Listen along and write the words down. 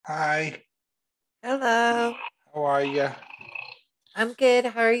Hi, Hello. how are you? I'm good.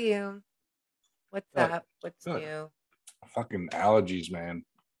 How are you? What's Good, up? What's good. new? Fucking allergies, man.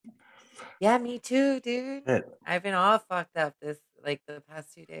 Yeah, me too, dude. Shit. I've been all fucked up this like the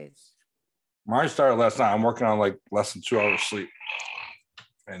past 2 days. Mine started last night. I'm working on like less than 2 hours sleep.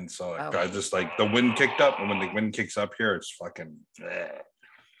 And so like, Oh, I just like the wind kicked up, and when the wind kicks up here, it's fucking.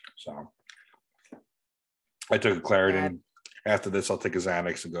 So I took a yeah. Claritin. After this, I'll take a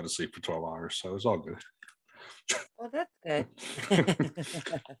Xanax and go to sleep for 12 hours. So it's all good. Well, that's good.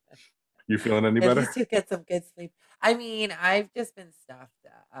 You feeling any At better? least you get some good sleep. I mean, I've just been stuffed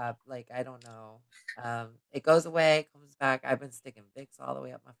up. Like I don't know. It goes away, comes back. I've been sticking Vicks all the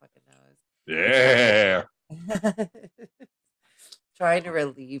way up my fucking nose, trying Yeah. to trying to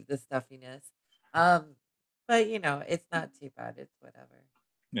relieve the stuffiness. Um, but it's not too bad. It's whatever. It's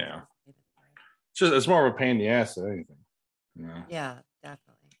Yeah. just pain in the ass. It's more of a pain in the ass than anything. Yeah. Yeah,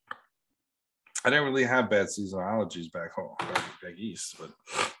 definitely. I didn't really have bad seasonal allergies back home, back east, but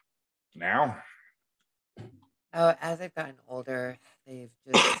now. Oh, as I've gotten older, they've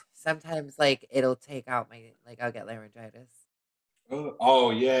just sometimes like it'll take out my like I'll get laryngitis.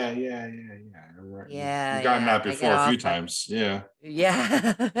 Oh yeah. You're right. Yeah, You've gotten yeah. that I get before a all few fuck. times. Yeah.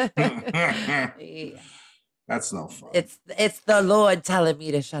 Yeah. Yeah. That's no fun. It's the Lord telling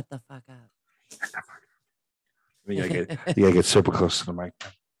me to shut the fuck You gotta get super close to the mic.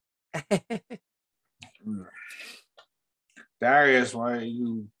 up. Darius, why are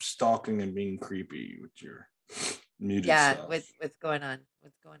you stalking and being creepy with your muted Yeah, stuff? what's going on?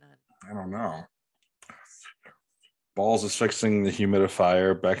 What's going on? I don't know. Balls is fixing the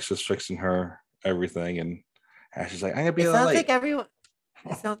humidifier. Bex is fixing her everything, and Ash is like, "I'm gonna be It a little sounds late." like everyone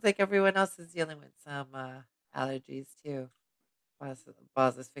it sounds like everyone else is dealing with some allergies too.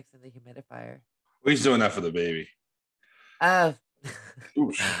 Boss is fixing the humidifier. Well, he's doing that for the baby. Oh,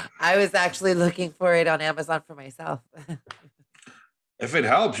 Oof. I was actually looking for it on Amazon for myself. If it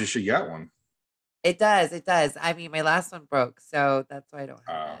helps, you should get one. It does. It does. I mean, my last one broke, so that's why I don't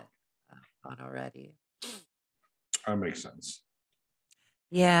have Uh, it on already. that makes sense.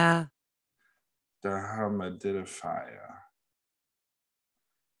 Yeah. The humidifier.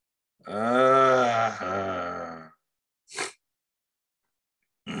 Uh,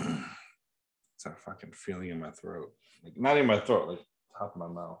 it's a fucking feeling in my throat. Like not in my throat, like top of my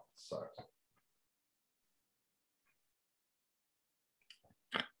mouth. Sucks.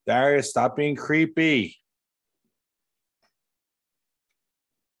 Darius, stop being creepy.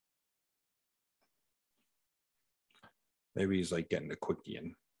 Maybe he's like getting a quickie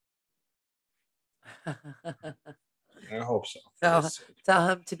in. I hope so. So tell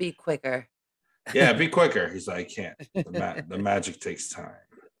him to be quicker. Yeah, be quicker. He's like, I can't. The magic takes time.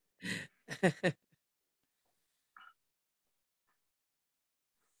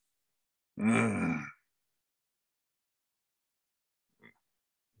 Mm.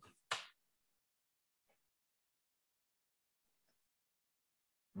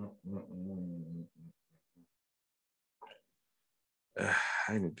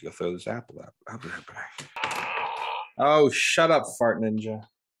 I need to go throw this apple out. I'll be right back. Oh, shut up, fart ninja.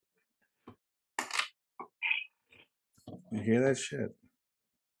 You hear that shit?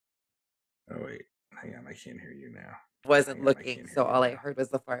 Oh wait, hang on. I can't hear you now. Wasn't Hang on, I looking, can't hear so you all I heard was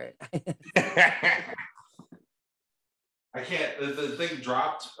the fart. now. I can't. The thing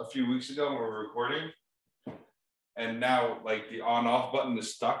dropped a few weeks ago when we were recording, and now like the on-off button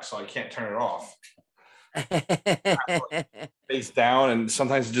is stuck, so I can't turn it off. Face down, and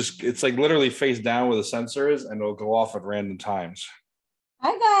sometimes it's like literally face down where the sensor is, and it'll go off at random times.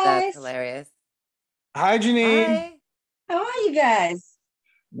 Hi That's guys. hilarious. Hi, Janine. Hi. How are you guys?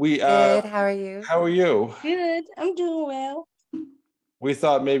 We Good. How are you? how are you? Good. I'm doing well. We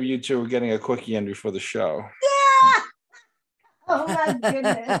thought maybe you two were getting a quickie in before the show. Yeah. Oh my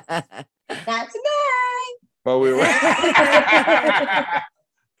goodness. Not today. But we were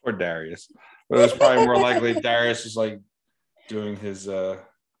poor Darius. But it was probably more likely Darius is like doing his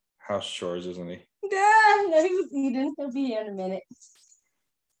house chores, isn't he? Yeah, no, he was eating. He'll be here in a minute.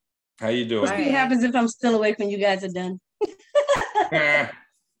 How you We'll doing? see what happens if I'm still awake when you guys are done.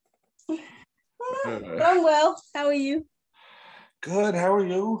 But I'm well. How are you? Good. How are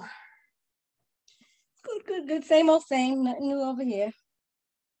you? Good. Same old same. Nothing new over here.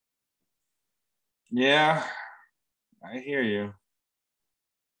 Yeah, I hear you.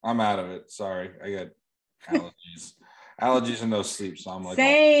 I'm out of it. Sorry, I got allergies and no sleep. So I'm like,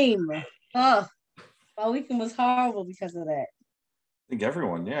 Same. Oh, my weekend was horrible because of that. I think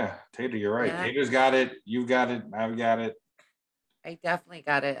everyone. Yeah, Tater, you're right. Yeah, Tater's got it. You've got it. I've got it. I definitely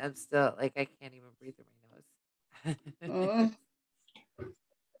got it. I'm still like I can't even breathe through my nose. Mm.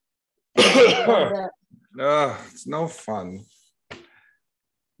 It's no fun.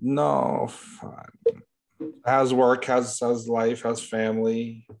 No fun. How's work? How's life? How's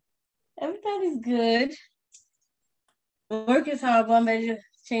family? Everybody's good. Work is horrible. I'm ready to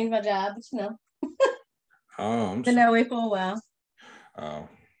change my job, but been that way for a while. Oh.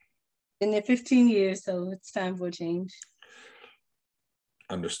 Been there 15 years, so it's time for a change.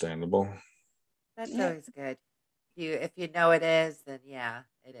 Understandable. That's always good. If you know it is, then yeah,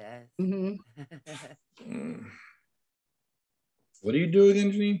 it is. Mm-hmm. What do you do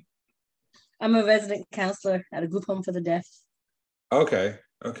again, Janine? I'm a resident counselor at a group home for the deaf. Okay.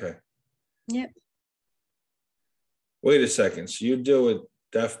 Yep. Wait a second. So you deal with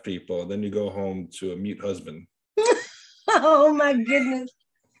deaf people, then you go home to a mute husband. Oh my goodness.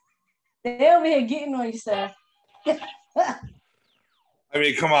 They're over here getting on you, sir. I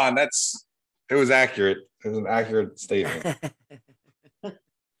mean, come on. It was accurate. It was an accurate statement. I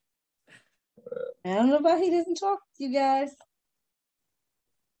don't know about he doesn't talk to you guys.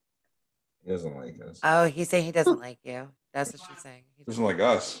 He doesn't like us. Oh, he's saying he doesn't like you. That's what she's saying. He doesn't like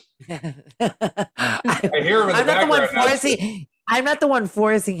us. I hear him in the background. I'm not the one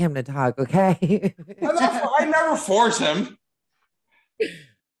forcing him to talk, okay? I never force him.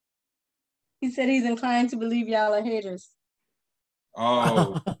 He said he's inclined to believe y'all are haters.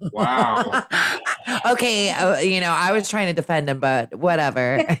 Oh, wow. Okay, I was trying to defend him, but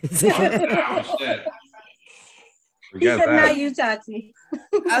whatever. Oh, shit. He said, not you, Tati.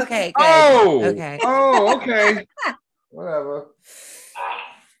 Okay, good. Okay. Whatever.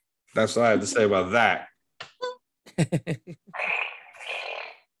 That's what I had to say about that.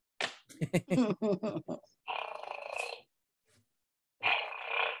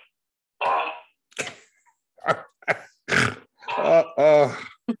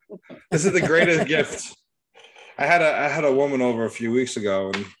 This is the greatest gift. I had a woman over a few weeks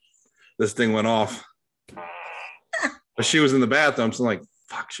ago, and this thing went off. But she was in the bathroom, so I'm like,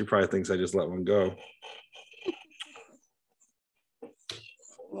 fuck, she probably thinks I just let one go.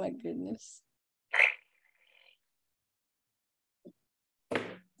 Oh my goodness.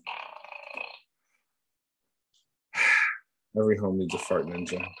 Every home needs a fart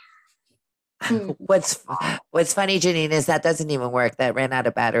ninja. What's funny, Janine, is that doesn't even work. That ran out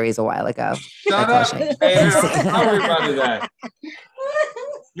of batteries a while ago. Shut up. Hey, don't tell everybody that.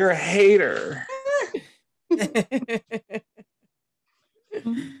 You're a hater. A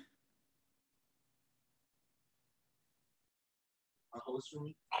host for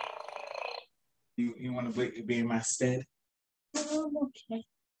me? You want to be in my stead? Okay.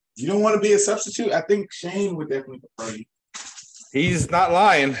 You don't want to be a substitute? I think Shane would definitely prefer you. He's not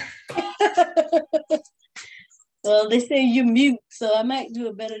lying. Well, they say you're mute, so I might do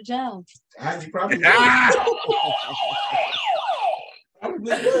a better job. You probably would.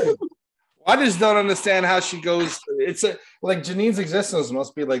 Probably would. I just don't understand how she goes. It's like Janine's existence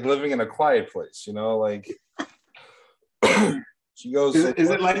must be like living in a quiet place, like she goes. Is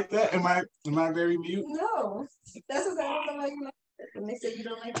it like that? Am I very mute? No, that's what I don't like. And they say you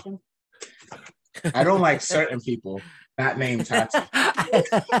don't like them. I don't like certain people, not named Tati.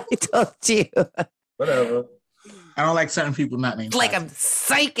 I told you. Whatever. I don't like certain people not named Like Tati. I'm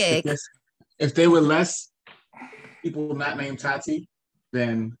psychic. If they were less people not named Tati,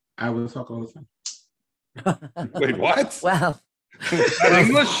 then I would talk all the time. Wait, what? Well,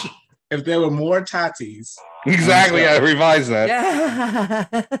 English? If there were more Tatis. Exactly, I revised that.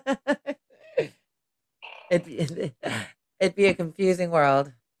 Yeah. It'd be a confusing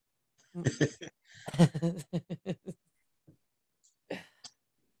world.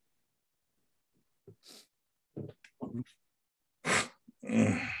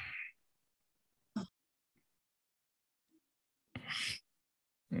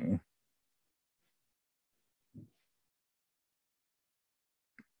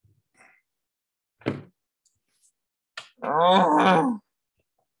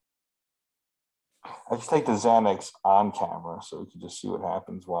 Let's take the Xanax on camera so we can just see what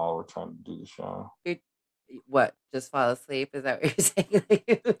happens while we're trying to do the show. What? Just fall asleep? Is that what you're saying?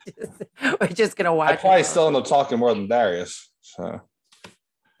 We're just gonna watch. I probably still end up talking more than Darius. So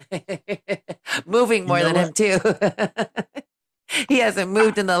moving more than him too. He hasn't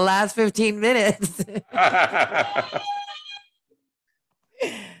moved in the last 15 minutes.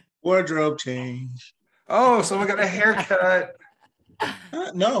 Wardrobe change. Oh, someone got a haircut.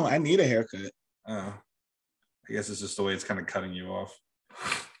 No, I need a haircut. Oh, I guess it's just the way it's kind of cutting you off.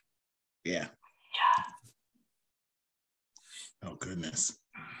 Yeah. Oh, goodness.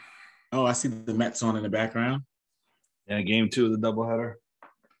 Oh, I see the Mets on in the background. Yeah, game 2 of the doubleheader.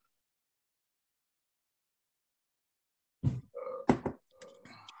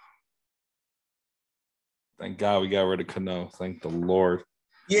 Thank God we got rid of Cano. Thank the Lord.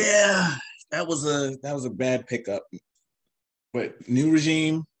 Yeah, that was a bad pickup. But new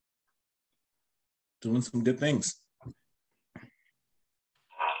regime doing some good things.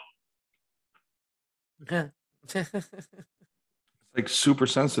 It's like super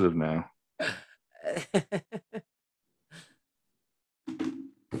sensitive now.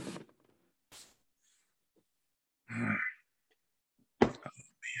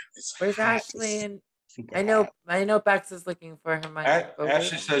 Where's Ashley? And I know Bex is looking for her mic.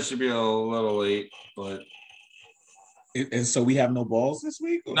 Ashley says she'll be a little late, but and so we have no balls this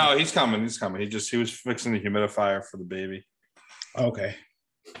week? Or? No, he's coming. He's coming. He was fixing the humidifier for the baby. Okay.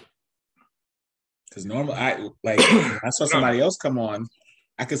 Because normally I saw somebody else come on.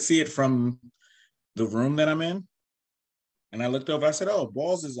 I could see it from the room that I'm in. And I looked over, I said, "Oh,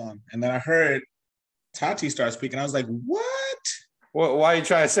 Balls is on." And then I heard Tati start speaking. I was like, "What?" What? Why are you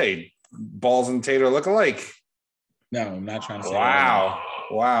trying to say Balls and Tater look alike? No, I'm not trying to say that.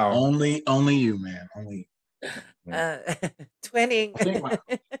 Wow. Only you, man. Only twinning.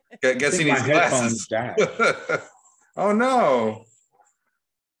 Guess he needs glasses. Oh no.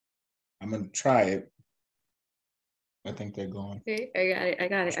 I'm gonna try it. I think they're going. Okay, I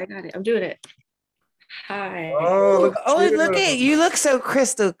got it. I'm doing it. Hi. Oh, look at you! Look so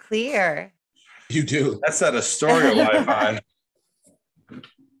crystal clear. You do. That's that Astoria Wi-Fi.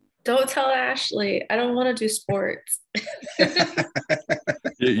 Don't tell Ashley. I don't want to do sports. I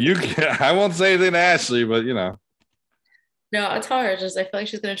won't say anything to Ashley, but you know. No, I'll tell her. Just I feel like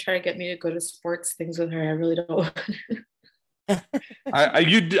she's gonna try to get me to go to sports things with her. I really don't.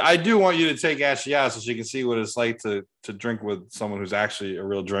 I do want you to take Ashley out so she can see what it's like to drink with someone who's actually a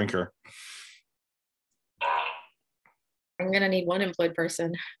real drinker. I'm gonna need one employed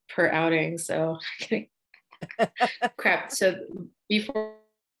person per outing. So crap. So before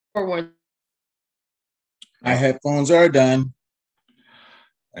one, my headphones are done.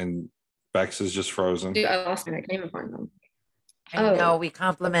 And Bex is just frozen. Dude, I lost them. I can't even find them. I know we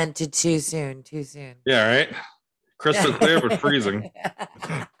complimented too soon. Yeah, right. Crystal clear, but freezing.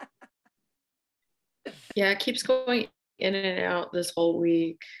 Yeah, it keeps going in and out this whole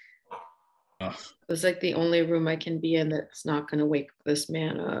week. Ugh. It's like the only room I can be in that's not going to wake this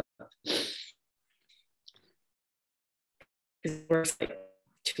man up. It works like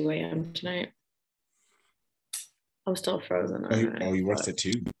 2 a.m. tonight. I'm still frozen. Oh, you works at 2?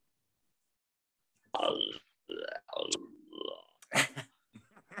 Is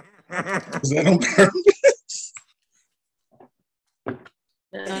that on purpose?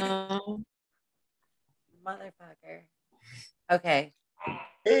 No. Motherfucker. Okay.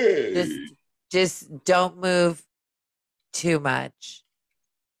 Hey. Just don't move too much.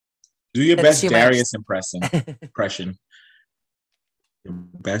 Do your best Darius impression. Your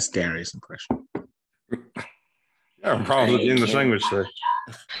best Darius impression. Yeah, I'm probably the English language today.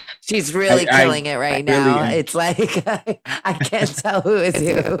 She's really killing it right now. Really it's like I can't tell who is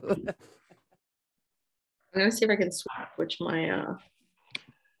who. I'm gonna see if I can switch my oh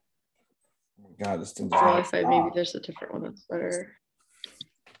my God, this thing's Wi-Fi. Maybe there's a different one that's better.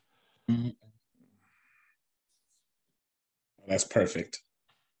 That's perfect.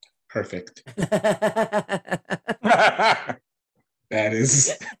 That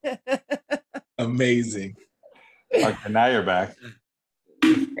is amazing. Okay, now you're back.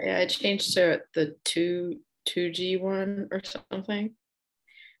 Yeah, I changed to the 2G one or something.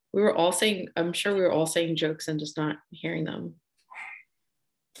 I'm sure we were all saying jokes and just not hearing them.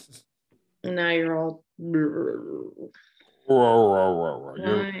 And now you're all Your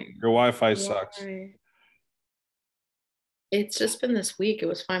Wi-Fi sucks. It's just been this week. It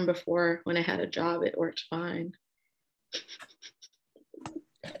was fine before. When I had a job, it worked fine.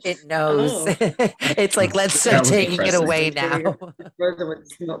 It knows. Oh. It's like, let's start taking it away now. With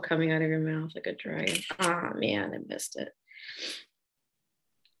smoke coming out of your mouth like a dragon. Oh man, I missed it.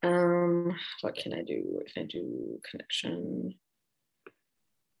 What can I do? What can I do? Connection.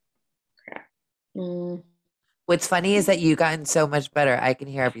 Crap. What's funny is that you gotten so much better. I can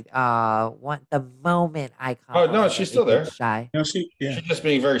hear everything. The moment I come. Oh no, she's still there. Shy. No, she's just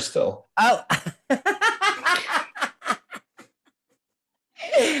being very still. Oh.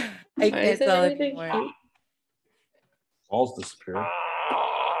 I can't tell anymore. Balls disappeared.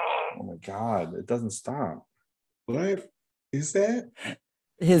 Oh my God, it doesn't stop. What is that?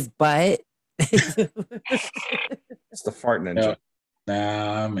 His butt. It's the fart ninja.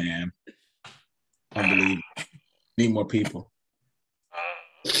 Nah, man. Unbelievable. Need more people.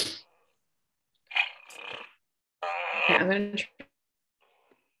 Okay, I'm gonna try.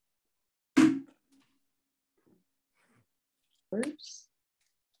 Oops.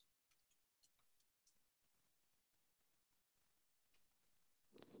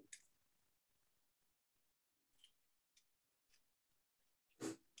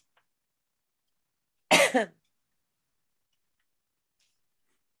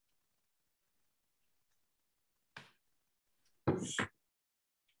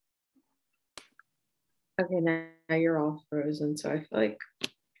 Okay, now you're all frozen, so I feel like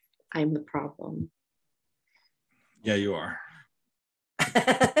I'm the problem. Yeah, you are.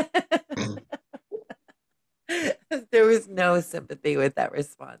 There was no sympathy with that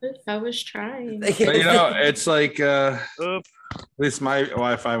response. I was trying. But, it's like at least my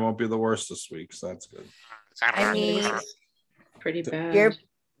Wi-Fi won't be the worst this week, so that's good. I mean, pretty bad.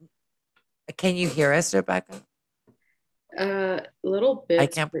 Can you hear us, Rebecca? Little bit. I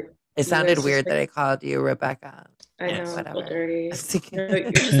can't. It sounded weird that I called you Rebecca. I know, whatever. dirty. No,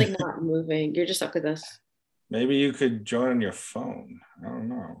 you're just like not moving. You're just stuck with us. Maybe you could join on your phone. I don't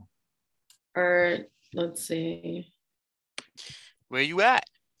know. Or let's see. Where you at?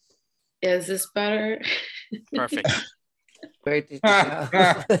 Is this better? Perfect. Where did you go? I'm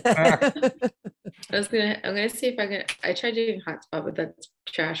gonna see if I can. I tried doing hotspot, but that's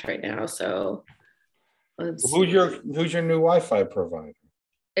trash right now. So let's. Who's your new Wi-Fi provider?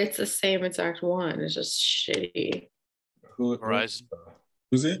 It's the same exact one. It's just shitty. Verizon.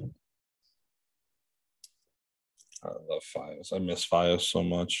 Who's it? I love Fios. I miss Fios so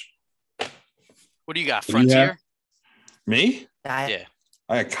much. What do you got? What do you have? Frontier? Me? Yeah.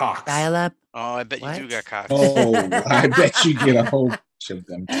 I got Cox. Dial up. Oh, I bet What? you do got Cox. Oh, I bet you get a whole bunch of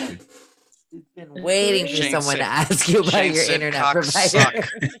them too. He's been waiting for Shane someone to said- ask you about Shane your said internet cocks provider.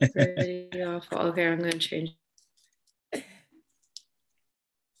 Pretty awful. Okay, I'm gonna change.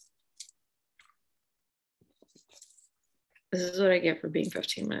 This is what I get for being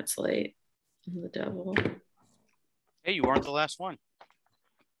 15 minutes late. I'm the devil. Hey, you weren't the last one.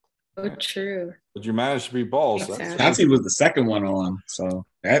 Oh, true. But you managed to be balls. That's Exactly. Tati was the second one on, so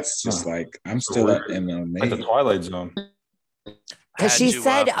that's just like I'm still up in the like the main. Twilight Zone. Because she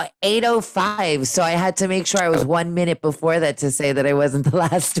said 8:05, so I had to make sure I was 1 minute before that to say that I wasn't the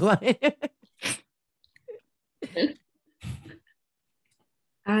last one.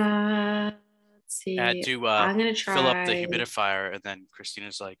 Let's see. I had to I'm gonna try. fill up the humidifier, and then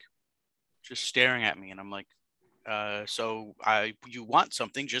Christina's like, just staring at me, and I'm like, so you want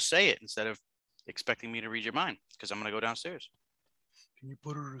something, just say it instead of expecting me to read your mind, because I'm gonna go downstairs. Can you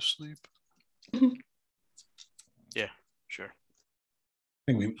put her to sleep? Yeah, sure.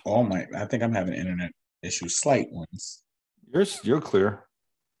 I think we all might. I think I'm having internet issues, slight ones. You're clear.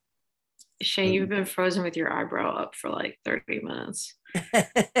 Shane, you've been frozen with your eyebrow up for like 30 minutes.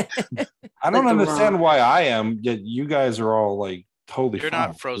 I don't Like the understand Rock. why I am, yet you guys are all like totally You're fine.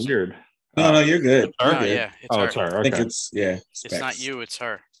 not frozen. Weird. No, you're good. Her? You're No, good. yeah, it's Oh, her. it's her. I think Okay. it's It's not you, it's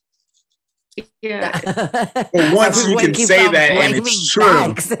her. Yeah. Well, once you Everyone can keeps say on that and blaming it's true.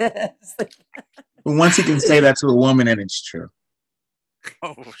 Dax. But once you can say that to a woman and it's true.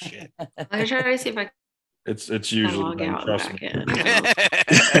 Oh shit. I'm gonna try to see if I It's can usually log them, out and trust back me. in.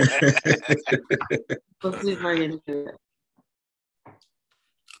 Let's see if I can do it.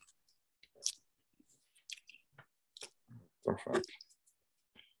 Oh, fuck.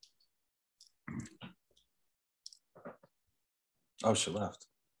 Oh, she left.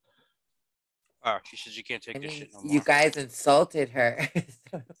 Oh, she said you can't take I this mean, shit no more. you guys insulted her.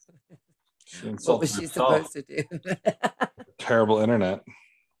 She What insulted was she herself. supposed to do? Terrible internet.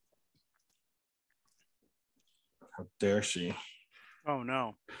 How dare she? Oh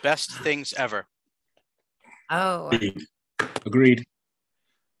no. Best things ever. Oh, Agreed.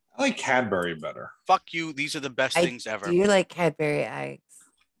 I like Cadbury better. Fuck you. These are the best I things ever. do you like Cadbury eggs?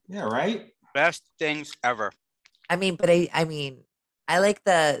 Yeah, right? Best things ever. I mean, but I mean, I like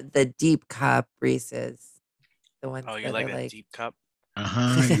the deep cup Reese's. The ones Oh, you that like are that like deep cup?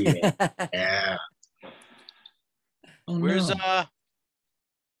 Uh-huh. Yeah. Yeah. Oh, Where's no.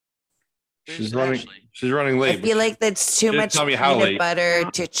 She's running. Ashley? She's running I late. feel like that's too Didn't much tell me how peanut late.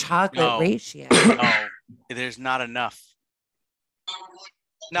 butter to chocolate No. ratio. No, there's not enough.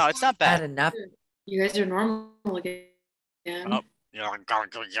 No, it's not Not bad. enough. You guys are normal again. Oh.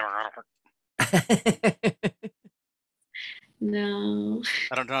 No.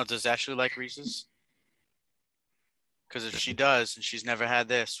 I don't know. Does Ashley like Reese's? Because if she does and she's never had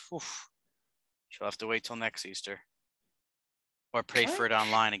this, oof, she'll have to wait till next Easter. Or pay for it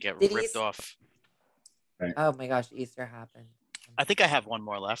online and get Did ripped he- off. Oh my gosh, Easter happened. I think I have one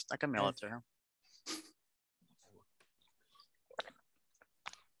more left. I can mail it to her.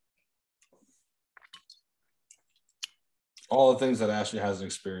 All the things that Ashley hasn't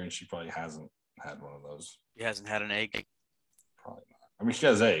experienced, she probably hasn't had one of those. He hasn't had an egg. Probably not. I mean, she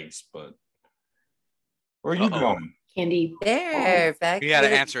has eggs, but where are you Uh-oh. going? Candy. There, back He had to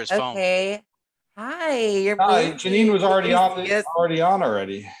the- answer his phone. Okay. Hi, you're Hi, moving. Janine was already Did you on. see us? Already on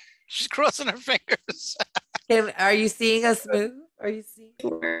already. She's crossing her fingers. Are you seeing us move? Are you seeing?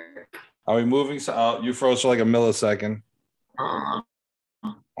 Are we moving? So, you froze for like a millisecond. Aw.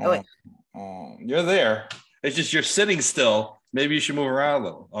 wait. Oh, you're there. It's just you're sitting still. Maybe you should move around a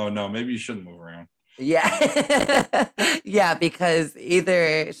little. Oh no, maybe you shouldn't move around. Yeah. Yeah, because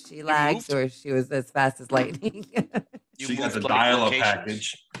either she lags moved? or she was as fast as lightning. You She got moved, the like, dial-up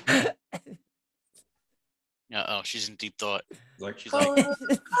locations? package. Yeah. Oh, she's in deep thought. Like She's like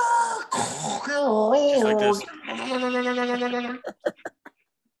this.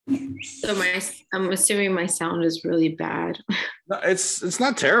 So I'm assuming my sound is really bad. no, it's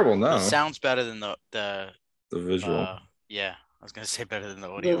not terrible. No, It sounds better than the the visual. yeah. I was gonna say better than the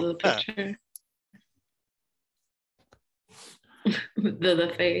The audio. picture.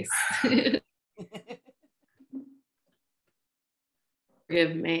 the face.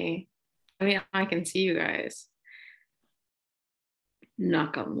 Forgive me. I mean, I can see you guys.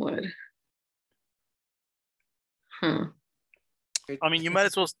 Knock on wood. Huh. I mean, you might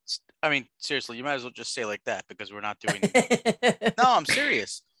as well. I mean, seriously, you might as well just say like that because we're not doing. No, I'm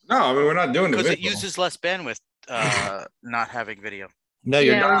serious. No, I mean we're not doing Because the it uses less bandwidth. Not having video. No,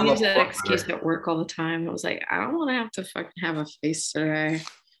 you're Yeah, I not. use that excuse at work all the time. I was like, I don't want to have to fucking have a face today.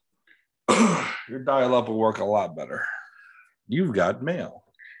 Your dial-up will work a lot better. You've got mail.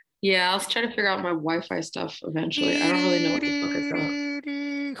 Yeah, I'll try to figure out my Wi-Fi stuff eventually. I don't really know what the fuck is up.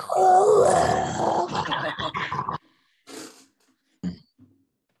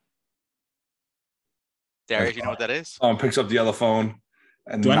 Darius, you know what that is? Someone picks up the other phone.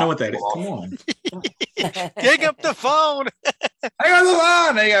 And Do I know what knocks that it is? off. Come on. Pick up the phone. I got the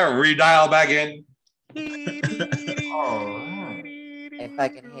phone. They got to redial back in. I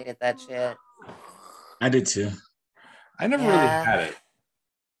fucking hated that shit. I did too. I never really Yeah. had it.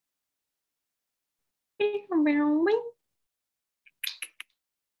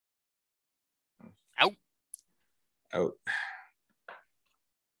 Out.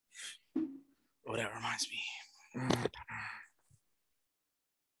 Oh, that reminds me.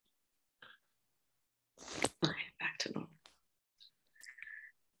 Okay, back to normal.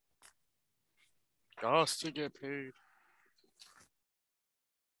 Got to get paid.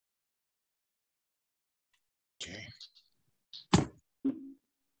 Okay.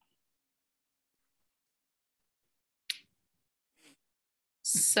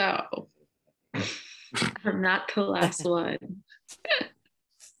 So, I'm not the last one.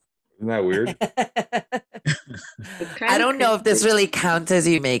 Isn't that weird? I don't know if this really counts as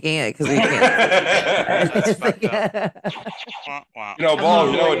you making it because we can't. That's fucked up. You know,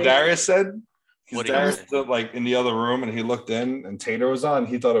 Ball, you know what Darius said? What did he Darius say? stood like in the other room and he looked in and Tater was on.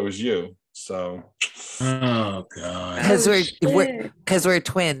 He thought it was you. So Oh god. Because Oh, we're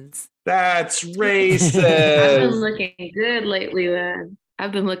twins. that's I've been racist. looking good lately then.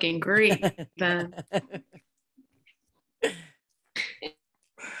 I've been looking great then.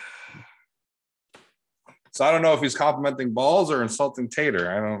 So I don't know if he's complimenting Balls or insulting Tater.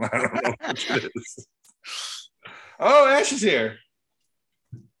 I don't know which it is. Oh, Ash is here.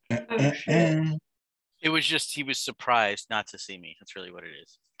 Oh, shit. It was just he was surprised not to see me. That's really what it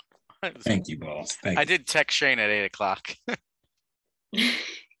is. Thank you, boss. Thank I you. did text Shane at 8:00.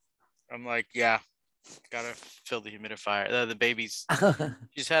 I'm like, yeah, gotta fill the humidifier. The baby's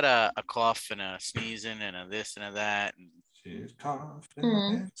she's had a cough and a sneezing and a this and a that, She's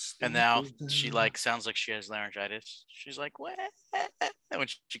coughing and now she like sounds like she has laryngitis. She's like, what? When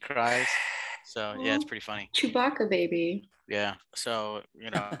she cries. So yeah, it's pretty funny. Chewbacca baby. Yeah. So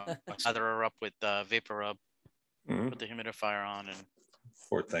I lather her up with vapor rub, Mhm. put the humidifier on, and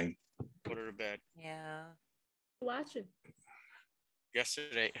Poor thing. put her to bed. Yeah. Watching.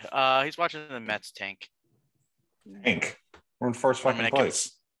 Yesterday, he's watching the Mets tank. Hank. We're in first fucking Dominican.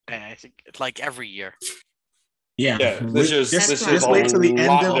 place. And I think it's like every year. Yeah. Yeah, this is That's this not- is Just wait till the a end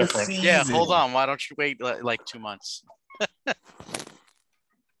lot of the different. season. Yeah, hold on. Why don't you wait like 2 months?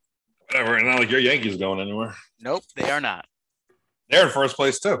 Whatever. Not like your Yankees going anywhere. Nope, they are not. They're in first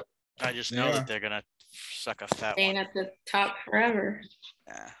place too. I just know Yeah. that they're gonna suck a fat Staying one. at the top forever.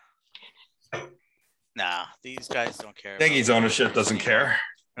 Nah, these guys don't care. Yankees about- ownership doesn't care.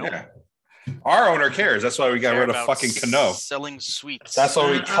 Nope. Yeah. Our owner cares. That's why we got Care rid of about fucking Cano. Selling sweets. That's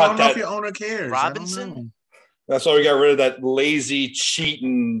why we I cut don't know if that. your owner cares. Robinson? I don't know. That's why we got rid of that lazy,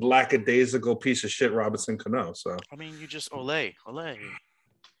 cheating, lackadaisical piece of shit, Robinson Cano. So I mean, you just Ole.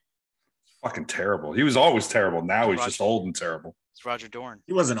 fucking terrible. He was always terrible. Now he's just old and terrible. It's Roger Dorn.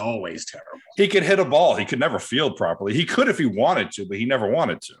 He wasn't always terrible. He could hit a ball. He could never field properly. He could if he wanted to, but he never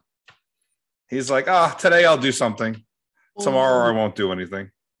wanted to. He's like, today I'll do something. Tomorrow I won't do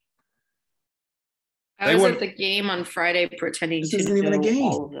anything. I They was wouldn't- at the game on Friday pretending This to isn't even a know game.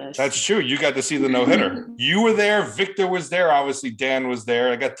 all of this. That's true. You got to see the no hitter. You were there. Victor was there. Obviously, Dan was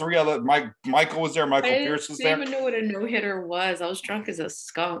there. I got 3 other. Michael was there. I Michael didn't, Pierce was didn't there. even know what a no hitter was. I was drunk as a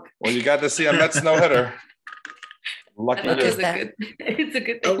skunk. Well, you got to see a Mets no hitter. I Lucky thought What it you. is was that? a good. It's a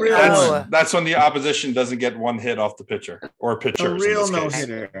good A thing. real That's Oh. that's when the opposition doesn't get 1 hit off the pitcher or A pitchers. real in no this case.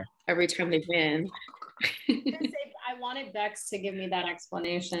 hitter. Every time they win. I wanted Bex to give me that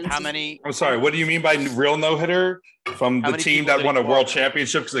explanation. How many? I'm sorry. What do you mean by real no hitter? From How the many team people that did won he a world call?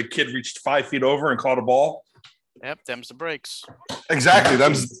 championship because the kid reached 5 feet over and caught a ball? Yep, them's the breaks. Exactly.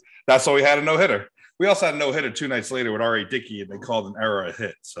 That's why we had a no hitter. We also had a no hitter 2 nights later with R.A. Dickey, and they called an error a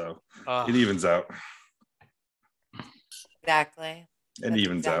hit. So it evens out. Exactly. It That's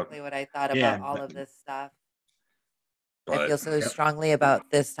evens out. exactly what I thought about Yeah, all but- of this stuff. I But, feel so Yep. strongly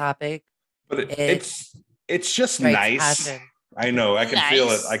about this topic. but it's just Strikes nice. passion. I know. I can feel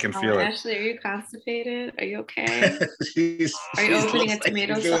it. Nice. I can Oh, feel it. Ashley, are you constipated? Are you okay? She's- Are you she opening looks a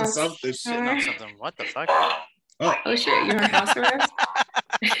tomato she's doing sauce? something. Sitting on something. What the fuck? Oh shit, you're on house arrest?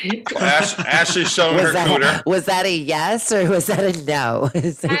 Ashley's showing her cooter. Was that a yes or was that a no?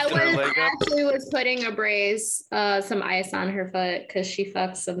 Is I it- Her was leg up. actually was putting a brace, some ice on her foot because she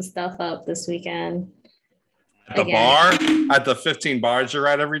fucked some stuff up this weekend. At the Again. bar, at the 15 bars you're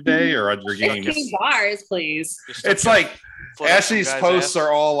at every day, or at your games. 15 bars, please. You stuck It's your like foot up some Ashley's guy's posts ass?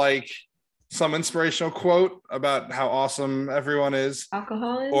 are all like some inspirational quote about how awesome everyone is,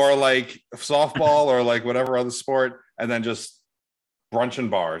 Alcoholics? or like softball, or like whatever other sport, and then just brunch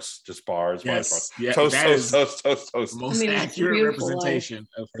and bars, just bars, bars, Yes. bars. Yeah, Toast, that toast, is toast, toast, toast. the most I mean, it's accurate beautiful life. representation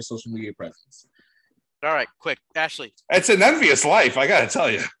of her social media presence. All right, quick, Ashley. It's an envious life, I gotta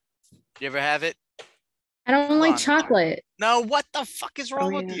tell you. You ever have it? I don't Come like on. chocolate. No. What the fuck is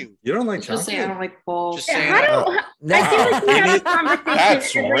wrong with yeah. you? You don't like Just say I chocolate? don't like balls. Just Yeah, saying. I don't. No. I feel like we have a Maybe- conversation.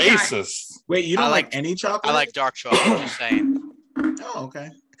 That's every time. racist. Wait, you don't I like, like- any chocolate? I like dark chocolate. I'm just saying. Oh, okay.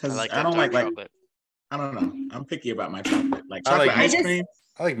 I Because like I, that don't dark like chocolate. I don't know. I'm picky about my chocolate. Like I like- chocolate I ice just- cream.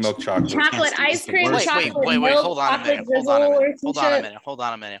 I like milk chocolate. Chocolate Nasty. ice It's the cream, worst. chocolate Wait. milk, Hold on a minute. chocolate Hold on a drizzle, minute. or Hold some on a shit. minute. Hold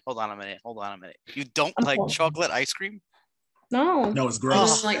on a minute. Hold on a minute. Hold on a minute. You don't like Okay. chocolate ice cream? No. No, it's I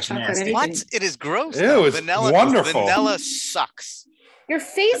gross. don't like It's chocolate nasty. anything. What? It is gross. Ew, though. it's wonderful. Vanilla sucks. Your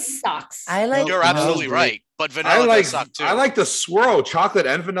face sucks. I like. You're no, absolutely no. right. But I vanilla like does suck too. I like the swirl. Chocolate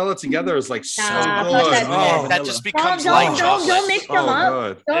and vanilla together is like so Nah, good. fuck that. Oh, that vanilla. just becomes don't- light don't chocolate. mix so them up.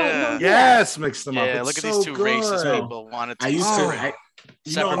 good. Don't, Yeah. don't do that. Yes, mix them up. Yeah, It's look at so these two racist good. people wanted to. I used Oh. to. I,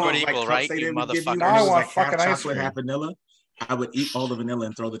 you Separate know, but like, equal, cups right? they You would give motherfuckers. Now I it was want like fucking half ice chocolate, cream. half vanilla. I would eat all the vanilla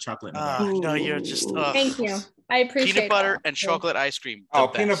and throw the chocolate in the bag. No, you're just Thank you. I appreciate peanut butter that. and chocolate ice cream. the Oh,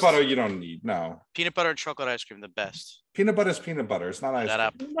 peanut best. butter you don't need. No. Peanut butter and chocolate ice cream, the best. Peanut butter is peanut butter. It's not ice Shut cream.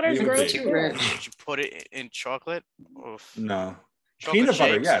 up. Peanut butter's Leave it gross be. Too too. rich. Did you put it in chocolate? Oof. No. Chocolate Peanut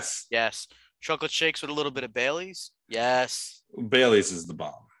butter, shakes? yes. Yes. Chocolate shakes with a little bit of Bailey's? Yes. Bailey's is the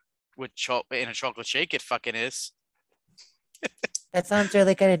bomb. With in a chocolate shake, it fucking is. That sounds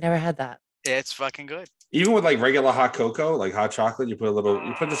really good. I never had that. It's fucking good. Even with like regular hot cocoa, like hot chocolate, you put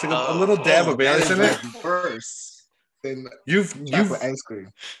just like a Oh. little dab Oh, of Bailey's that in is it. like worse than You've chocolate ice cream.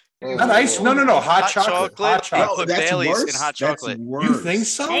 not ice. No, hot Hot chocolate. Hot chocolate. No, chocolate. with that's Bailey's worse. and hot That's chocolate. worse. You think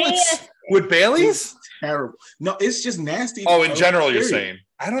so? Yes. It's with Bailey's? Terrible. No, it's just nasty. Oh, in Oh, general, you're period. saying.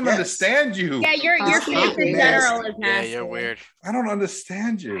 I don't Yes. understand you. Yeah, your Hot face in chocolate is general is Yeah, nasty. you're weird. I don't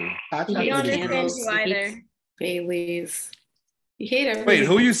understand you. Hot We chocolate don't is understand gross. you either. Bailey's. You hate everything. Wait,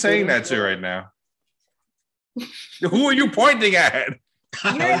 who are you saying that to right now? Who are you pointing at?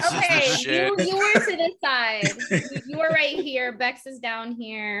 You're, This is the okay, shit. you were to the side. You were right here. Bex is down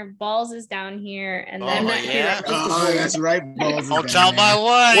here. Balls is down here, and then Oh, yeah? Oh, that's right. Balls is Don't down tell there. my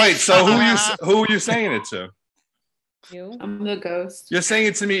wife. Wait, so who are you saying it to? you. I'm the ghost. You're saying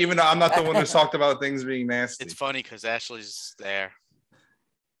it to me, even though I'm not the one who talked about things being nasty. It's funny because Ashley's there.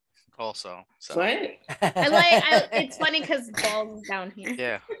 Also. So. What? It's funny because balls is down here.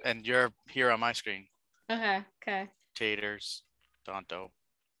 Yeah, and you're here on my screen. Okay. Taters, Tonto.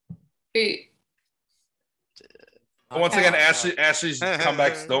 Wait, Once again, Ashley's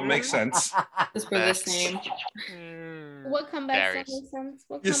comebacks don't make sense. just for the Facts. same. What comeback Darius. makes sense?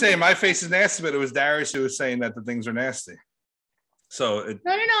 What You're comeback- saying my face is nasty, but it was Darius who was saying that the things are nasty. So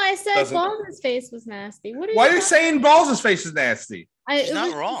No. I said Doesn't- Balls' face was nasty. What are why are you talking- saying Balls' face is nasty? I, She's it not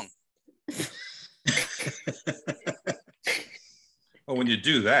was- wrong. Well, when you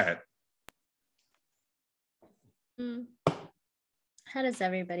do that, Mm. How does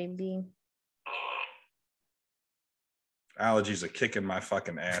everybody be? allergies are kicking my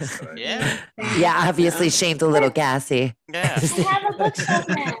fucking ass today. Yeah, Yeah, obviously Shane's a little gassy. yeah. I have a bookshelf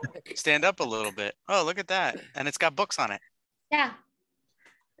now. Stand up a little bit. Oh, look at that. And it's got books on it. Yeah.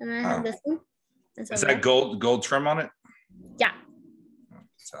 And I have Oh. this one. It's Is over that there. gold trim on it? Yeah.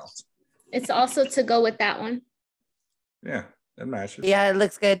 So, It's also to go with that one. yeah, it matches. Yeah, it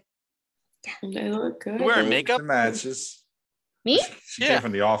looks good. They look good. You wearing makeup? It matches. Me? She Yeah. came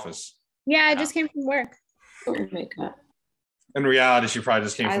from the office. Yeah, I No. just came from work. Wear makeup. In reality, she probably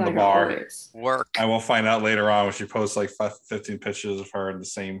just came from the Eyeliner bar. always. Work. I will find out later on when she posts like 15 pictures of her in the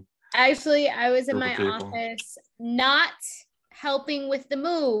same. Actually, I was in Group my of people. office not helping with the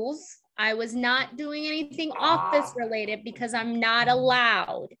move. I was not doing anything office related because I'm not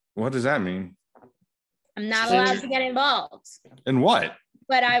allowed. What does that mean? I'm not So- allowed to get involved. In what?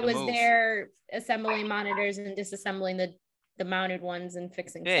 But I The was move. there assembling monitors and disassembling the mounted ones and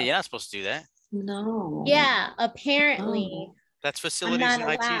fixing Yeah, stuff. you're not supposed to do that. No. Yeah, apparently. Oh. That's facilities not and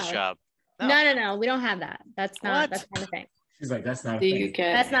IT's allowed. job. No, we don't have that. That's not What? that's not a thing. She's like, that's not a Do you thing.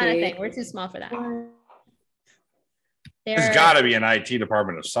 get That's not a paid thing. We're too small for that. for- There's They're got to be an IT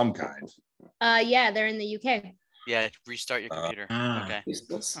department of some kind. yeah, they're in the UK. Yeah, restart your computer. Ah. Okay.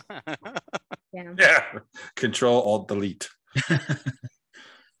 Useless. Yeah. Yeah. Control Alt Delete.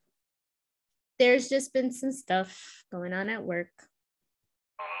 There's just been some stuff going on at work.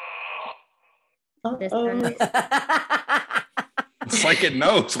 This Uh-oh. time. It's like it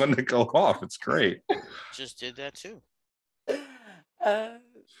knows when to go off. It's great. Just did that too.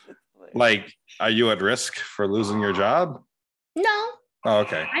 Like, are you at risk for losing your job? No, Oh,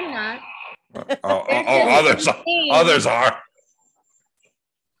 okay. I'm not. Others are.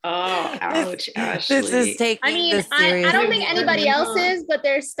 Oh, ouch, Ashley. This is taking I mean, this I don't seriously. think anybody else is, but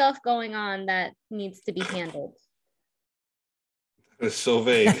there's stuff going on that needs to be handled. It's so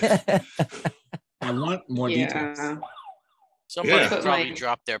vague. I want more details. Yeah. Somebody Yeah. probably Like-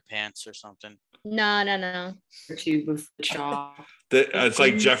 dropped their pants or something. No. Tube of the chalk. It's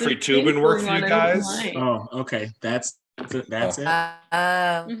like Jeffrey Tubin work for you guys. Oh, okay. That's it.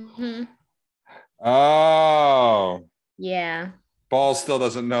 Hmm. Oh, Yeah. Ball still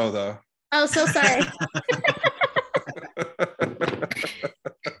doesn't know though. Oh, so sorry.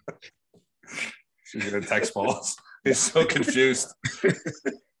 She's gonna text Balls. He's so confused.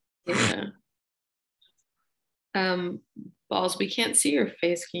 Yeah. Balls, we can't see your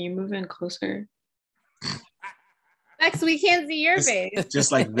face. Can you move in closer? Max, we can't see your Just- face.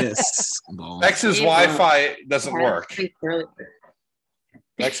 Just like this. Balls. X's Wi-Fi doesn't work. Really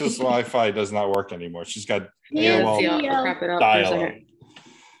X's Wi-Fi does not work anymore. She's got Yeah, AOL see, I'll Yeah. crap it up for a dial-up. second.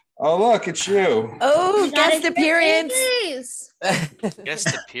 Oh, look, it's you. Oh, You gotta guest get appearance. face. Guess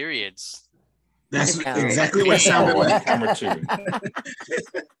the periods. That's I know. exactly what it sounded like. Camera two.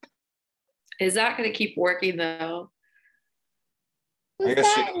 Is that going to keep working though? I Who's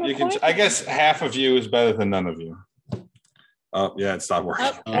guess that in the you can. corner? I guess half of you is better than none of you. Oh yeah, it stopped working.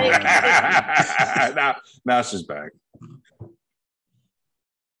 Oh, wait. now she's back.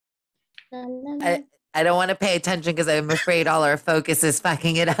 La, la, la. I don't want to pay attention because I'm afraid all our focus is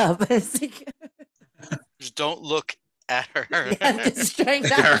fucking it up. Just don't look at her. I'm just trying All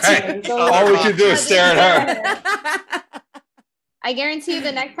not right. to. All we can do is stare at her. I guarantee you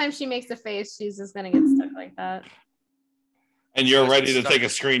the next time she makes a face, she's just gonna get stuck like that. And you're ready to take a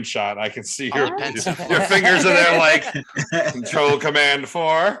screenshot. I can see your, All depends. your fingers are there like Control Command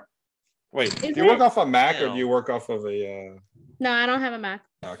 4. Wait, do Is you work it? off a Mac or No. do you work off of a? No, I don't have a Mac.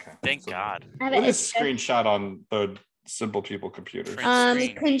 Okay. Thank God. I have What an is screenshot on the simple people computers? Print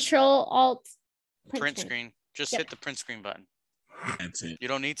screen. Control Alt Print screen. Just Yep. hit the print screen button. That's it. You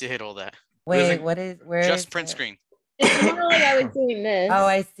don't need to hit all that. Wait, what is where? Just is print it? screen. It's more like I was doing this. Oh,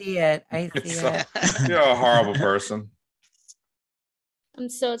 I see it. I see So- it. You're a horrible person. I'm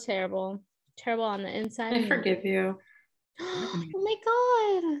so terrible. Terrible on the inside. I forgive you. Oh my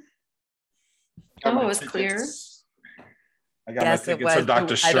god. Got my Oh, it's clear. tickets. I got Yes, my it tickets for was.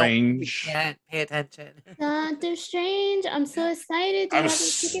 Doctor I Strange. can't pay attention. Doctor Strange. I'm so excited. Do you I'm have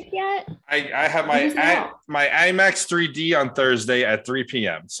s- the tickets yet? I have Who's my out? my IMAX 3D on Thursday at 3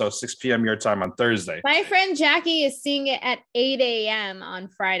 p.m. So 6 p.m. your time on Thursday. My friend Jackie is seeing it at 8 a.m. on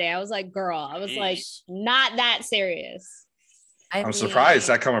Friday. I was like, girl, I was like, Jeez. not that serious. I I'm surprised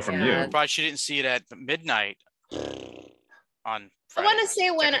that coming from yeah. you. Probably she didn't see it at midnight on I Friday. want to say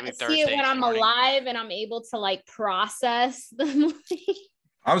when Technically see it when Thursday I'm morning. alive and I'm able to like process the movie.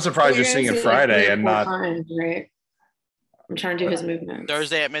 I'm surprised you're You're seeing gonna it see, like, Friday 3 or and 4 not. times, right? I'm trying to do his movements.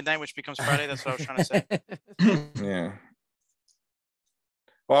 Thursday at midnight, which becomes Friday. That's what I was trying to say. Yeah.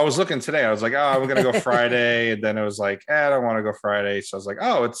 Well, I was looking today. I was like, oh, I'm gonna go Friday, and then it was like, I don't want to go Friday. So I was like,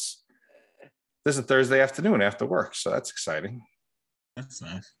 oh, this is a Thursday afternoon after work, so that's exciting. That's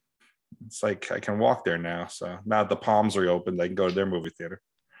nice. It's like I can walk there now. So now that the Palms reopened, I can go to their movie theater.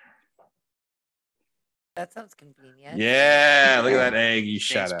 That sounds convenient. Yeah, look at that egg you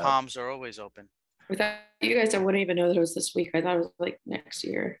shut James out. Palms are always open. Without you guys, I wouldn't even know that it was this week. I thought it was like next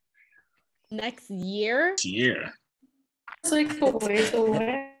year. Next year? Yeah. It's like a ways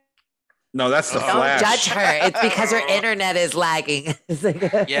away. No, that's the Don't Don't Flash. judge her. It's because her internet is lagging. It's like-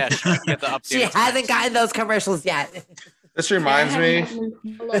 Yeah, she can get the updated she hasn't gotten those commercials yet. This reminds me,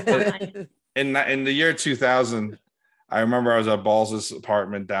 Hello, fine. in the year 2000, I remember I was at Balls'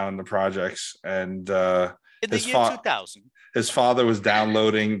 apartment down in the projects, and In the his year fa- 2000. his father was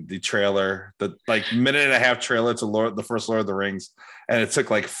downloading the trailer, the like minute and a half trailer to the first Lord of the Rings, and it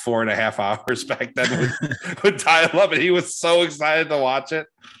took like 4.5 hours back then with dial up, and he was so excited to watch it.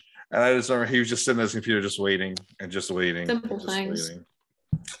 And I just remember he was just sitting at his computer, just waiting and just waiting. Simple just things. waiting.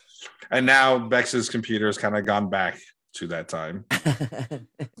 And now Bex's computer has kind of gone back to that time. Back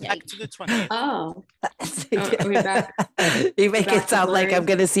to the 20th. Oh, we're back. You make Back it to sound like blurry. I'm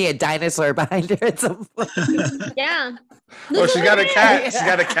gonna see a dinosaur behind her at some point. Yeah. Well, she's got a cat. She's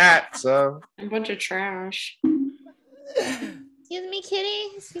got a cat. So A bunch of trash. Excuse me,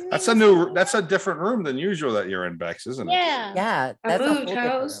 kitty. Excuse me. that's a different room than usual that you're in, Bex, isn't it? Yeah. Yeah, I that's a whole moved different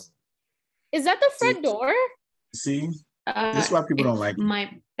house. Is that the front door? See, this is why people don't like me. my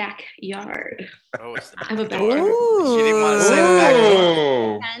backyard. Oh, it's the I have a room. backyard. Ooh, She didn't want to say the back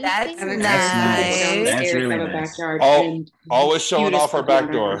door. Ooh. That's Fencing? I have a nice. downstairs. That's really I have a nice. backyard. Oh, and Always showing cutest off her puppy back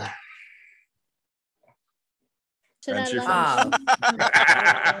ever. door. Should And I she let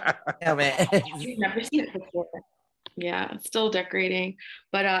Oh. Damn it. You've never seen it before. Yeah, it's still decorating.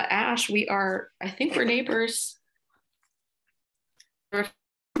 But Ash, I think we're neighbors.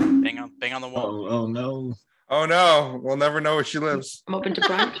 Bang on the wall. Oh no. Oh no, we'll never know where she lives. I'm open to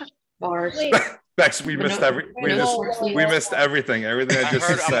brunch bars. Wait, Bex, we But missed no- we missed everything. Everything I I just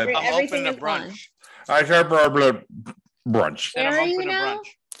heard said. I'm Everything open to is gone. brunch. I heard brunch. Said I'm Where are you open to now? brunch.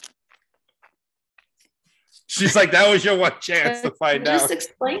 She's like, that was your one chance to find Just out.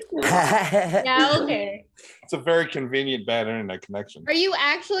 explain to me. Yeah, okay. It's a very convenient bad internet connection. Are you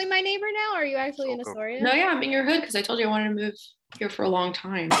actually my neighbor now? Or are you actually in So cool. Astoria? No, yeah, I'm in your hood because I told you I wanted to move here for a long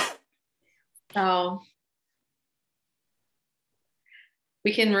time. So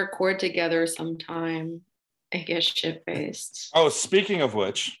we can record together sometime and get shit faced. Oh, speaking of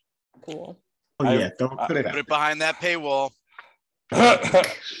which, Cool. Oh yeah, don't put it Put out. it behind that paywall.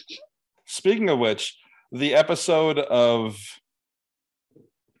 speaking of which, the episode of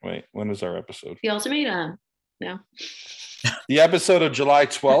wait, when is our episode? The ultimatum. No. The episode of July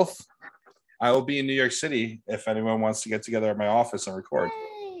 12th. I will be in New York City if anyone wants to get together at my office and record.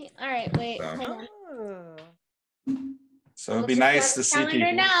 Yay. All right, wait. So- Hold on. So it'd be Let's nice look to at the see calendar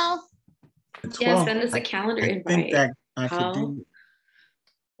people. now. Yeah, send us a calendar I invite. think that I could How? do.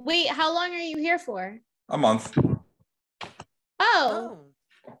 Wait, how long are you here for? A month. Oh,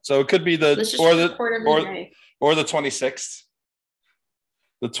 So it could be the Let's just or the record every or, day. or the 26th.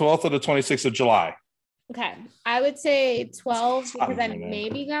 The 12th or the 26th of July. okay. I would say 12 It's hot because I in here, man. may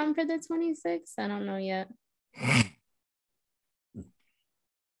be gone for the 26th. I don't know yet.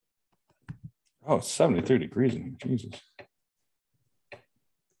 Oh, it's 73 degrees in here. Jesus.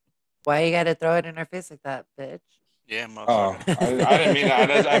 Why you gotta throw it in her face like that, bitch? Yeah, Oh, motherfucker. I didn't mean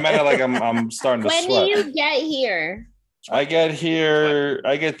that. I meant it like I'm starting to When sweat. do you get here? I get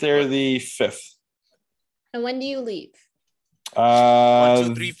there the 5th. And when do you leave? 1,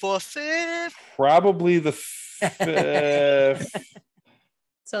 2, 3, 4, 5. Probably the 5th.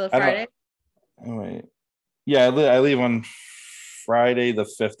 So the I don't- Friday? Oh, wait. Yeah, I leave on Friday, the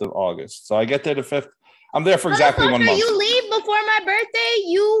 5th of August. So I get there the 5th. I'm there for exactly 1 Motherfucker, month. You leave before my birthday,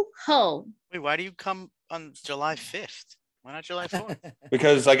 you hoe. Wait, why do you come on July 5th? Why not July 4th?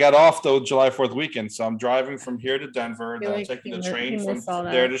 Because I got off the July 4th weekend. So I'm driving from here to Denver, and Feel then I'm like taking the you train from missed all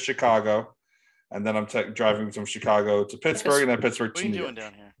there that. to Chicago. And then I'm driving from Chicago to Pittsburgh, and then Pittsburgh What are to you New doing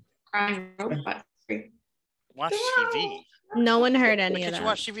York. down here? Crying robot. Watch TV. No one heard Why any of can't that. you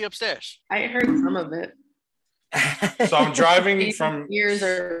watch TV upstairs? I heard some of it. So I'm driving from Years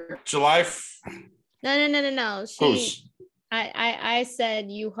or July. No. Who's? I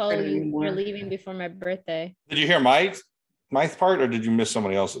said you hoe. Better You're anymore. leaving before my birthday. Did you hear my part, or did you miss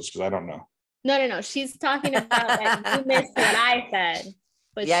somebody else's? Because I don't know. No. She's talking about that you missed what I said.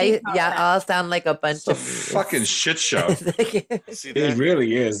 But Yeah, she you, caught yeah, that. all sound like a bunch It's a of fucking shit show. See It that?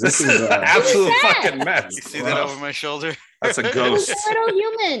 really is. This is Absolute Who's that? fucking mess. You see that over my shoulder? That's a She's ghost. a little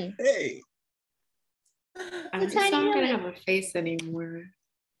human. hey. I'm It's just a tiny not gonna human. have a face anymore.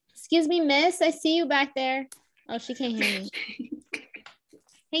 Excuse me, miss. I see you back there. Oh, she can't hear me.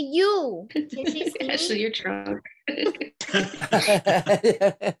 Hey, you. Can she see Ashley, me? you're drunk.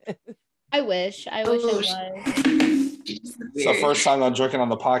 I wish. I Oh, wish I was. It's the first time I'm drinking on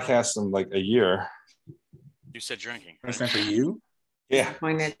the podcast in like a year. You said drinking. First time for you. Yeah.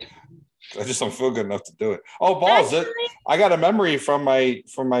 Pointed. I just don't feel good enough to do it. Oh, balls! I got a memory from my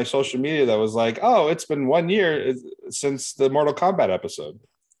social media that was like, oh, it's been 1 year since the Mortal Kombat episode.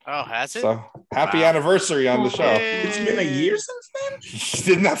 Oh, has it? So happy Wow. anniversary on the show. It's been a year since then.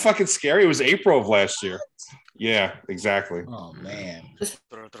 Isn't that fucking scary? It was April of last year. Yeah, exactly. Oh man.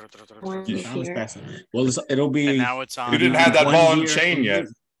 One Time is year. passing. Well, it'll be. And now it's on. You didn't have that 1 ball and year chain from- yet.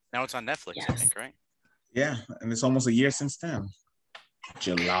 Now it's on Netflix, I Yes. think, right? Yeah, and it's almost a year since then.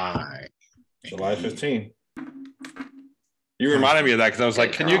 July 15. You reminded me of that because I was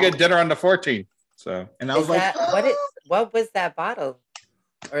like, can you get dinner on the 14th? So And I was Is like, that, what was that bottle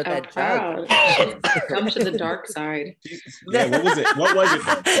or Oh, that proud. jug? Come to the dark side. yeah, what was it? What was it?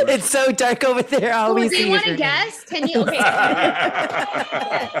 though? It's so dark over there. All Oh, we do see you want is to your guess? Can you? Okay.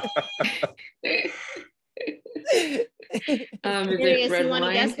 name. Is it Darius, red you want to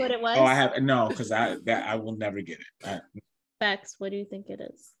wine? guess what it was? Oh, I have no, because I will never get it. Bex, what do you think it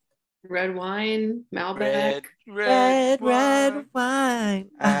is? Red wine, Malbec. Red wine.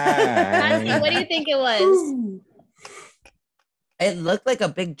 Honestly, what do you think it was? It looked like a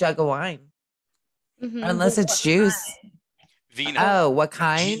big jug of wine, Mhm. unless it's juice. Vino. Oh, what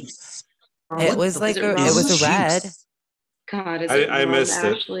kind? It was like Is it it was a red. God, is I it missed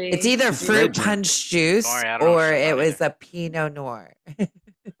it. Ashley? It's either fruit Virgin. punch juice Sorry, I don't know or shit it about was a Pinot Noir.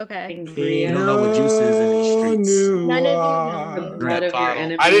 Okay. You Sangria. don't know what juice is in these streets. None of The you know. blood of your Bottle.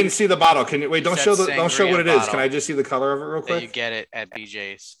 enemies. I didn't see the bottle. Can you wait? Don't Said show don't show what it sangria is. Can I bottle. just see the color of it real That you quick? get it at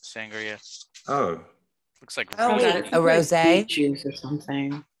BJ's Sangria. Oh, Looks like Oh, God, wait, it's a like rosé? beet juice or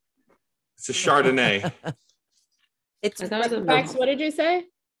something. it's a Chardonnay. It's I thought it was a Bex, Malbec. what did you say?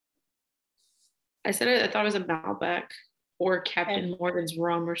 I said it. I thought it was a Malbec or Captain Morgan's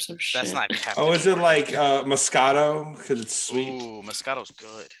rum or some shit. that's not Captain. Oh, is it like Moscato? Because it's sweet. Ooh, Moscato's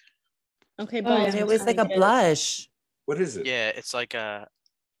good. Okay, Oh, but and it was like a blush, What is it? Yeah, it's like a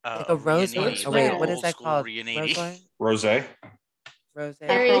like a rose wine. Rianini, Oh wait, like what is old that school called? Rianini. Rose wine? Rosé. Rose.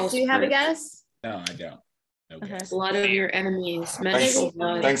 Darius, do you have a Spritz. guess? No, I don't. No Okay. guess. Blood of your enemies. Thanks, Menstrual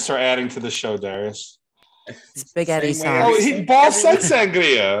blood. thanks for adding to the show, Darius. Spaghetti Same way Oh, sauce. he ball said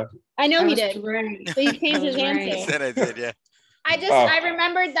sangria. I know I he was did. right. But he changed his I was right. answer. Said I did, yeah. Oh. I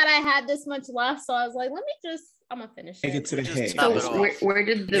remembered that I had this much left, so I was like, I'm gonna finish Take it it. to the Just head. top it So off. where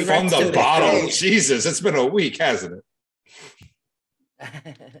did the From rest the of it bottle. go? Jesus, it's been a week, hasn't it?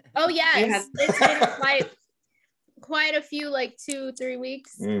 Oh yes, had- it's been quite a few, like 2-3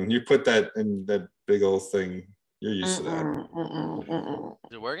 weeks. You put that in that big old thing. You're used to that.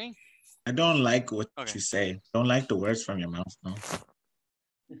 Is it working? I don't like what Okay. you say. Don't like the words from your mouth. No.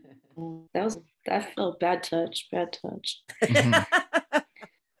 That felt bad touch. Bad touch.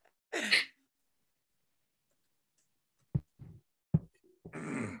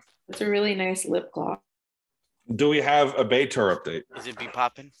 It's a really nice lip gloss. Do we have a Bay Tour update? Is it be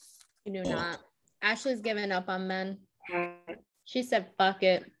popping? You do not. Ashley's given up on men. She said, "Fuck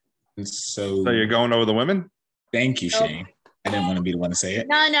it." And so, So you're going over the women? thank you, Nope. Shane. I didn't want to be the one to say it.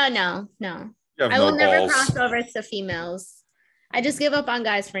 No. You have I no will never balls. cross over to females. I just give up on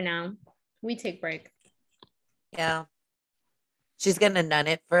guys for now. We take break. Yeah. She's gonna nun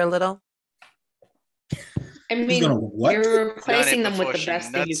it for a little. I He's mean, gonna what? you're replacing them before with the she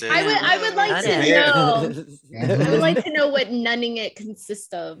best thing you nuts it. can. I would like Nun to it. know. I would like to know what nunning it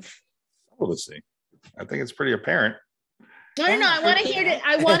consists of. Well, let's see. I think it's pretty apparent. No. I want to hear it.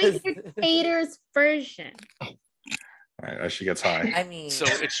 I want to hear Tater's version. All right, as she gets high. I mean, So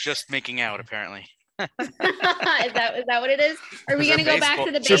it's just making out, apparently. is that what it is? Are we Is gonna there go back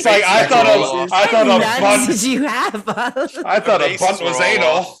to the baseball- She's basics? like, I thought what a nuns bunt. did you have? I thought The a bases bunt was were all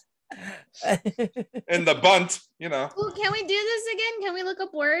anal. In the bunt, you know. Ooh, can we do this again? Can we look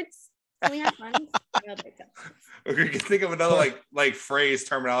up words? Can we have fun? Yeah, there we go. We can think of another like phrase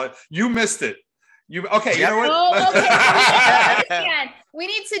terminology. You missed it. You okay? You know what? Oh, okay. Again. We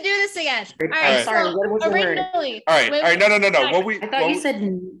need to do this again. All right. right. Sorry, So what was the word? originally, All right. wait, All right. No. What we I thought what you we- said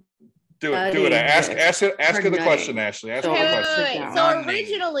do it. Do it. Ask her the nutting. question, Ashley. Ask her Okay, the wait, question. wait, wait. Yeah. So Nunning.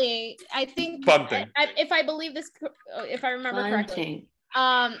 originally, I think Bunting. if I believe this, if I remember correctly,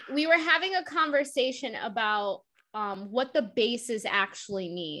 bunting. we were having a conversation about what the bases actually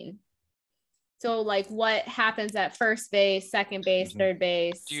mean. So like what happens at first base, second base, Mhm. third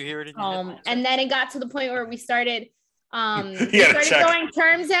base. Do you hear it in your head? And then it got to the point where we started You gotta check. throwing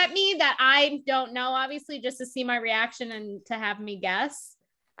terms at me that I don't know, obviously, just to see my reaction and to have me guess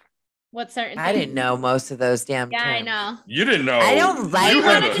what certain I things- didn't know most of those damn Yeah, I terms. know. You didn't know. I don't like I You when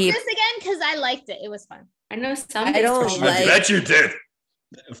wanted heard to it. do people- this again because I liked it. It was fun. I know some. I don't things I like- bet you did.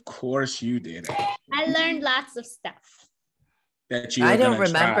 Of course you did. I learned lots of stuff. That you I were don't gonna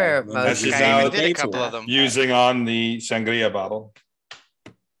remember try when most you of came them. to I did a date couple tour. of them. Using on the sangria bottle.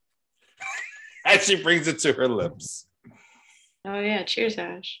 As she brings it to her lips. Oh yeah, cheers,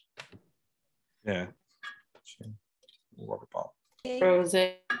 Ash. Yeah. Water bottle. Rose.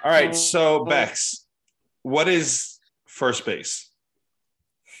 All right, so Bex, what is first base?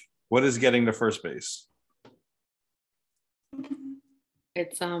 What is getting to first base?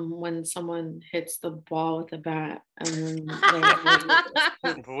 It's when someone hits the ball with a bat and then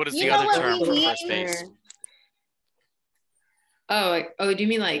But what is You the know other what term we for need? first base? Oh, do you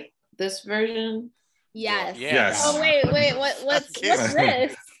mean like this version? Yes. Yeah. Yes. Oh wait, what's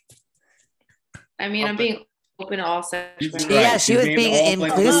this? I mean, I'm being open to all sexuality. Right, Yeah, she she's was being being all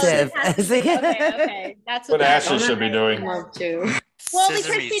inclusive. Okay, that's What what that Ashley is. should be doing. Love to. Well, Sesame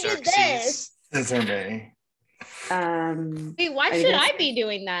because she did Xerxes. this. Sesame. Wait, why I should guess- I be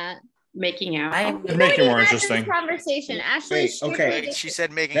doing that? Making out. I'm It'd make it more We already had this interesting. Conversation. Ashley. Wait, strictly okay. did- She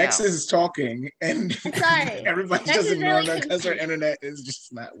said making Bex out. is talking, and Sorry. everybody Bex just is ignore really her because her confused. internet is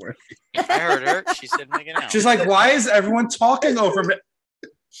just not working. I heard her. She said making out. She's like, why is everyone talking over me?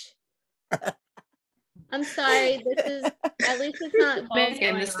 I'm sorry. This is at least it's not. balls Megan,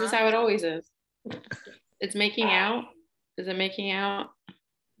 going this is off. how it always is. It's making out. Is it making out?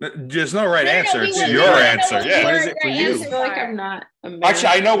 There's no right No, no, answer. we It's wanna- your we wanna know answer. what Yeah. What is your it for you? I answers feel like are. I'm not. Actually,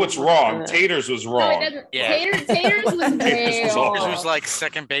 I know what's wrong. American. Taters was No, it wrong. doesn't. Yeah. Taters was way Taters was off. This was like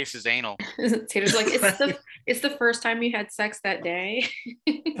second base is anal. Tater's like, it's the first time you had sex that day.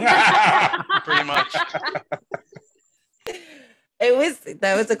 Pretty much.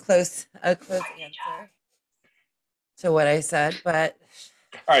 That was a close answer to what I said, but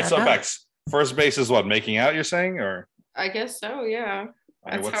All right, so Uh-huh. Bex, first base is what? Making out, you're saying? Or I guess so, yeah. all right,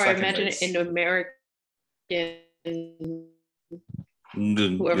 That's what's how I second imagine base? it in American.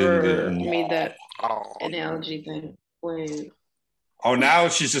 Whoever made that Oh, analogy thing. Wait. Oh, now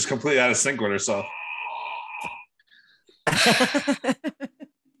she's just completely out of sync with herself.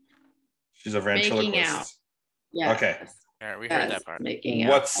 She's a ventriloquist. out. Yeah. Okay. all right, we heard that part. Making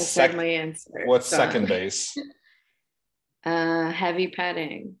out. What's I said sec- my answer. What's So, second base? Heavy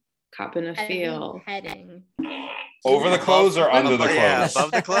petting. Copping a feel. Heading. Over the clothes or under the Yeah, clothes?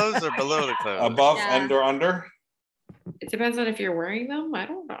 above the clothes or below the clothes? Above Yeah. and or under? It depends on if you're wearing them. I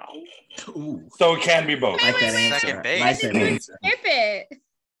don't know. Ooh, So it can be both. like that answer. Second base. Like that answer. Skip it.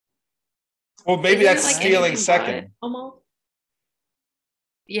 Well, maybe Isn't it that's like stealing anything second. but, almost.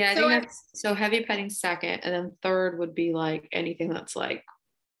 Yeah, I So think that's so heavy petting second, and then third would be like anything that's like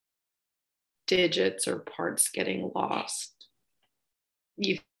digits or parts getting lost.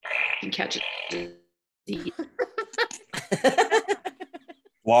 You can catch it.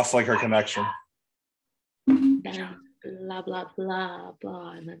 Lost like her connection. Blah blah blah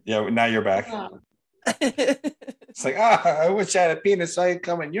blah. And then, Yeah, now you're back. oh, It's like, I wish I had a penis so I could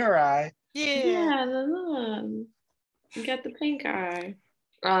come in your eye. yeah, you got the pink eye.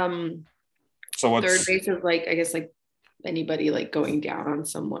 So what's Third base is like, I guess, like anybody like going down on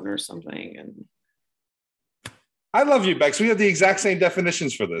someone or something, and I love you, Bex. We have the exact same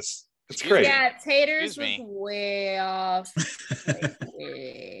definitions for this. It's great. Yeah, taters Excuse was me. way off. Like,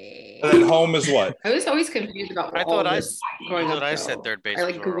 way. And then home is what? I was always confused about I all thought of I- this growing I up. thought I said though. third base I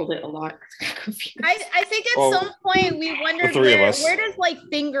like was oral. googled it a lot. Confused. I think at Well, some point we wondered three of where, us. where does like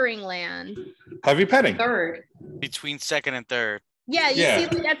fingering land? Heavy petting. Third. Between second and third. Yeah, you Yeah.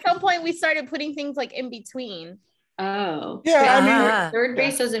 see, like, at some point we started putting things like in between. Oh. Yeah, I mean, Ah. Third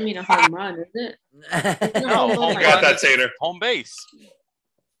base doesn't mean a home run, is it? No, Oh home my got run that, is Tater. home base.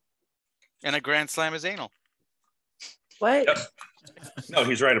 And a grand slam is anal. What? No,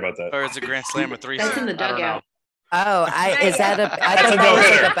 he's right about that. Or is a grand slam a threesome? That's in the I don't know. dugout. Oh, is that a? I That's thought a that no was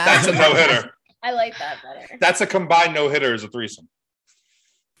like hitter. a That's a basketball. no hitter. I like that better. That's a combined no hitter is a threesome.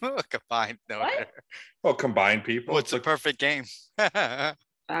 Combined. No. What? Well, combined people. Oh, it's a perfect game. Wow.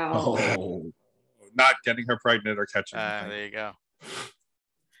 Oh, not getting her pregnant or catching. anything. There you go.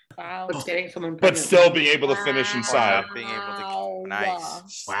 Wow. What's getting someone But pregnant? still be able to finish inside. Being able to- Wow.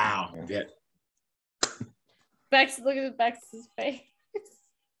 nice. wow. Yeah. Bex, look at Bex's face.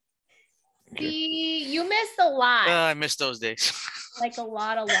 See, you missed a lot. I miss those days. Like a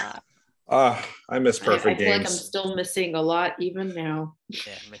lot. I miss I perfect feel like I'm games. still missing a lot even now.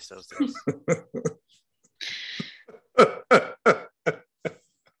 Yeah, I miss those days.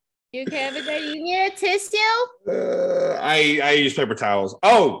 You okay over there? You need a tissue? I use paper towels.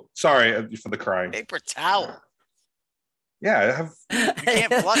 Oh, sorry for the crying. Paper towel. Yeah, I have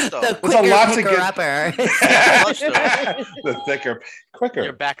can't flush those. The There's a quicker lot to picker get- upper. Flush those. the thicker, quicker.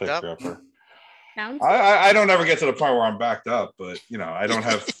 You're backed thicker up? upper. Sounds I don't ever get to the point where I'm backed up, but you know, I don't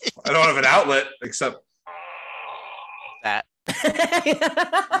have an outlet except That.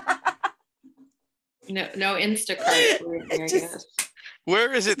 No Instacart or anything, I guess.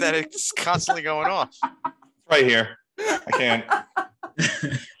 Where is it that it's constantly going off? Right here. I can't.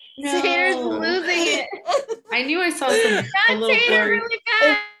 Tater's losing it. I knew I saw some a Not little Tater blurry. really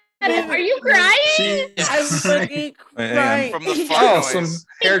bad. Are you crying? I'm fucking Man. crying. From the fart Oh, noise. some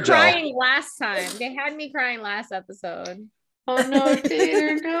I hair was gel. crying last time. They had me crying last episode. Oh no,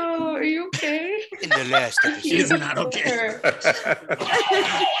 Tater, no. Are you okay? In the last She's episode. not okay.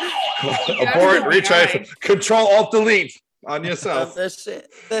 Abort, retry, Control Alt Delete on yourself. That shit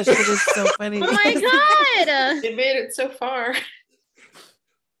is so funny. Oh my god! It made it so far.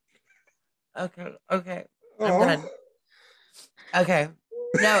 Okay, I'm Oh. done. Okay.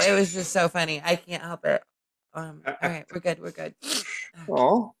 No, it was just so funny. I can't help it. Okay, we're good.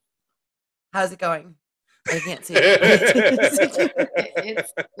 Oh. How's it going? I can't see.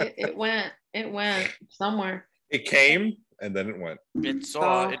 It went somewhere. It came and then it went. It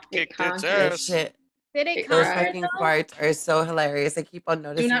saw it it kicked its conquered. This ass. shit. Did it Those come? fucking farts are so hilarious. I keep on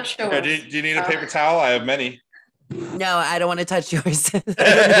noticing. Do not show Yeah, us. do you need a paper towel? I have many. No, I don't want to touch yours.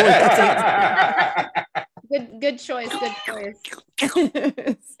 Good choice. Good choice.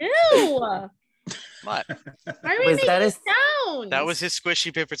 Was Ew! What? Why are we Was making that a- sounds? That was his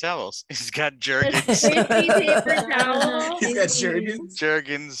squishy paper towels. He's got A Jergens. squishy paper towel. He's got Jergens.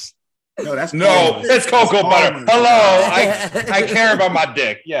 Jergens. No, that's No, Almonds. it's cocoa butter. Almonds. Hello. I care about my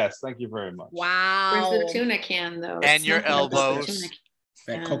dick. Yes, thank you very much. Wow. Where's the tuna can though? And It's your nothing about the elbows. tuna can.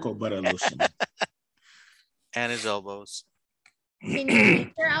 That cocoa butter lotion. And his elbows. Can you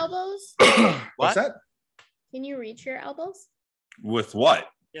reach your elbows? What's What? that? Can you reach your elbows? With what?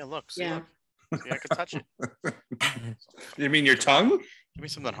 Yeah, look. See, Yeah. look. See, I can touch it. You mean your tongue? Give me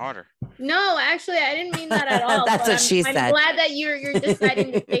something harder. No, actually, I didn't mean that at all. That's but what she I'm said. glad that you're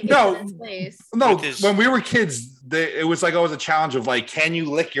deciding to take No. it to this place. No, With his- when we were kids, it was like always a challenge of like, can you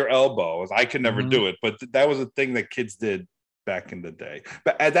lick your elbows? I could never Mhm. do it, but that was a thing that kids did back in the day.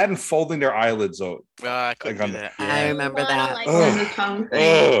 But that and folding their eyelids out. I couldn't Like do on- that. I remember Well, I don't that. like Ugh. And the tongue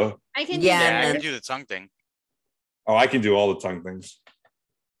thing. Ugh. I can Yeah, do Yeah, that. I and can do the tongue thing. Oh, I can do all the tongue things.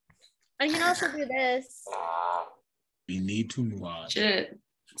 I can also do this. We need to move on. Shit.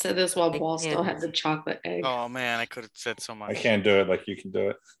 Said this while I Ball still can't. had the chocolate egg. Oh man, I could have said so much. I can't do it like you can do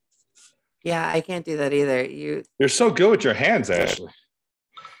it. Yeah, I can't do that either. You're so good with your hands, Ashley.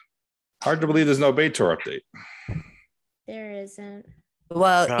 Hard to believe there's no Baytour update. There isn't.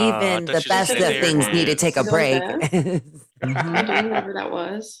 Well, God, I even thought the you best said of their things need to hands. take a So break. bad. I Mhm. do whoever that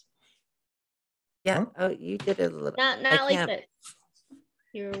was. Yeah. Oh, you did it a little. Not I like can't. this.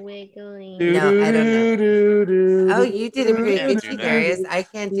 You're wiggling. No, I don't know. Oh, you did it pretty Yeah, good, do too, that. Darius. I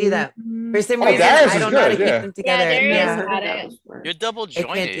can't do that. For some Oh, reason, Darius I is don't know how to good, keep yeah. them together. Darius Yeah. got it. You're double I can't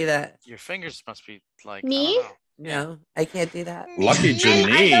do jointed. that. Your fingers must be like Me? I don't know. No, I can't do that. Lucky I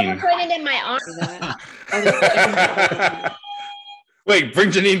Janine. double jointed in my arm. Wait, bring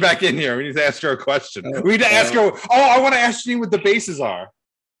Janine back in here. We need to ask her a question. Oh, We need to ask her. Oh, I want to ask Janine what the bases are.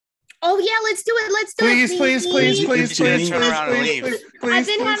 Oh yeah, let's do it. Let's do Please, it. please, please, You please, should please, turn please, around and please, leave. please, I've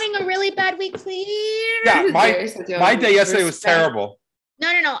been please. having a really bad week. Please. Yeah, my day yesterday was terrible.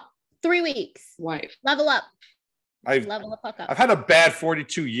 No. 3 weeks. Wife. Level up. I've Level the fuck I've up. had a bad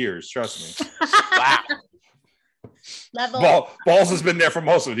 42 years. Trust me. Wow. Level up. Balls has been there for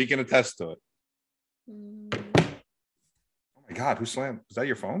most of it. He can attest to it. Mm, Oh my God, who slammed? Was that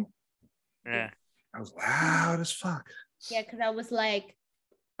your phone? Yeah. That was loud as fuck. Yeah, because I was like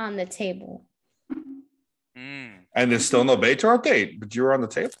on the table. Mm. And there's still no Baytour update, but you were on the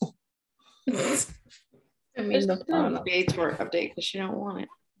table. I mean, the Baytour update because she don't want it.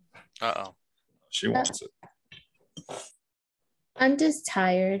 Uh-oh. She wants it. I'm just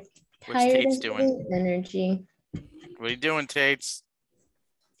tired. What's Tired Tate's of doing? the energy. What are you doing, Tates?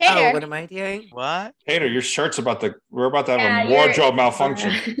 Oh, Tater. what am I doing? What? Hater, your shirt's we're about to have Yeah, a you're- wardrobe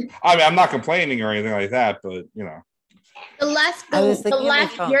malfunction. I mean, I'm not complaining or anything like that, but you know. The left, I was the thinking of my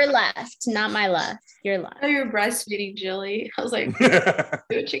left, phone. your left, not my left. Your I left. know you're breastfeeding Jilly. I was like, do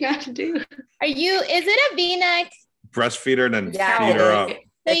what you got to do. Are you? Is it a V-neck? Breastfeed her and then Yeah, feed it her is. up. So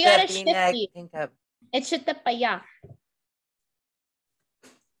It's you a gotta V-neck shift it. pink up. It's shit pa allá.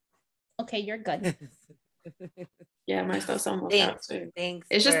 Okay, you're good. Yeah, my stuff's almost out Thanks. too. Thanks.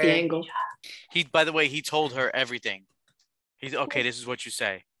 It's just for- the angle. He, by the way, he told her everything. He's okay. This is what you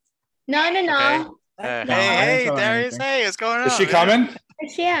say. No. Okay. No, No, I Hey, didn't hey, tell her Darius. anything. Hey, what's going on? Is she man? coming?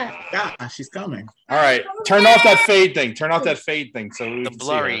 Where's she at? Yeah, she's coming. All right. Turn off that fade thing. Turn off that fade thing so we The can see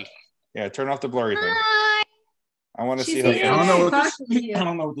her. blurry. Yeah, turn off the blurry thing. Hi. I want to She's see her. here. I don't know what Talking to you. I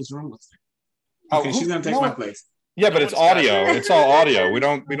don't know what this room looks like. Oh, Okay, who- she's gonna take no. my place. Yeah, but it's One's got- audio. It's all audio. We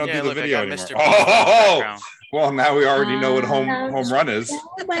don't Yeah, do the look, I video got anymore. Mr. Beast in the Oh, background. well, now we already know what home run is.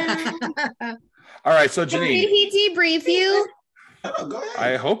 Well, All right, so did Janine, he debrief you? Oh, go I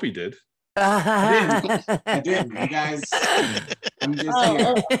ahead. hope he did. I didn't. You guys, I'm just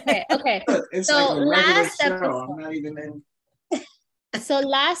here. Okay. Look, it's So like a regular last show. episode- I'm not even in. So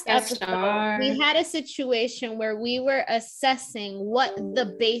last Guest episode, star. we had a situation where we were assessing what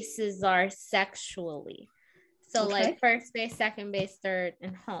the bases are sexually. So Okay. like first base, second base, third,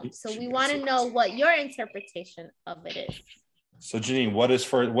 and home. So we want to know what your interpretation of it is. So Janine, what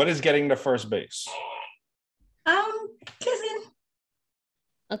is getting to first base? Kissing.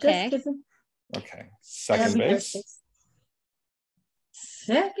 Okay. Just kissing. Okay. Second That'd be base. first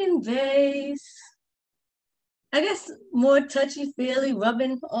Second base. I guess more touchy feely,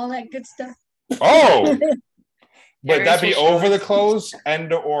 rubbing, all that good stuff. Oh, would Darius that be will show over the us. clothes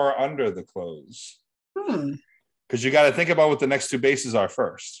and or under the clothes? Because you got to think about what the next two bases are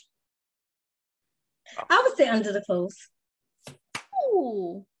first. I would say under the clothes.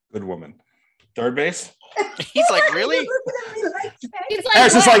 Ooh. Good woman. Third base. He's like, really? You're looking at me like that. He's like,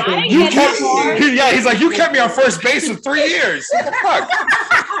 Harris is "What? like, I didn't you get kept. that far." Yeah, he's like, you kept me on first base for 3 years. What the fuck?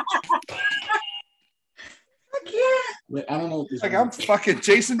 I can't. Wait, I don't know what this Like is. I'm fucking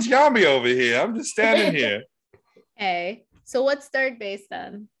Jason Giambi over here. I'm just standing here. Okay. So what's third base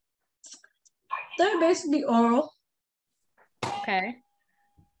then? Third base would be oral. Okay.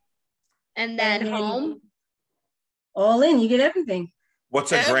 And then And then- home. All in, you get everything.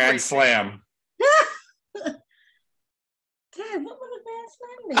 What's a Everything. grand slam? Dad, what would a grand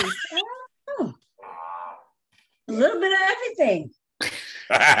slam be? I don't know. A little bit of everything.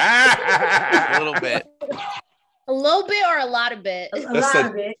 A little bit. A little bit or a lot of bit? A That's lot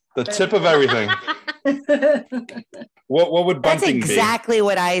of it. The tip of everything. What would That's bunting exactly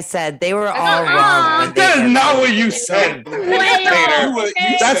what I said. They were all Uh-uh. wrong. when be? they That is said not that. what you said. Way Tater. off.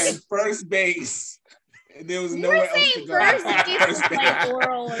 You That's- said first base. There was You nowhere were else to saying go. first base First is base. like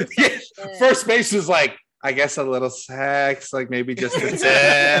oral or some Yeah, shit. First base is like, I guess a little sex, like maybe just the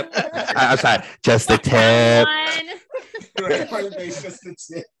tip. I'm sorry, just the tip. One. First base, just the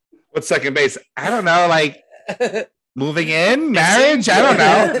tip. What's second base? I don't know, like moving in, marriage. I don't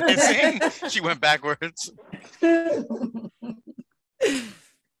know. It's in. She went backwards.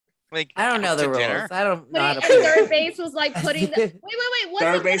 Like, I don't know the to rules. dinner. I don't know how to Putting, and play. third base was like putting the wait. Wasn't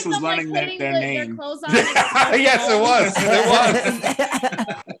Third one base of was them, like, running their- putting their their name. clothes on and going Yes, it home? was.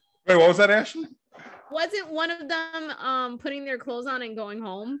 It was. Wait, what was that, Ashley? Wasn't one of them putting their clothes on and going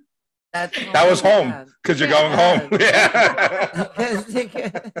home? That's That was home because you're going home. Yeah.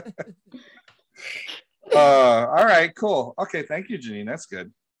 Yeah. All right, cool. Okay, thank you, Janine. That's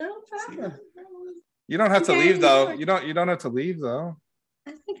good. No problem. You don't have to Okay, leave though. sure. You don't have to leave though.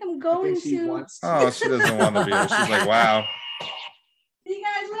 I think I'm I going think she to. wants to. Oh, she doesn't want to be here. She's like, wow. See you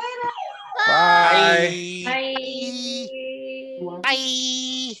guys later. Bye. Bye.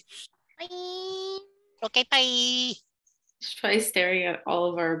 Bye. Bye. Okay, bye. She's probably staring at all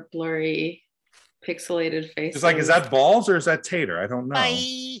of our blurry, pixelated faces. She's like, is that balls or is that tater? I don't know.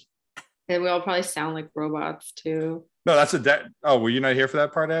 Bye. And we all probably sound like robots too. No, that's a. Oh, were you not here for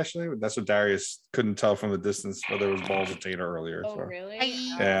that part, Ashley? That's what Darius couldn't tell from the distance whether it was balls or tater earlier. Oh So. really?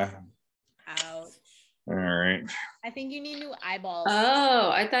 Yeah. Ouch. All right. I think you need new eyeballs. Oh,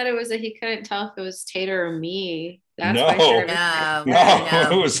 I thought it was that he couldn't tell if it was Tater or me. That's No. why I started- No, No, it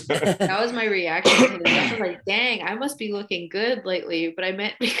no. was. that was my reaction to this. I was like, dang, I must be looking good lately. But I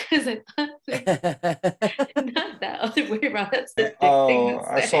meant because I thought not that other way around. That's the thing Oh,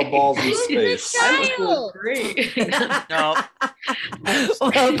 to I saw say. balls in He's space. a I must child. look great. No,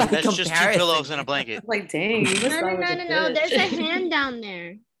 Well, by that's just two comparison. pillows and a blanket. Like, dang, you must No, thought I was a no. bitch. There's a hand down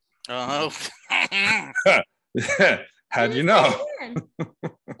there. Oh. How'd you Who's know? the hand?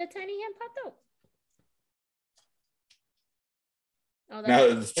 The tiny hand popped out. Oh, Now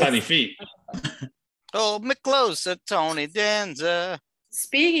that's it's tiny feet. Hold me closer, Tony Danza.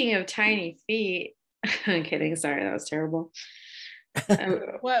 Speaking of tiny feet, I'm kidding. Sorry, that was terrible.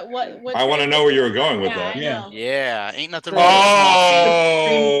 what I want to know where you were going with Yeah, that. I Yeah. know. Yeah, ain't nothing wrong with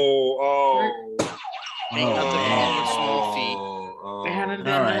small Oh, feet. Ain't nothing wrong with small feet. I haven't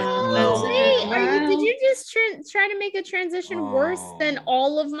been. All right. Well, Wait, did you just try to make a transition worse than Oh.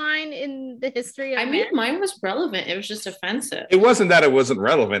 all of mine in the history of I mean, man? mine was relevant. It was just offensive. It wasn't that it wasn't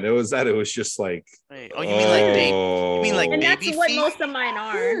relevant. It was that it was just like. Wait, oh, you mean like baby? You mean like And that's baby what feet? most of mine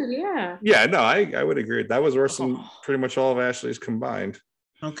are. Sure, yeah. Yeah, no, I would agree. That was worse than pretty much all of Ashley's combined.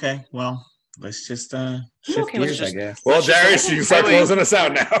 Okay, well, let's just shift Okay, let's gears, I just- guess. Well, Let's just- Darius, you can start Wait, wait. closing us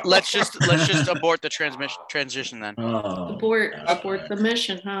out now. Let's just abort the transition then. Oh. Abort the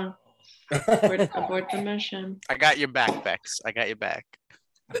mission, huh? Abort the mission. I got your back, Bex. I got your back.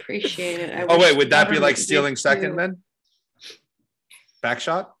 Appreciate it. I Oh wish wait, would that be everyone like could stealing do second too. then? Back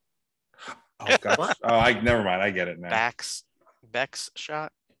shot? Oh gosh. Oh, I never mind. I get it now. Backs. Bex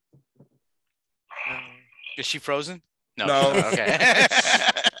shot? No. Is she frozen? No. No. she's not. Okay.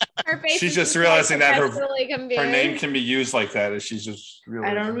 Her face She's is just like realizing that her perpetually confused. name can be used like that. And she's just I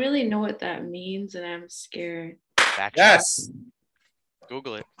realizing. don't really know what that means, and I'm scared. Back shot. Yes.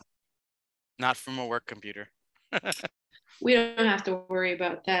 Google it. Not from a work computer. We don't have to worry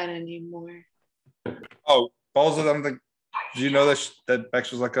about that anymore. Oh, balls of them. Do you know that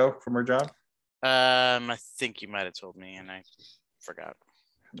Bex was let go from her job? I think you might have told me, and I forgot.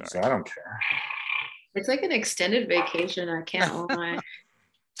 So I don't care. It's like an extended vacation. I can't lie.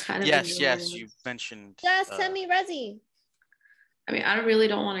 Kind of Yes, enjoying it. you mentioned. Just send me Resi. I mean, I really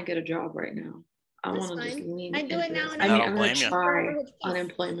don't want to get a job right now. I That's want to just fine. lean I do into it now this. and I I mean, don't I'm gonna blame you. try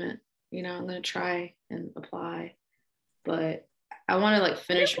unemployment. You know, I'm gonna try and apply, but I want to like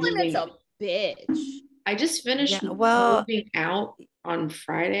finish Unemployment's moving. a bitch. I just finished Yeah, well- moving out on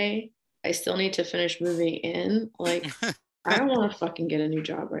Friday. I still need to finish moving in. Like, I don't want to fucking get a new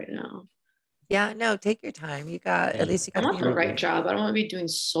job right now. Yeah, no, take your time. You got at least you I got want the right job. I don't want to be doing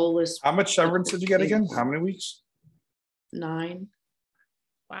soulless How much severance did you get again? How many weeks? 9.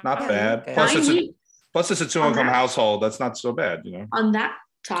 Not Yeah, bad. okay. Plus, 9 weeks. it's a two-income household. That's not so bad, you know. On that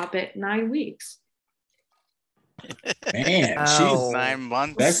topic, 9 weeks. Man, Oh. 9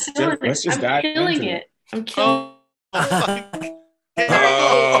 months. let's just I'm dive killing into it. I'm killing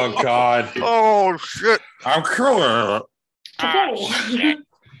Oh God. Oh shit. I'm cruel. it.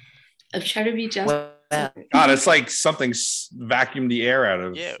 I'm trying to be just. Well, God, it's like something vacuumed the air out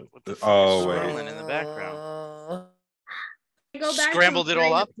of. Yeah. What the Oh, fuck is wait. swirling in the background? Go back Scrambled to it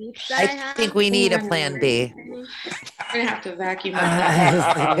all up? the peeps that I have. think we need a plan B. I'm gonna have to vacuum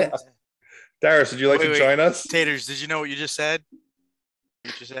my Darius, would you like Wait, to wait. join us? Taters, did you know what you just said?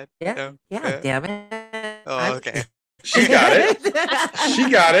 You just said? Yeah, damn it. Oh, okay. She got it. She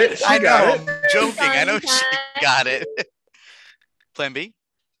got it. She I know. got it. I'm joking. I know she Fun got it. Plan B?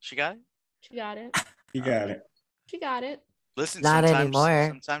 She got it? She got it. You got it. She got it. Listen, Not sometimes, anymore.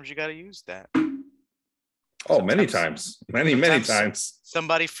 sometimes you got to use that. Oh, many Sometimes- times. Many sometimes- times.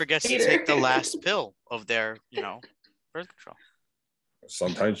 Somebody forgets to Tater. take the last pill of their, birth control.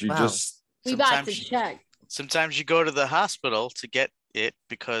 Sometimes you Wow. just We got to Sometimes- check. Sometimes you go to the hospital to get it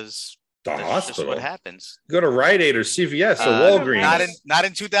because the that's just hospital. what happens. Go to Rite Aid or CVS or Uh, Walgreens. Not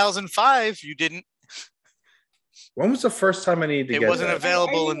in 2005. You didn't. When was the first time I needed to It get wasn't that?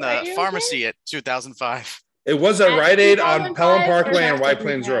 available Are in you- are the you pharmacy at 2005. It was at At Rite Aid on 2005 Pelham Parkway or and White after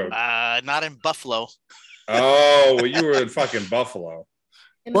Plains we had- Road. Not in Buffalo. Oh, well, you were in fucking Buffalo.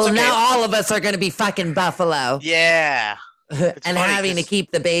 Well, Okay. now all of us are going to be fucking Buffalo Yeah. and funny having to 'cause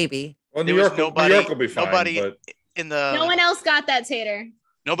keep the baby. Well, There New was York, nobody- New York will be fine. nobody- But In the No one else got that, Tater.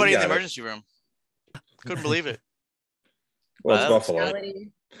 nobody You in the got it. emergency room. Couldn't believe it. well, it's Well, Buffalo. Reality.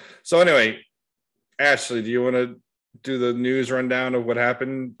 So anyway, Ashley, do you want to do the news rundown of what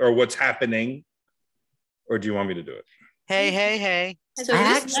happened or what's happening, or do you want me to do it? Hey. So I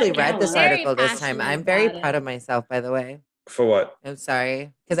this actually Met read this Gala- article this time. passionate I'm very about it. proud of myself, by the way. For what? I'm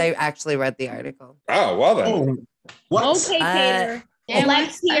sorry because I actually read the article. Oh, well then. Oh, what? Okay, Tater. Damn,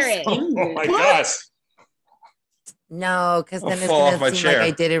 Let's I hear it. skimmed Oh my it. gosh. No, because I'll then it's fall off going my to seem chair.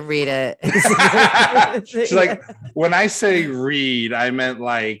 like I didn't read it. She's like, when I say read, I meant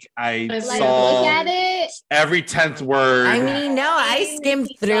like I Like, Like, saw look at it. every 10th word. I mean, no, I Thing skimmed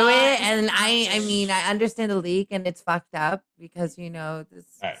that through we it, saw. and I mean, I understand the leak, and it's fucked up because this All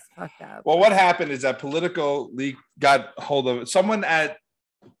right. is fucked up. Well, what happened is that Politico leak got hold of someone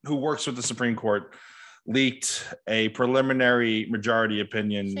who works with the Supreme Court leaked a preliminary majority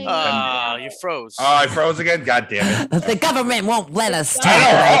opinion. Shame. Oh, you froze. Oh, I froze again. God damn it! The government won't let us talk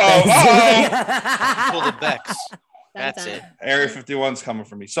I know. about Pull this. the Bex. That's it. Area 51's coming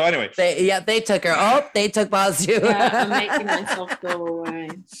for me. So anyway, They took her. Oh, they took balls too. Yeah, I'm making myself go away.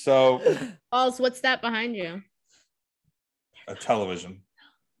 so Balls, what's that behind you? a television.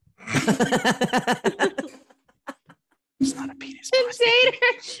 It's not a penis.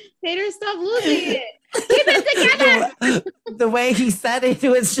 Tater, stop losing it. Keep it together. The way he said it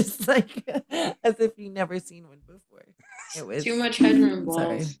was just like as if he never seen one before. It was Too much headroom,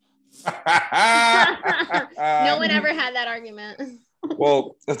 Sorry. balls. No one ever had that argument.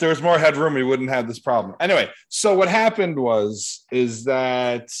 Well, if there was more headroom, we wouldn't have this problem. Anyway, so what happened is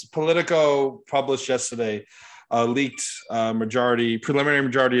that Politico published yesterday leaked preliminary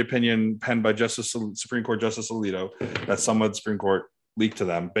majority opinion penned by Supreme Court Justice Alito that someone at the Supreme Court leaked to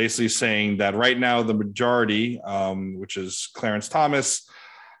them, basically saying that right now the majority, which is Clarence Thomas,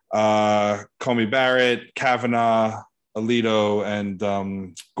 Comey Barrett, Kavanaugh, Alito,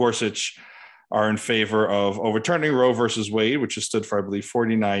 and Gorsuch, are in favor of overturning Roe versus Wade, which has stood for, I believe,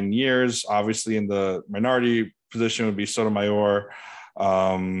 49 years. Obviously, in the minority position would be Sotomayor.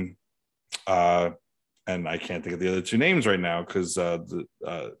 And I can't think of the other two names right now because the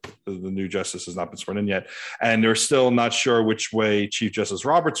new justice has not been sworn in yet. And they're still not sure which way Chief Justice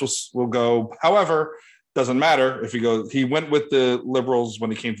Roberts will go. However, doesn't matter if he went with the liberals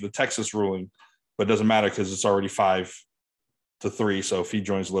when he came to the Texas ruling, but it doesn't matter because it's already 5-3. So if he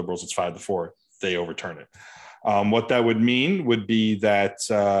joins the liberals, it's 5-4. They overturn it. What that would mean would be that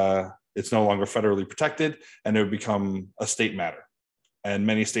it's no longer federally protected and it would become a state matter. And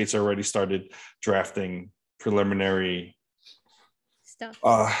many states already started drafting preliminary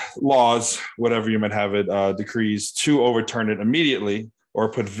Stuff. Laws, whatever you might have it, decrees to overturn it immediately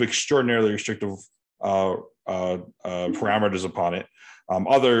or put extraordinarily restrictive parameters upon it.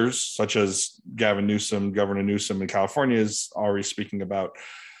 Others, such as Governor Newsom in California, is already speaking about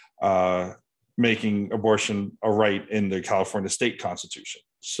making abortion a right in the California state constitution.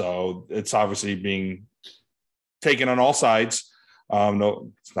 So it's obviously being taken on all sides.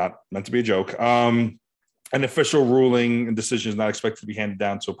 No, it's not meant to be a joke. An official ruling and decision is not expected to be handed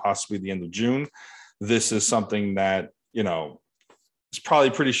down until possibly the end of June. This is something that, is probably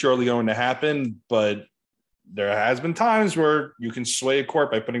pretty surely going to happen, but there has been times where you can sway a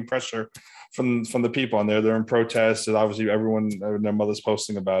court by putting pressure from the people on there. They're in protest, and obviously everyone and their mother's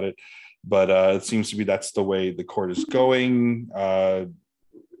posting about it. But it seems to be that's the way the court is going.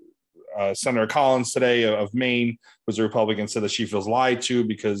 Senator Collins today of Maine was a Republican, said that she feels lied to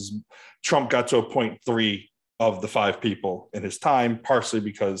because Trump got to appoint 3 of the 5 people in his time, partially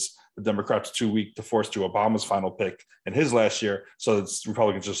because the Democrats were too weak to force to Obama's final pick in his last year. So the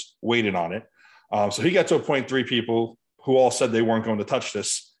Republicans just waited on it. So he got to appoint 3 people who all said they weren't going to touch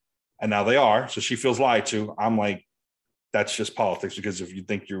this. And now they are. So she feels lied to. I'm like, that's just politics, because if you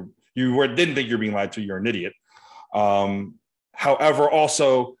think didn't think you're being lied to, you're an idiot. However,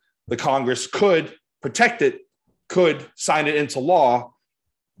 also, the Congress could protect it, could sign it into law,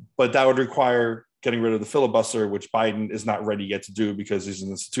 but that would require getting rid of the filibuster, which Biden is not ready yet to do because he's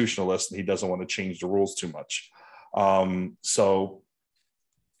an institutionalist and he doesn't want to change the rules too much. So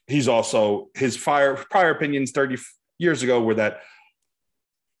he's also, his prior opinions 30 years ago were that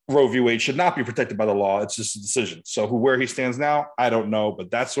Roe v. Wade should not be protected by the law. It's just a decision. So where he stands now, I don't know,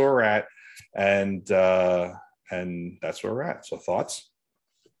 but that's where we're at. And that's where we're at. So thoughts?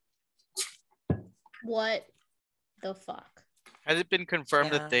 What the fuck? Has it been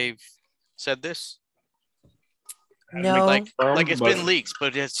confirmed that they've said this? No, Like it's been leaks,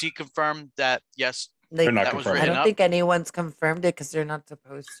 but has he confirmed that? Yes, they're not that was confirmed. I don't up? think anyone's confirmed it because they're not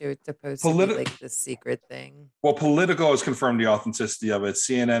supposed to. It's supposed to be like this secret thing. Well, Politico has confirmed the authenticity of it.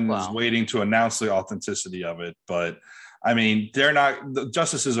 CNN is Wow. waiting to announce the authenticity of it. But I mean, the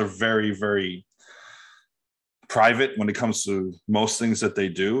justices are very, very private when it comes to most things that they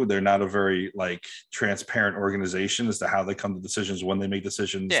do. They're not a very transparent organization as to how they come to decisions, when they make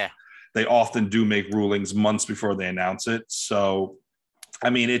decisions. Yeah. They often do make rulings months before they announce it. So, I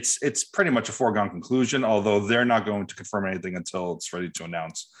mean, it's pretty much a foregone conclusion, although they're not going to confirm anything until it's ready to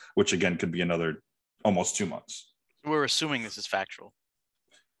announce, which again could be another almost 2 months. We're assuming this is factual.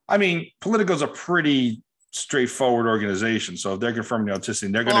 I mean, Politico's a pretty straightforward organization. So if they're confirming the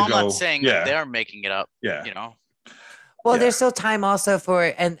authenticity, they're going to go. I'm not saying that they're making it up. Yeah. Well, there's still time also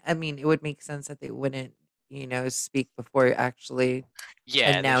and I mean, it would make sense that they wouldn't, speak before actually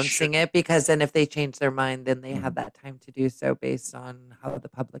announcing it, because then if they change their mind, then they have that time to do so based on how the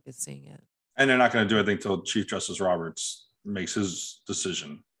public is seeing it. And they're not going to do anything until Chief Justice Roberts makes his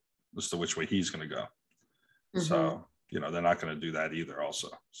decision as to which way he's going to go. Mm-hmm. So, they're not going to do that either also.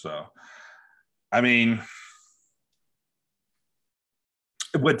 So, I mean,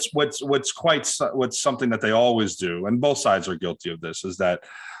 what's something that they always do, and both sides are guilty of this, is that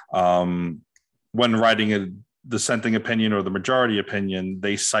when writing a dissenting opinion or the majority opinion,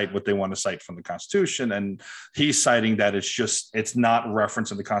 they cite what they want to cite from the Constitution, and he's citing that it's not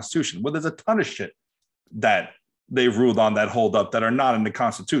referenced in the Constitution. Well, there's a ton of shit that they've ruled on that hold up that are not in the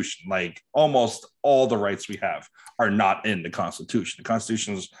Constitution. Like almost all the rights we have are not in the Constitution. The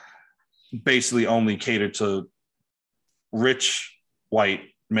Constitution is basically only catered to rich white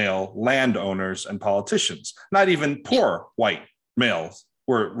male landowners and politicians. Not even poor white males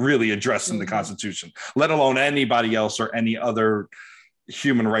were really addressed in the Constitution, let alone anybody else or any other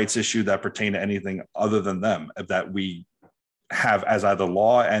human rights issue that pertain to anything other than them that we have as either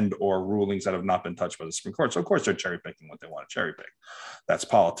law and or rulings that have not been touched by the Supreme Court. So of course they're cherry picking what they want to cherry pick. That's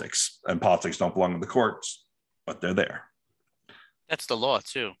politics, and politics don't belong in the courts, but they're there. That's the law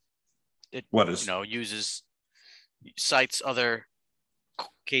too. It cites other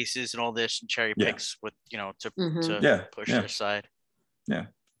cases and all this and cherry picks with to push their side. Yeah.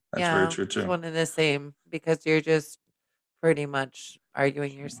 That's very true too. It's one and the same because you're just pretty much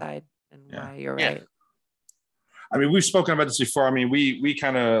arguing your side and why you're right. I mean, we've spoken about this before. I mean, we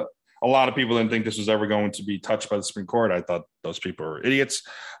kind of, a lot of people didn't think this was ever going to be touched by the Supreme Court. I thought those people were idiots,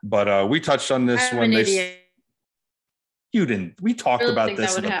 but we touched on this when they. You didn't. We talked about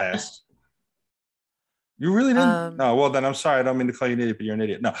this in the past. You really didn't? No. Well, then I'm sorry. I don't mean to call you an idiot, but you're an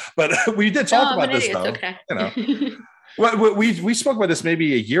idiot. No, but we did talk about this though. Okay. You know, well, we spoke about this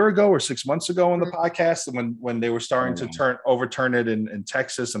maybe a year ago or 6 months ago on the podcast when they were starting to overturn it in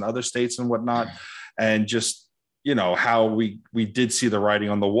Texas and other states and whatnot, and just how we did see the writing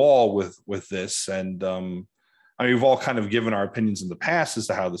on the wall with this, and I mean we've all kind of given our opinions in the past as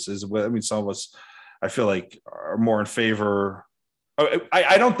to how this is. I mean, some of us I feel like are more in favor.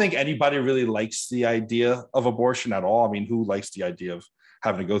 I don't think anybody really likes the idea of abortion at all. I mean, who likes the idea of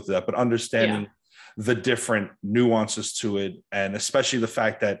having to go through that? But understanding the different nuances to it, and especially the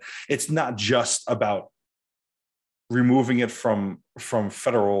fact that it's not just about removing it from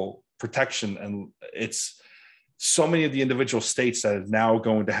federal protection, and it's so many of the individual states that are now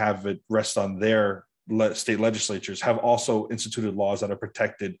going to have it rest on their state legislatures have also instituted laws that are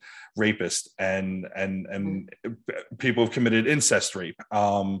protected rapists and people who've committed incest rape.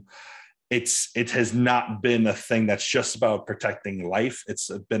 It has not been a thing that's just about protecting life. It's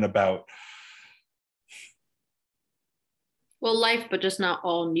been about life, but just not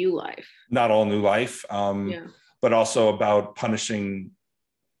all new life. Not all new life. But also about punishing.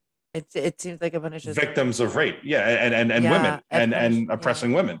 It seems like it punishes victims of rape. And women and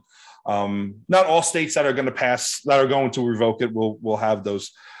oppressing women. Not all states that are going to revoke it will have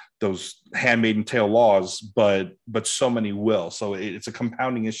those handmaiden tale laws, but so many will. So it's a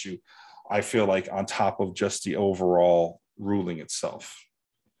compounding issue, I feel like, on top of just the overall ruling itself.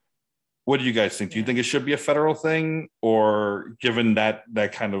 What do you guys think? Do you think it should be a federal thing, or given that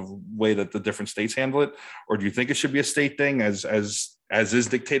kind of way that the different states handle it, or do you think it should be a state thing as is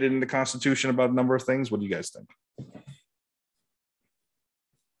dictated in the Constitution about a number of things? What do you guys think?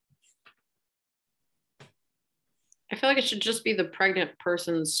 I feel like it should just be the pregnant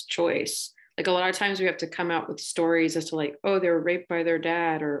person's choice. Like a lot of times we have to come out with stories as to like, oh, they were raped by their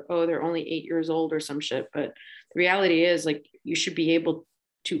dad, or, oh, they're only 8 years old or some shit. But the reality is, like, you should be able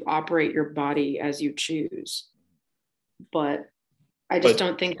to operate your body as you choose. But I just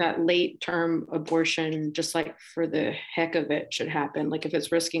don't think that late term abortion, just like for the heck of it, should happen. Like if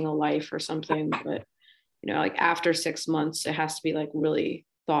it's risking a life or something, but like after 6 months, it has to be like really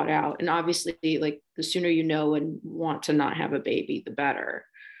thought out. And obviously, like the sooner you know and want to not have a baby, the better.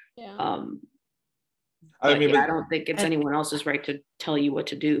 I don't think it's anyone else's right to tell you what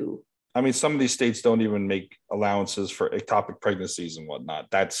to do. I mean, some of these states don't even make allowances for ectopic pregnancies and whatnot.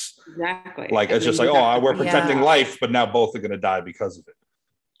 That's exactly like, it's just like, oh, we're protecting life, but now both are going to die because of it.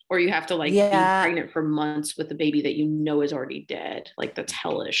 Or you have to be pregnant for months with a baby that is already dead. Like, that's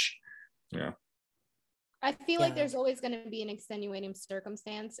hellish. Yeah. I feel like there's always going to be an extenuating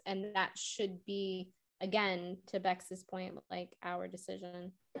circumstance, and that should be, again, to Bex's point, like our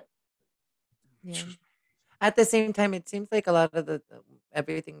decision. Yeah. At the same time, it seems like a lot of the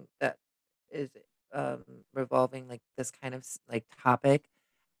everything that is revolving like this kind of like topic.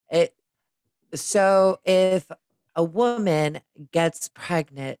 So if a woman gets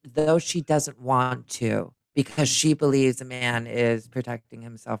pregnant, though she doesn't want to, because she believes a man is protecting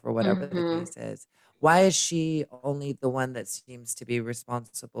himself or whatever the case is, why is she only the one that seems to be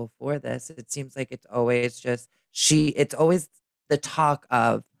responsible for this? It seems like it's always it's always the talk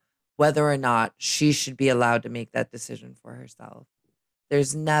of whether or not she should be allowed to make that decision for herself.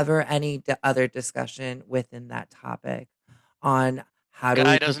 There's never any other discussion within that topic on how to.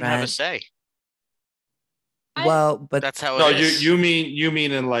 Guy doesn't have a say. Well, but that's how it is. You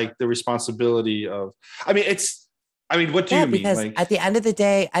mean in like the responsibility of? I mean, what do you mean? Because like, at the end of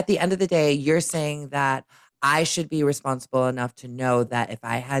the day, you're saying that I should be responsible enough to know that if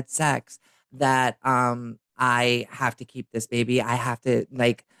I had sex, that I have to keep this baby. I have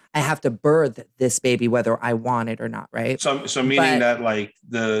to birth this baby whether I want it or not, right? So meaning that like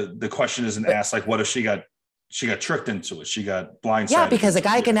the question isn't asked like, what if she got tricked into it? She got blindsided. Yeah, because a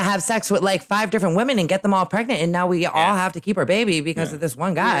guy can have sex with like 5 different women and get them all pregnant, and now we all have to keep our baby because of this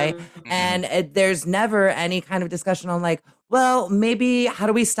one guy. And there's never any kind of discussion on like, well, maybe how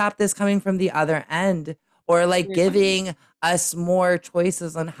do we stop this coming from the other end, or like giving us more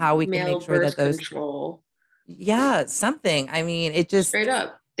choices on how we can make sure that those control. Something. I mean, it just straight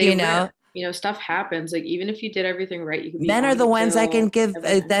up. Stuff happens. Like even if you did everything right, you could. Men are the ones that can give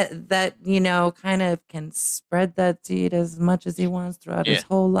that kind of can spread that seed as much as he wants throughout his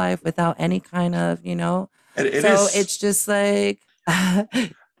whole life without any kind of It's just like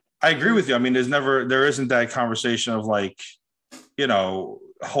I agree with you. I mean, there isn't that conversation of like, you know,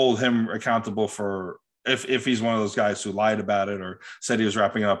 hold him accountable for if he's one of those guys who lied about it or said he was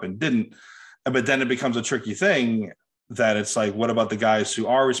wrapping it up and didn't. But then it becomes a tricky thing that it's like, what about the guys who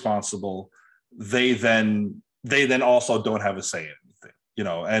are responsible? They then also don't have a say in anything, you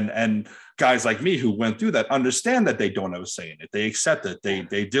know, and guys like me who went through that understand that they don't have a say in it. They accept it.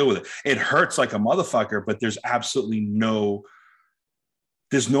 They deal with it. It hurts like a motherfucker, but there's absolutely no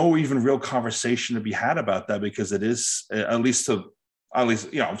even real conversation to be had about that, because it is, at least, you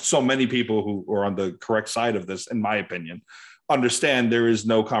know, so many people who are on the correct side of this, in my opinion, understand there is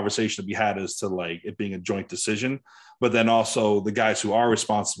no conversation to be had as to like it being a joint decision. But then also the guys who are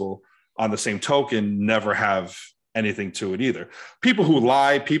responsible, on the same token, never have anything to it either. People who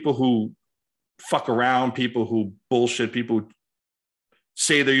lie, people who fuck around, people who bullshit, people who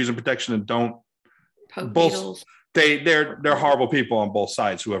say they're using protection and don't. Both, they're horrible people on both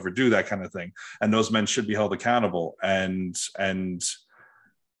sides who ever do that kind of thing, and those men should be held accountable. And it's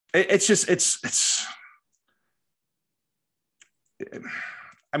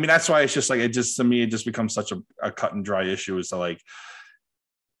I mean, that's why it's just like, to me, it just becomes such a cut and dry issue. Is to like,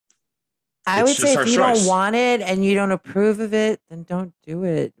 I would say if you don't want it and you don't approve of it, then don't do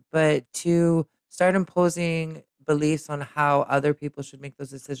it. But to start imposing beliefs on how other people should make those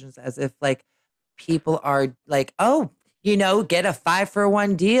decisions, as if like people are like, oh, you know, get a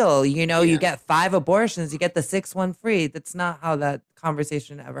 5-for-1 deal. You know, you get 5 abortions, you get the 6th one free. That's not how that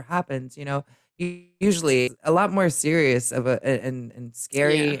conversation ever happens. You know, usually a lot more serious of and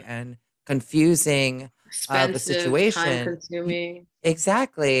scary and confusing of a situation. Time-consuming.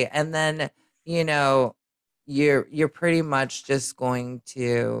 Exactly. And then, you know, you're pretty much just going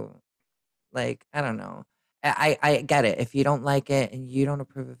to, like, I don't know. I get it. If you don't like it and you don't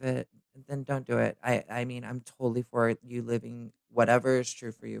approve of it, then don't do it. I mean, I'm totally for you living whatever is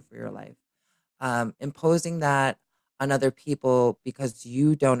true for you for your life. Imposing that on other people because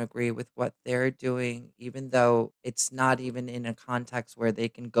you don't agree with what they're doing, even though it's not even in a context where they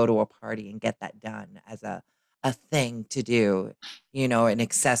can go to a party and get that done as a thing to do, you know, an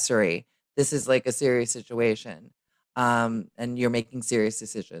accessory. This is like a serious situation, and you're making serious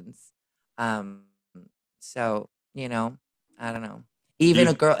decisions. So, you know, I don't know. Even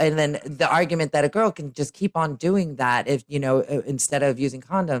a girl, and then the argument that a girl can just keep on doing that if, you know, instead of using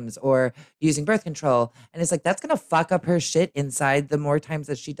condoms or using birth control. And it's like, that's going to fuck up her shit inside the more times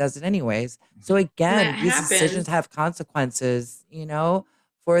that she does it anyways. So again, these decisions have consequences, you know,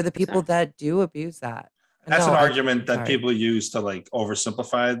 for the people that do abuse that. That's an argument that people use to like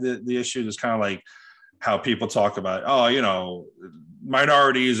oversimplify the issue. It's kind of like how people talk about, oh, you know,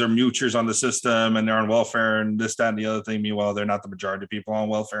 minorities are muters on the system and they're on welfare and this, that, and the other thing. Meanwhile, they're not the majority of people on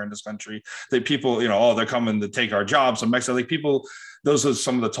welfare in this country. People, you know, oh, they're coming to take our jobs. And Mexico, like people, those are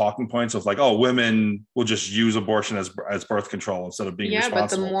some of the talking points of like, oh, women will just use abortion as birth control instead of being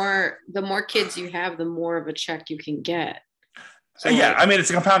responsible. But the more kids you have, the more of a check you can get. So I mean, it's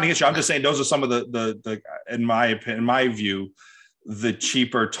a compounding issue. I'm just saying those are some of the in my opinion, in my view, the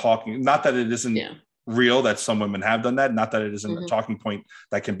cheaper talking. Not that it isn't real that some women have done that. Not that it isn't a talking point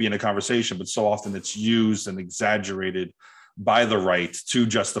that can be in a conversation, but so often it's used and exaggerated by the right to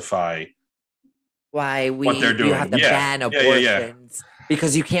justify why what they're doing. You have to ban abortions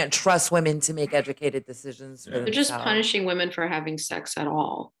because you can't trust women to make educated decisions. They're just punishing women for having sex at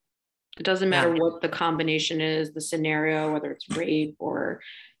all. It doesn't matter what the combination is, the scenario, whether it's rape or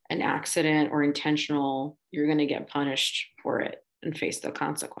an accident or intentional, you're going to get punished for it and face the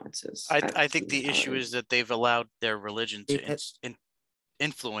consequences. I think the issue is that they've allowed their religion to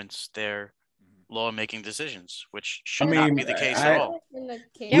influence their law-making decisions, which should not be the case at all.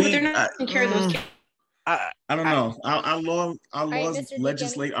 Yeah, but they're not taking care of those kids. I don't know. Our laws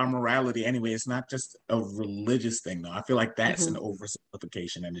legislate our morality anyway. It's not just a religious thing, though. I feel like that's an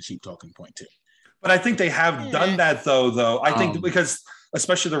oversimplification and a cheap talking point too. But I think they have done that, though. I think because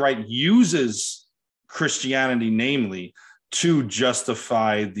especially the right uses Christianity, namely, to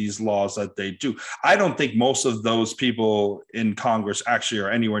justify these laws that they do. I don't think most of those people in Congress actually are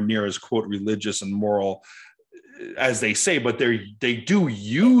anywhere near as, quote, religious and moral as they say, but they do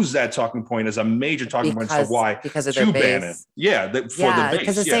use that talking point as a major talking point as to why because of their ban it. The base.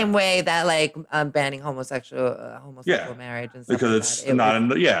 Because the same way that like banning homosexual marriage and stuff because it's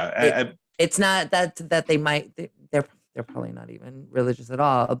it's not that they might they're probably not even religious at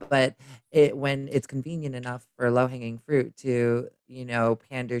all, but when it's convenient enough for low-hanging fruit to, you know,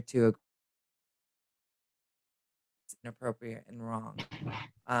 pander to it's inappropriate and wrong.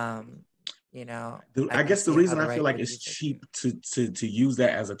 You know, I guess the reason I feel like it's cheap to use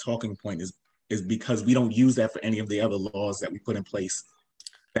that as a talking point is because we don't use that for any of the other laws that we put in place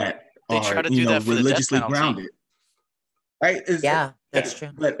that they try are to do that for religiously the death penalty. grounded. Right? Yeah, that's true.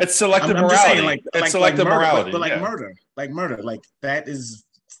 But it's selective I'm morality. Just saying, it's selective murder, morality. but murder, like that is,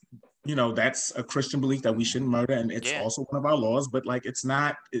 that's a Christian belief that we shouldn't murder, and it's also one of our laws. But like, it's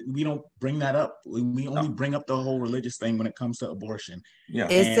not. We don't bring that up. We only bring up the whole religious thing when it comes to abortion. Yeah,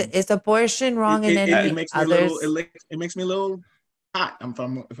 is abortion wrong in any it makes me others? It makes me a little hot. If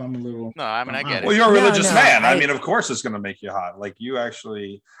I'm a little. No, I mean I get it. Well, you're a religious man. I mean, of course, it's going to make you hot. Like you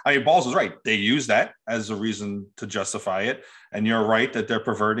actually. I mean, Balls is right. They use that as a reason to justify it, and you're right that they're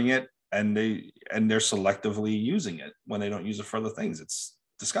perverting it, and they're selectively using it when they don't use it for other things. It's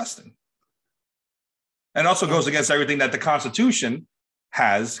disgusting. And also goes against everything that the Constitution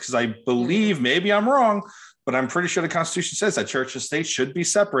has, because I believe, maybe I'm wrong, but I'm pretty sure the Constitution says that church and state should be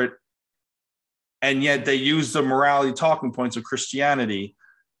separate. And yet they use the morality talking points of Christianity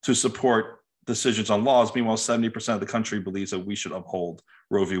to support decisions on laws. Meanwhile, 70% of the country believes that we should uphold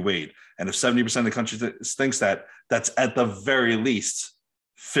Roe v. Wade. And if 70% of the country thinks that, that's at the very least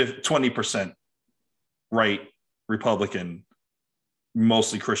 20% right Republican,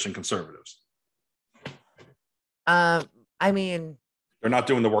 mostly Christian conservatives. I mean, they're not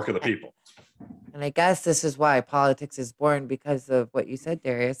doing the work of the people. And I guess this is why politics is born, because of what you said,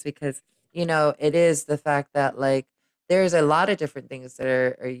 Darius, because, it is the fact that like there's a lot of different things that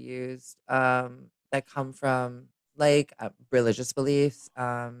are used that come from like religious beliefs,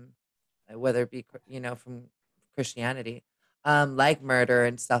 whether it be, from Christianity, like murder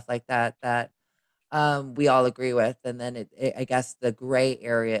and stuff like that, that we all agree with. And then I guess the gray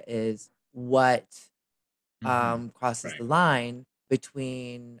area is what crosses the line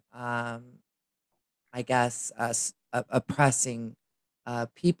between, I guess, us oppressing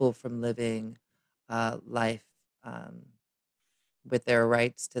people from living life with their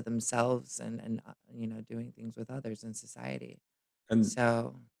rights to themselves and doing things with others in society. And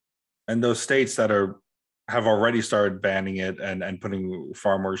those states that have already started banning it and putting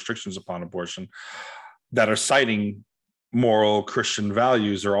far more restrictions upon abortion, that are citing moral Christian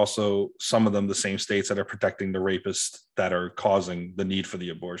values, are also some of them the same states that are protecting the rapists that are causing the need for the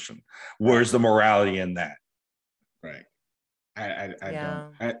abortion. Where's the morality in that? Right. I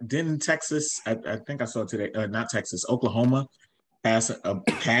don't. Didn't Texas? I think I saw today. Not Texas. Oklahoma pass. I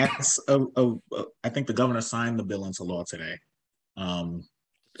think the governor signed the bill into law today.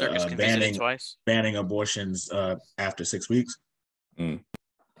 Banning abortions after 6 weeks. I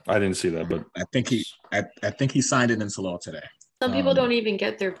didn't see that, but I think he signed it into law today. Some people don't even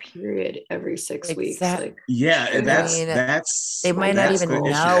get their period every 6 weeks. Like, that's they might not even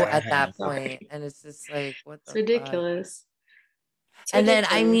know at that point, and it's just like it's ridiculous. And then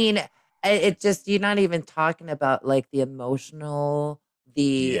I mean, it just, you're not even talking about like the emotional,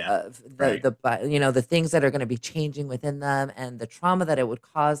 the things that are going to be changing within them, and the trauma that it would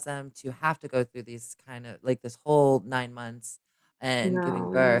cause them to have to go through these kind of like this whole 9 months and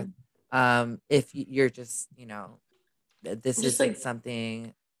giving birth. If you're just, this just isn't like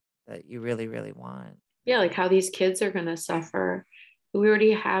something that you really, really want. Yeah, like how these kids are going to suffer. We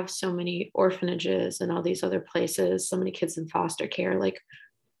already have so many orphanages and all these other places, so many kids in foster care. Like,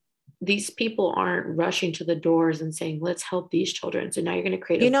 these people aren't rushing to the doors and saying, let's help these children. So now you're going to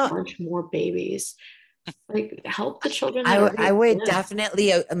create a bunch more babies. Like, help the children. I would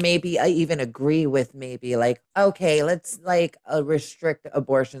definitely maybe even agree with maybe like, okay, let's like restrict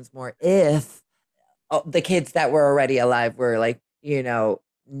abortions more if the kids that were already alive were like,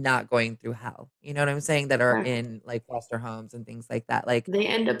 not going through hell. You know what I'm saying? That are in like foster homes and things like that. Like, they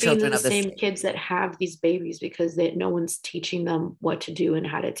end up being the same kids that have these babies because no one's teaching them what to do and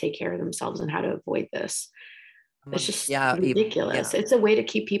how to take care of themselves and how to avoid this. It's just ridiculous. It's a way to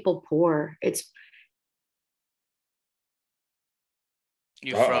keep people poor.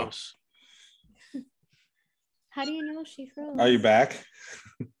 You froze. How do you know she froze? Are you back?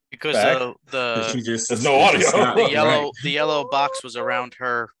 Because there's no audio. The yellow box was around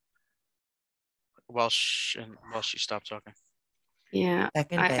her while she stopped talking. Yeah,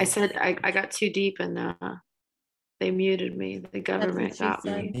 I said I got too deep and they muted me. The government got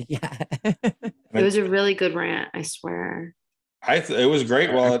me. Yeah, it was a really good rant. I swear. It was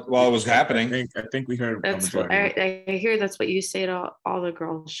great while it was happening. I think we heard. That's what I hear. That's what you say to all the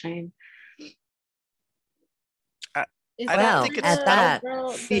girls, Shane. I don't think it's that.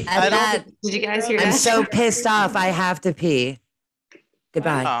 Did you guys hear I'm that? so pissed off. I have to pee.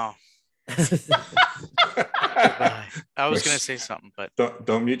 Goodbye. Oh. Goodbye. I was gonna say something, but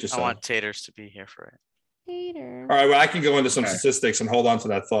don't mute yourself. I want Taters to be here for it. Tater. All right. Well, I can go into some statistics and hold on to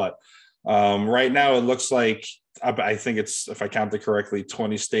that thought. Right now, it looks like I think it's, if I counted correctly,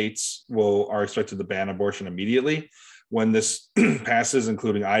 20 states are expected to ban abortion immediately, when this passes,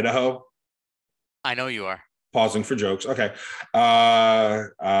 including Idaho. I know you are. Pausing for jokes. Okay.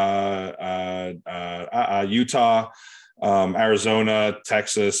 Utah, Arizona,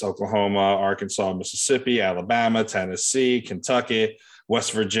 Texas, Oklahoma, Arkansas, Mississippi, Alabama, Tennessee, Kentucky,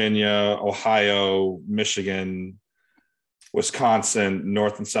 West Virginia, Ohio, Michigan, Wisconsin,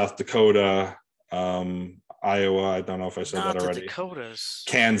 North and South Dakota, Iowa. I don't know if I said that already. Dakotas.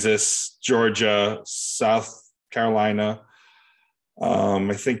 Kansas, Georgia, South Carolina.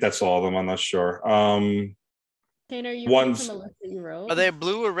 I think that's all of them. I'm not sure. Tanner, are you one's from the list that you wrote? Are they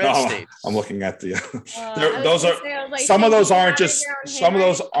blue or red states? I'm looking at the. those are some of those aren't just. Some of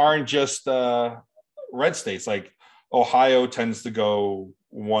those aren't just red states. Like Ohio tends to go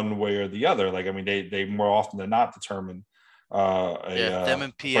one way or the other. Like I mean, they more often than not determine. Them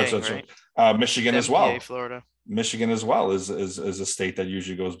and PA, right? Michigan them as well. PA, Florida. Michigan as well is a state that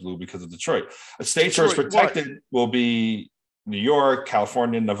usually goes blue because of Detroit. A state where it's protected will be New York,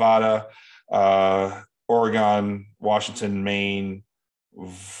 California, Nevada, Oregon, Washington, Maine,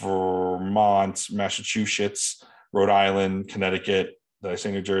 Vermont, Massachusetts, Rhode Island, Connecticut. Did I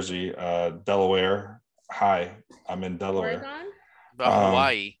say New Jersey? Delaware. Hi, I'm in Delaware. Oregon?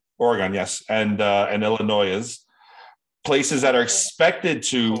 Hawaii. Oregon, yes, and Illinois is places that are expected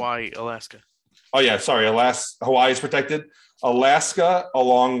to. Hawaii, Alaska. Oh yeah, sorry, Hawaii is protected. Alaska,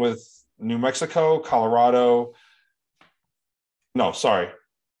 along with New Mexico, Colorado. No, sorry.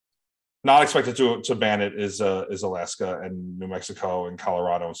 Not expected to ban it is Alaska and New Mexico and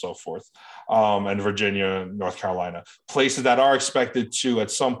Colorado and so forth, and Virginia, North Carolina. Places that are expected to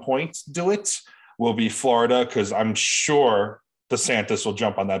at some point do it will be Florida, because I'm sure DeSantis will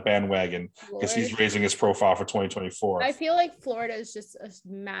jump on that bandwagon because he's raising his profile for 2024. I feel like Florida is just a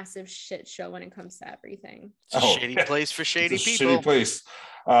massive shit show when it comes to everything. It's a shitty place for shady people. Shitty place.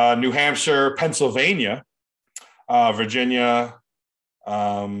 New Hampshire, Pennsylvania, Virginia.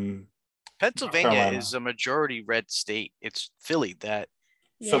 Pennsylvania is a majority red state. It's Philly that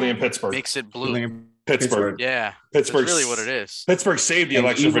Philly and Pittsburgh makes it blue. Pittsburgh. Yeah. Pittsburgh's really what it is. Pittsburgh saved the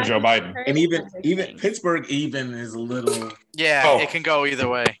election for Joe Biden. And even Pittsburgh even is a little. Yeah, it can go either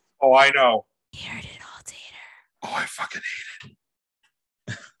way. Oh, I know. You heard it all, Tater. Oh, I fucking hate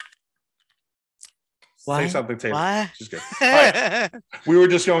it. What? Say something, Tater. What? She's good. Right. We were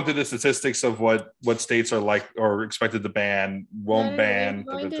just going through the statistics of what states are like or expected to ban, won't ban.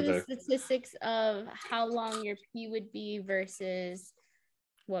 Going through the statistics of how long your pee would be versus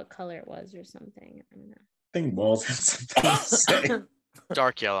what color it was or something. I don't know. I think Balls has something to say.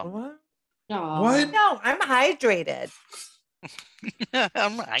 Dark yellow. What? What? No, I'm hydrated.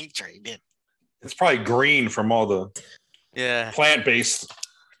 I'm hydrated. It's probably green from all the plant-based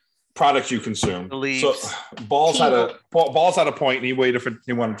products you consume. So Balls had a point, and he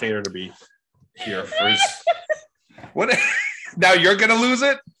wanted Tater to be here for his. What? Now you're gonna lose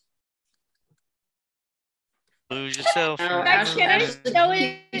it. Lose yourself.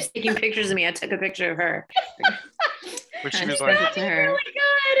 She's taking pictures of me. I took a picture of her. Which she was like, to her. Oh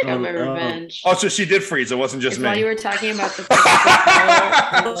my god! Got my revenge. Oh, so she did freeze. It wasn't just me. While you were talking about the.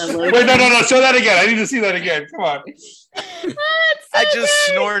 Wait, no! Show that again. I need to see that again. Come on. I just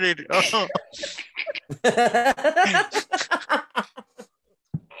snorted. Oh.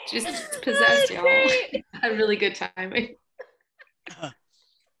 Just possessed, y'all. Had really good timing.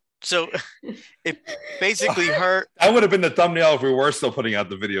 So it basically her. That would have been the thumbnail if we were still putting out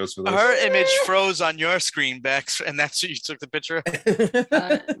the videos for this. Her image froze on your screen, Bex, and that's what you took the picture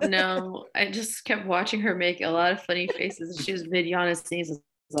of. No, I just kept watching her make a lot of funny faces, and she was mid-yawn sneeze. I was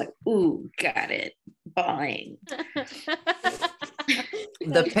like, "Ooh, got it, buying."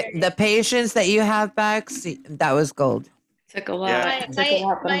 The patience that you have, Bex, that was gold. Took a lot. Yeah. My insides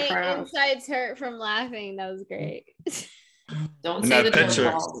insides hurt from laughing. That was great. Don't and say that the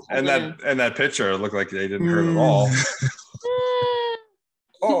picture, and that picture looked like they didn't hurt at all.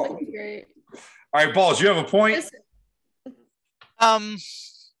 Oh, great. All right, Balls, you have a point.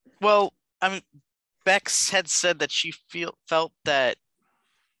 Well, I mean, Bex had said that she felt that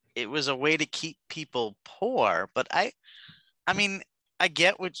it was a way to keep people poor, but I mean, I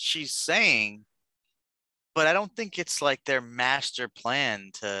get what she's saying, but I don't think it's like their master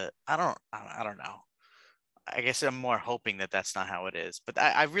plan to. I don't know. I guess I'm more hoping that that's not how it is, but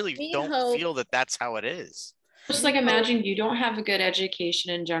I really don't feel that that's how it is. Just like imagine you don't have a good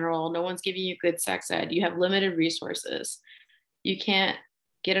education in general. No one's giving you good sex ed. You have limited resources. You can't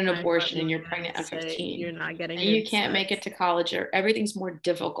get an abortion and you're pregnant at 15. You're not getting. And you can't make it to college, or everything's more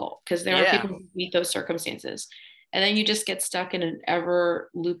difficult because there are people who meet those circumstances. And then you just get stuck in an ever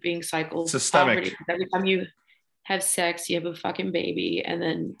looping cycle. Systemic. Every time you have sex, you have a fucking baby, and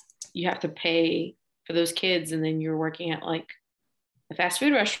then you have to pay for those kids, and then you're working at like a fast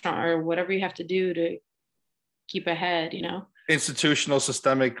food restaurant or whatever you have to do to keep ahead, you know? Institutional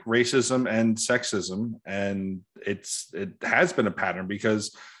systemic racism and sexism. And it has been a pattern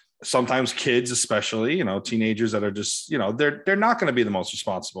because sometimes kids, especially, you know, teenagers that are just, you know, they're not going to be the most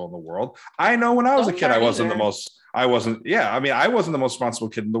responsible in the world. I know when I was a kid, I wasn't the most responsible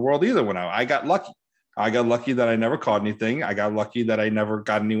kid in the world either. When I got lucky. I got lucky that I never caught anything. I got lucky that I never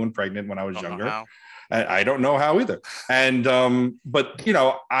got anyone pregnant when I was younger. I don't know how either. And but you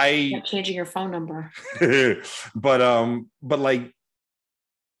know, You're changing your phone number. but like,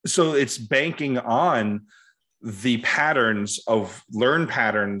 so it's banking on the patterns of learned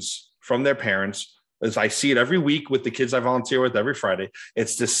patterns from their parents. As I see it every week with the kids I volunteer with every Friday,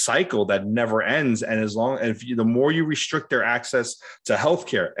 it's this cycle that never ends. And the more you restrict their access to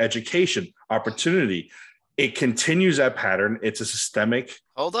healthcare, education, opportunity, it continues that pattern. It's a systemic.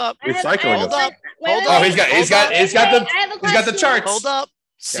 Hold up. Recycling. Hold up. Oh, he's got the charts. Hold up.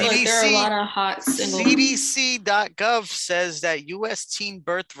 CDC, there are a lot of hot CDC.gov says that U.S. teen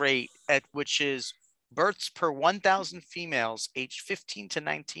birth rate, which is births per 1,000 females aged 15 to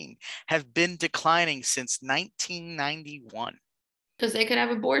 19, have been declining since 1991. Because they could have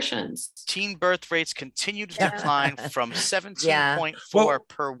abortions. Teen birth rates continue to decline from 17.4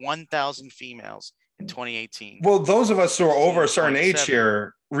 per 1,000 females in 2018. Well, those of us who are over a certain age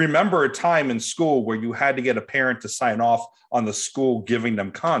here remember a time in school where you had to get a parent to sign off on the school giving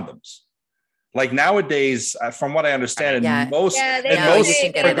them condoms. Like nowadays, from what I understand, in most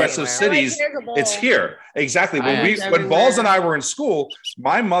progressive cities, it's here. Exactly. When Balls and I were in school,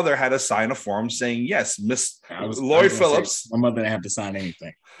 my mother had to sign a form saying, yes, Miss Lloyd Phillips. My mother didn't have to sign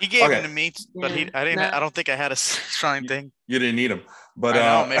anything. He gave them to me, but I don't think I had a sign thing. You didn't need them. But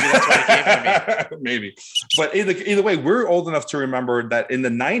maybe that's why he gave it to me. Maybe. But either way, we're old enough to remember that in the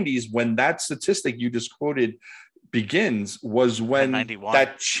 90s, when that statistic you just quoted begins, was when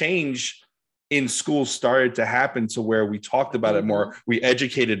that change in schools started to happen to where we talked about it more, we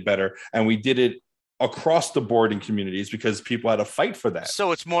educated better, and we did it across the board in communities because people had to fight for that.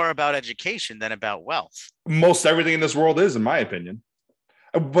 So it's more about education than about wealth. Most everything in this world is, in my opinion.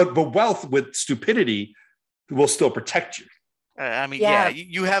 But wealth with stupidity will still protect you.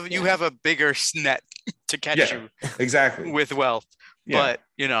 You have a bigger net to catch you. Exactly. With wealth. Yeah. But,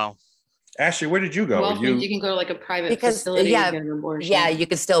 you know. Ashley, where did you go? Well, you can go to like a private facility and get an abortion. Yeah, you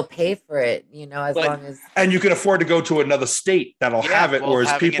can still pay for it, you know, long as. And you can afford to go to another state that'll have it, whereas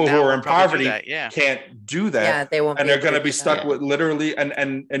people who are in poverty can't do that. Yeah, they won't. And they're going to be stuck with literally,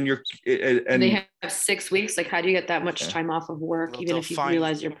 and they have 6 weeks. Like, how do you get that much time off of work, even if you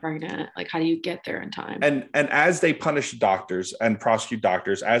realize you're pregnant? Like, how do you get there in time? And as they punish doctors and prosecute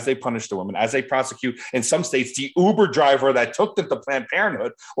doctors, as they punish the women, as they prosecute in some states the Uber driver that took them to Planned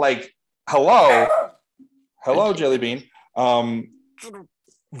Parenthood, like. Hello, Jelly Bean.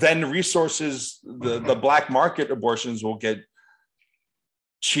 Then resources, the black market abortions will get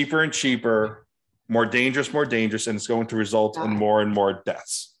cheaper and cheaper, more dangerous, and it's going to result in more and more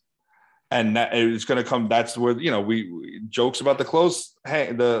deaths. And that it's going to come. That's where, you know, we jokes about the clothes,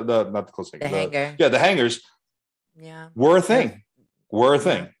 not the clothes hanger, the hangers. Yeah, were a thing.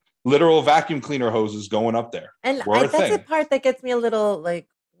 Literal vacuum cleaner hoses going up there. And that's the part that gets me a little like.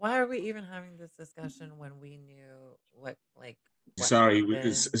 Why are we even having this discussion when we knew what Sorry,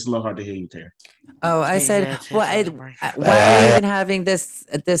 it's a little hard to hear you, Terry. Oh, I said, why are we even having this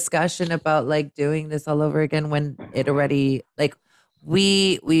discussion about like doing this all over again when it already like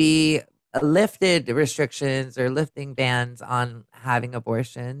we lifted restrictions or lifting bans on having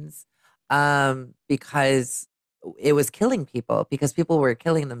abortions because it was killing people, because people were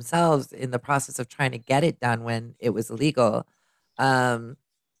killing themselves in the process of trying to get it done when it was illegal.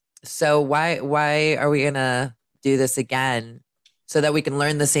 So why are we gonna do this again so that we can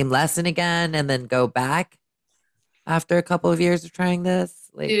learn the same lesson again and then go back after a couple of years of trying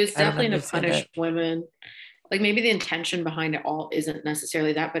this? Like, it's definitely to punish women. Like maybe the intention behind it all isn't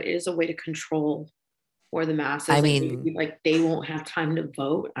necessarily that, but it is a way to control or the masses. I mean, like they won't have time to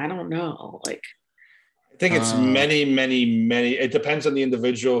vote. I don't know. Like I think it's many. It depends on the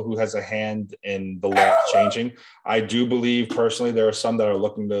individual who has a hand in the law changing. I do believe personally there are some that are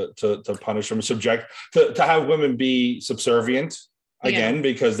looking to punish them, to have women be subservient again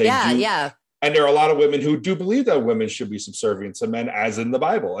because they do. Yeah. And there are a lot of women who do believe that women should be subservient to men, as in the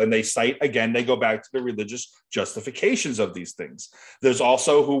Bible. And they cite, again, they go back to the religious justifications of these things. There's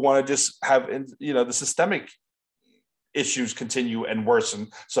also who want to just have, the systemic issues continue and worsen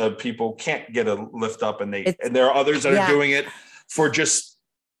so people can't get a lift up. And there are others that are doing it for just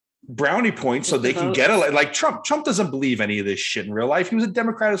brownie points so they can get like Trump. Trump doesn't believe any of this shit in real life. He was a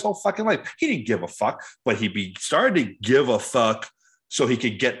Democrat his whole fucking life. He didn't give a fuck, but he started to give a fuck so he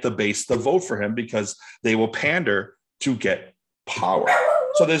could get the base to vote for him because they will pander to get power.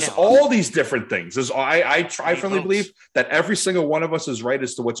 So there's all these different things. I firmly believe that every single one of us is right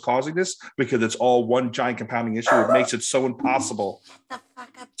as to what's causing this because it's all one giant compounding issue. It makes it so impossible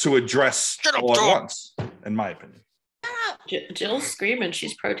to address all at once, in my opinion. Jill's screaming.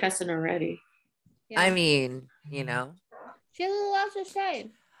 She's protesting already. Yeah. I mean, you know. She has a lot to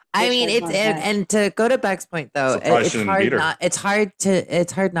say. I mean, and to go to Beck's point though, it's hard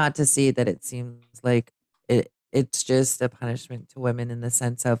not to see that it seems like it's just a punishment to women in the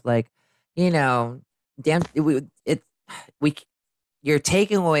sense of like, you know, you're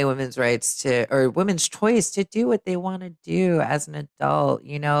taking away women's rights or women's choice to do what they want to do as an adult,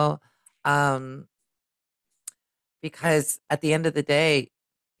 you know, because at the end of the day,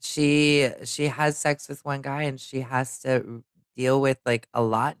 she has sex with one guy and she has to deal with like a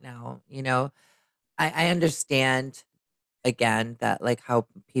lot now, you know. I understand again that like how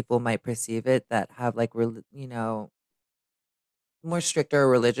people might perceive it that have like you know, more stricter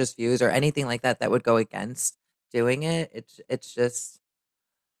religious views or anything like that would go against doing it.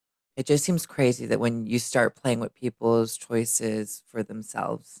 It just seems crazy that when you start playing with people's choices for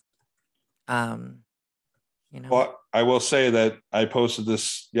themselves, you know. Well, I will say that I posted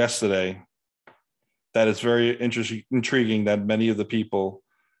this yesterday that it's very intriguing that many of the people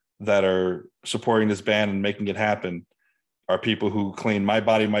that are supporting this ban and making it happen are people who claim my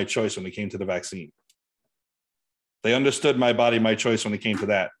body, my choice when it came to the vaccine. They understood my body, my choice when it came to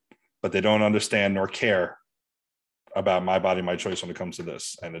that, but they don't understand nor care about my body, my choice when it comes to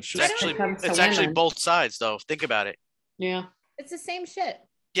this. And it's just it's actually both sides though. Think about it. Yeah. It's the same shit.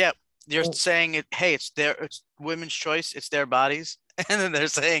 Yeah. You're saying it, hey, it's women's choice, it's their bodies. And then they're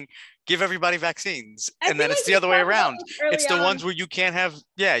saying, give everybody vaccines. And then it's the other way around. It's the ones where you can't have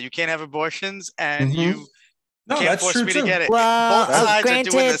abortions and you can't force me to get it. Well, both sides are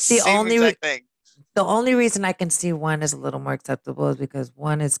doing the same exact thing. The only reason I can see one is a little more acceptable is because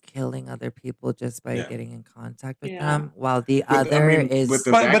one is killing other people just by getting in contact with them, while the other is. But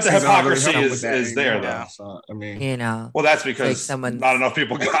the hypocrisy is there, though. So, I mean, you know. Well, that's because not enough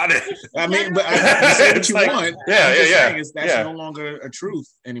people got it. I mean, but I say what you want. Yeah. That's no longer a truth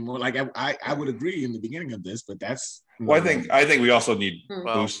anymore. Like I would agree in the beginning of this, but that's. Well, I think we also need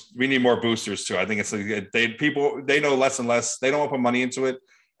we need more boosters too. I think it's like they know less and less. They don't want to put money into it.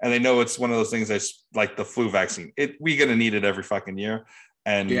 And they know it's one of those things that's like the flu vaccine. We're going to need it every fucking year.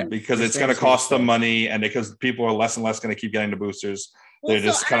 And because it's going to cost them money and because people are less and less going to keep getting the boosters, they're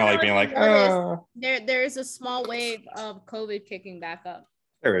just kind of like being like, there is a small wave of COVID kicking back up.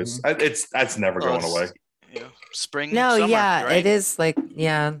 There is. That's never going away. Yeah. Spring. No, summer, yeah, right? It is like,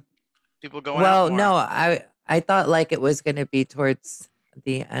 yeah. People going out more. No, I thought like it was going to be towards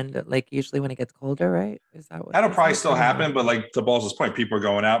the end, like usually when it gets colder, right? Is that what? That'll probably still happen, but like to Balls' point, people are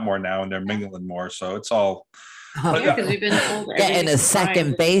going out more now and they're mingling more, so it's all because we've been told getting a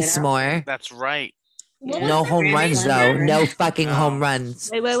second base more. That's right. No home runs though. No fucking home runs.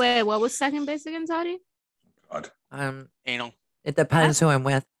 Wait. What was second base again, Saudi? God. Anal. It depends who I'm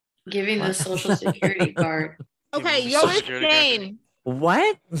with. Giving the social security card. Okay, you're with Shane.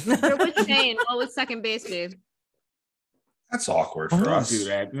 What? You're with Shane. What was second base, babe? That's awkward for us. Don't do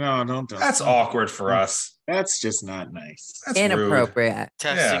that. No, don't. That's awkward for us. That's just not nice. That's inappropriate. Rude.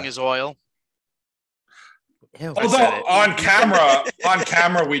 Testing his oil. Ew. Although on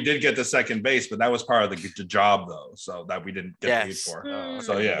camera, we did get the second base, but that was part of the job though, so that we didn't get paid for.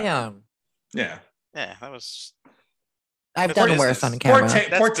 So yeah, that was. I've done worse on camera.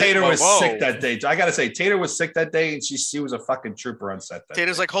 Poor Tater was sick that day. I gotta say, Tater was sick that day, and she was a fucking trooper on set.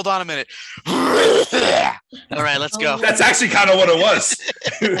 Tater's like, hold on a minute. All right, let's go. That's actually kind of what it was.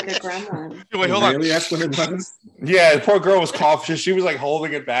 Like a gremlin. Wait, hold on. Really? That's what it was? Yeah, the poor girl was coughing. She was like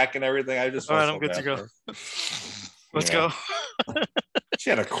holding it back and everything. I just. All right, I'm good to go. Let's go.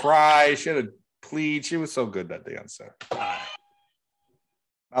 She had to cry. She had to plead. She was so good that day on set. I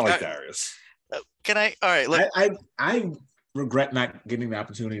like Darius. Can I? All right. Look. I regret not getting the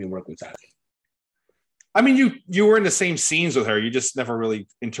opportunity to work with Tati. I mean, you were in the same scenes with her. You just never really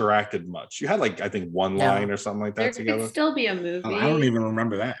interacted much. You had like I think one line or something like that together. There could still be a movie. I don't even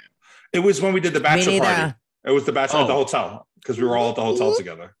remember that. It was when we did the bachelor party. It was the bachelor at the hotel because we were all at the hotel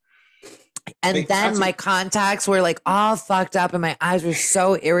together. And then my contacts were like all fucked up, and my eyes were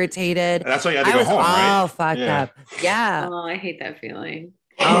so irritated. And that's why you had to go home, right? All fucked up. Yeah. Oh, I hate that feeling.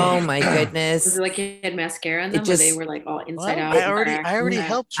 Oh my goodness! Was it like it had mascara in them, just, or they were like all inside out? I already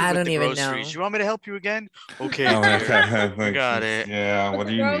helped you with the groceries. Know. You want me to help you again? Okay, okay. Got it. Yeah, what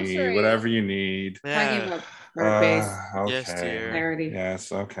do you need? Whatever you need. Yeah. Okay. Yes, dear. Clarity.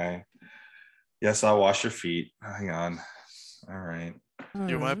 Yes, okay. Yes, I'll wash your feet. Hang on. All right.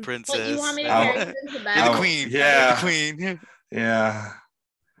 You're my princess. What, you want me to carry you into bed? You're the queen. Yeah. The queen. Yeah.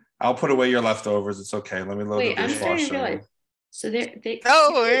 I'll put away your leftovers. It's okay. Let me load the dishwasher. I'm trying to realize. So they.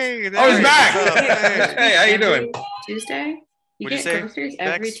 Oh, hey. He's back. Hey, how you doing? Tuesday. You get groceries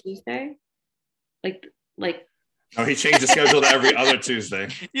every Tuesday. Like. No, he changed the schedule to every other Tuesday.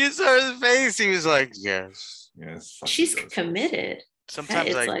 You saw his face. He was like, yes. She's committed.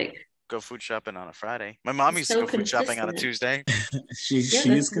 Sometimes I go food shopping on a Friday. My mom used to go food shopping on a Tuesday. She's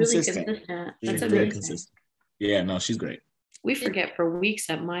consistent. Really she's very consistent. Yeah, no, she's great. We forget for weeks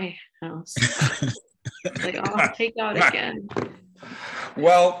at my house. Like, I'll take out again.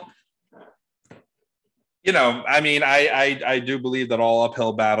 Well, I mean, I do believe that all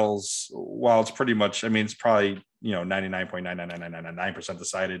uphill battles, while it's pretty much, I mean, it's probably, 99.99999%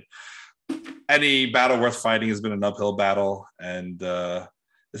 decided. Any battle worth fighting has been an uphill battle. And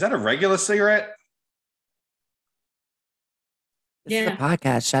is that a regular cigarette? This is a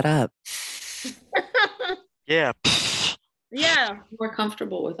podcast. Shut up. Yeah. Yeah. More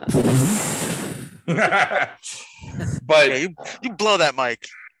comfortable with us. But you blow that mic.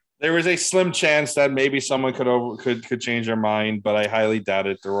 There was a slim chance that maybe someone could change their mind, but I highly doubt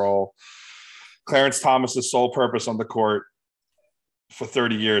it. They're all Clarence Thomas's sole purpose on the court for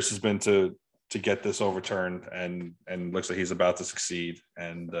 30 years has been to get this overturned, and looks like he's about to succeed.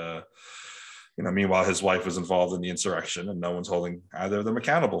 And meanwhile, his wife was involved in the insurrection, and no one's holding either of them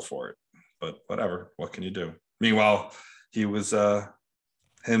accountable for it. But whatever, what can you do? Meanwhile, he was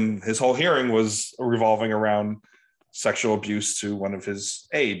his whole hearing was revolving around sexual abuse to one of his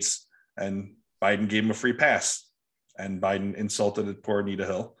aides, and Biden gave him a free pass. And Biden insulted poor Anita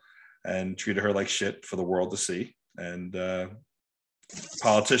Hill and treated her like shit for the world to see. And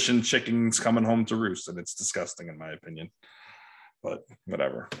politician chickens coming home to roost, and it's disgusting in my opinion. But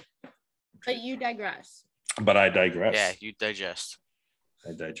whatever. But you digress. But I digress. Yeah, you digest.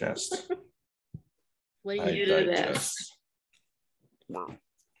 I digest. What do you do this?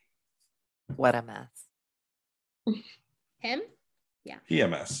 What a mess. Him? Yeah.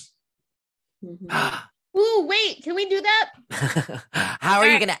 PMS. Mm-hmm. Ooh, wait, can we do that? How are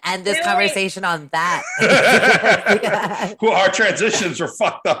you going to end this conversation on that? Well, our transitions were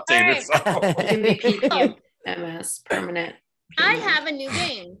fucked up, David. Right. PMS, permanent. I have a new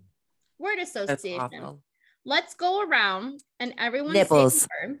game. Word association. Let's go around and everyone Nipples.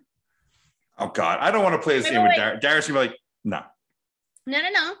 Oh God, I don't want to play this game with Darius. Darius will be like, no.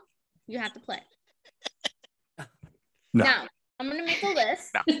 No. You have to play. No. Now, I'm gonna make a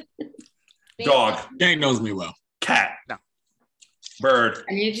list. No. Dog. Gang knows me well. Cat. No. Bird.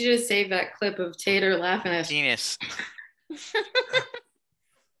 I need you to save that clip of Tater laughing at penis.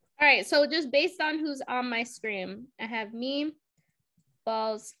 All right, so just based on who's on my screen, I have me,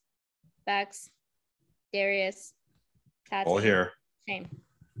 Balls, Bex, Darius, Tati. All here. Shane.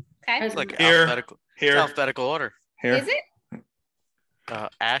 Okay. It's like here. Alphabetical order. Here. Is it?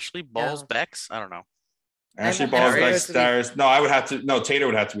 Ashley, Balls, Bex. I don't know. Ashley, Balls, Bex, Darius. No, I would have to. No, Tater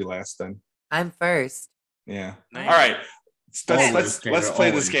would have to be last then. I'm first. Yeah. Nice. All right. Let's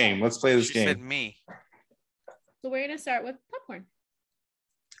play this game. Let's play this game. Said me. So we're gonna start with popcorn.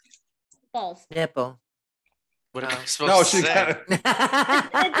 Balls. Nipple. What am I supposed to say?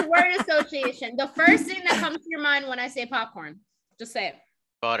 It's word association. The first thing that comes to your mind when I say popcorn. Just say it.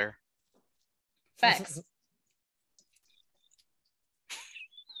 Butter. Bex.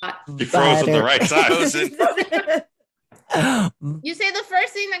 You froze on the right side. You say the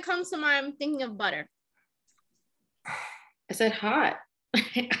first thing that comes to mind, I'm thinking of butter. I said hot.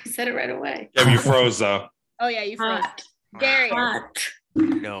 I said it right away. Yeah, but you froze though. Oh yeah, you froze. Darius. Hot.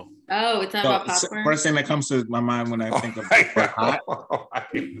 No. Oh, it's not about popcorn. First thing that comes to my mind when I think of hot.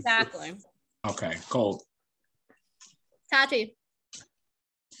 Exactly. Okay, cold. Tati.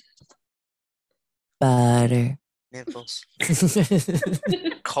 Butter. Nipples.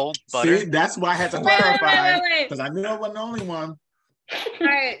 Cold butter. See, that's why I had to clarify because I knew I wasn't the only one. All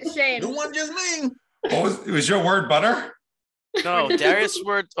right, Shane. The one just me. Was your word butter? No, Darius'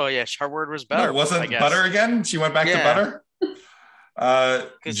 word. Oh yeah, her word was butter. No, wasn't butter again? She went back to butter.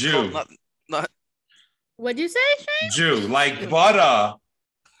 Jew. What'd you say, Shane? Jew, like butter.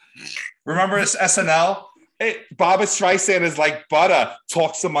 Remember this SNL? Hey, Barbra Streisand is like butter.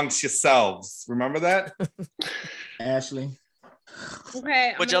 Talks amongst yourselves. Remember that? Ashley.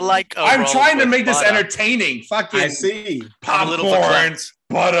 Okay. Would you like? I'm trying to make this entertaining. Fucking. I see. Popcorn.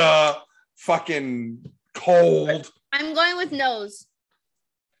 butter, fucking cold. I'm going with nose.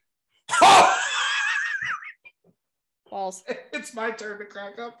 Balls. It's my turn to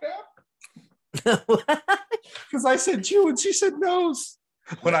crack up now. Because I said Jew and she said nose.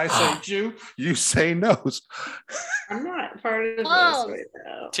 When I say Jew, you say nose. I'm not part of this Balls. right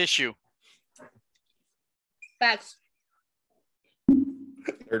now. Tissue. Facts.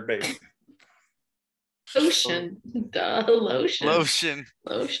 Third base. Lotion. Duh, lotion. Lotion.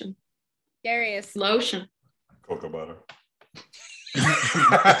 Lotion. Darius. Lotion. Cocoa butter.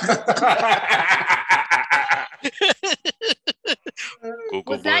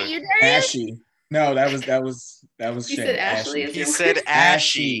 Was that you, Darius? Ashy. No, that was He Shane. said Ashley. Ashy. He said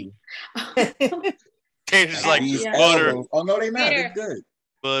ashy. Tater's like These butter. elbows. Oh no, they not. They're Tater. good.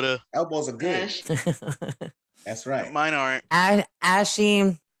 Butter. Elbows are good. Ash. That's right. Mine aren't.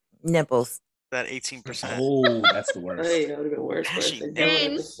 Ashy nipples. That 18%. Oh, that's the worst. Hey, that would have been worse. Ashy But I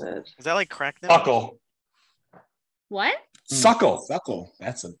name. just said. Is that like crack nipple? Suckle. What? Suckle. Suckle.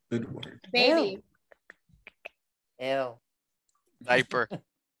 That's a good word. Baby. Ew. Diaper.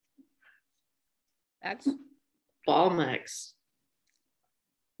 Facts. Ball mix.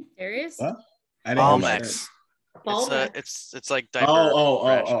 Darius. What? I didn't know Almex. Ball mix. It's like diaper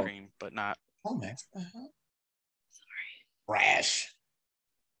rash cream, but not. Almex. Rash.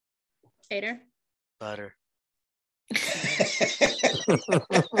 Tater. Butter.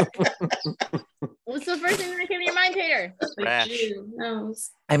 What's the first thing that came to your mind, Tater? Like Rash. Jew, nose.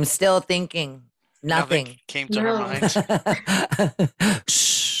 I'm still thinking. Nothing. Came to her No. mind.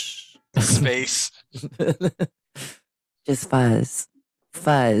 Shh. Space. Just fuzz.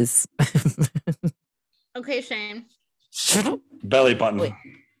 Fuzz. Okay, Shane. Belly button. Wait.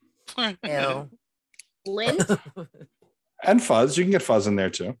 Ew. Lint. And fuzz. You can get fuzz in there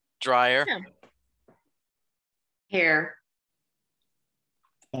too. Dryer. Yeah. Hair.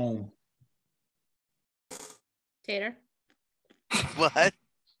 Home. Tater. What?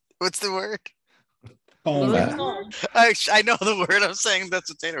 What's the word? Home. That. Home. I know the word. I'm saying that's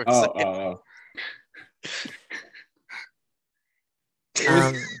what Tater was saying.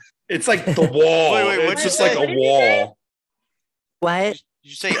 It's like the wall. Wait, what'd it's you just say? like a What did you say? wall. What? Did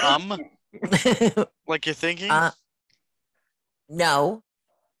you say like you're thinking? No.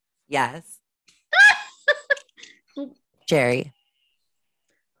 Yes. Jerry.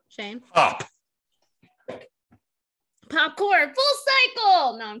 Shane. Up. Popcorn. Full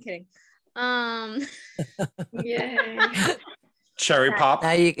cycle. No, I'm kidding. Yay. Cherry pop.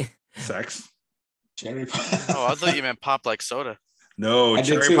 Now you. Sex. Cherry pop. Oh, I thought you meant pop like soda. No, I did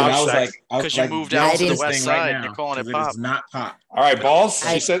cherry too. And pop I was sex. like, Because you moved out to the west side and you're calling it pop. It's not pop. All right, balls.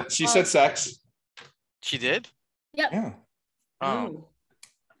 I- She said sex. She did? Yeah, Oh,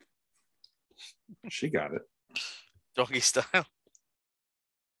 she got it. doggy style.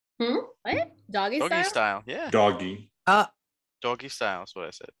 What? Doggy Doggy style? style. Yeah. Doggy. Doggy style is what I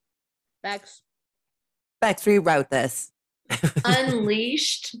said. Facts. Bex, reroute this.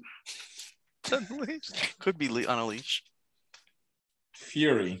 Unleashed. Unleashed. Could be on a leash.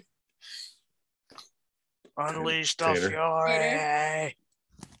 Fury. Unleashed Tater. the fury.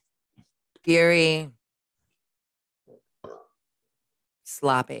 Fury.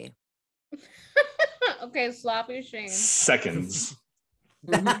 Sloppy. Okay, sloppy Shane. Seconds.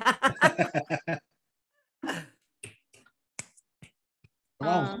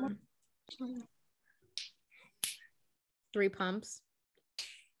 Um, 3 pumps.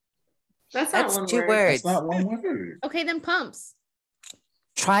 That's not That's one 2 word. words. That's not one word. Okay, then pumps.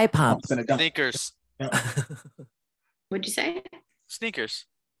 Try pump. Pumps in a dump. Sneakers. What'd you say? Sneakers.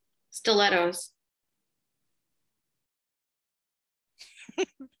 Stilettos.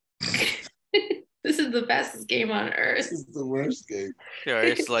 This is the fastest game on earth. This is the worst game. Yeah,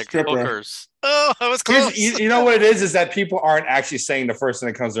 it's like Stripper. hookers. Oh, I was close. You know what it is that people aren't actually saying the first thing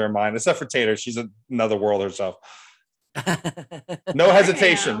that comes to their mind, except for Tater. She's another world herself. No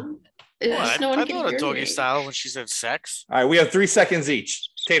hesitation. It's What? just no one I can thought a hear doggy me. style when she said sex. All right, we have 3 seconds each.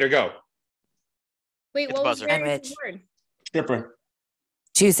 Tater, go. Wait, Hit what the was buzzer. Darius' Rich. word? Stripper.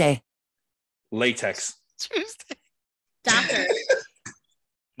 Tuesday. Latex. Tuesday. Doctor.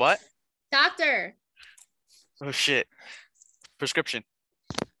 What? Doctor. Oh shit. Prescription.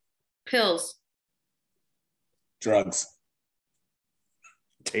 Pills. Drugs.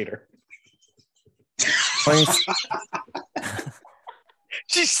 Tater. Horse.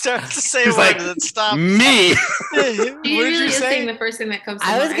 She starts to say She's words like, and then stops. Me. What She did usually you is saying say? the first thing that comes to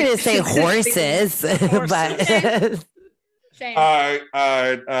I was mind. going to say horses, but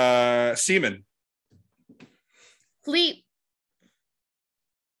Shane. Semen. Fleet.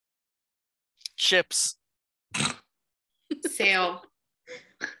 Chips. Sale.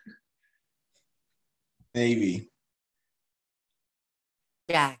 Navy.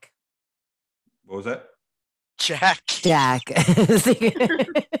 Jack. What was that? Jack. Jack.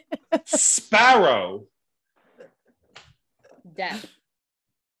 Sparrow. Death.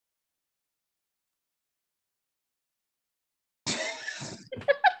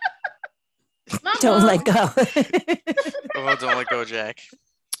 Don't let go. Oh, don't let go, Jack.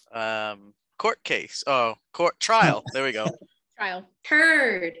 Court case. Oh, court trial. There we go. Trial.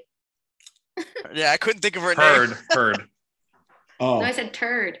 Turd. Yeah, I couldn't think of her name. Heard. Oh, No, I said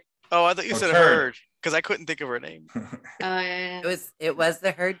turd. Oh, I thought you said turd. Heard because I couldn't think of her name. Yeah. It was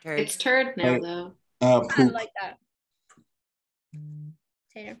the herd turd. It's turd now, though. I poop. like that.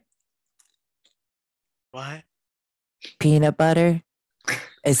 Tater. What? Peanut butter.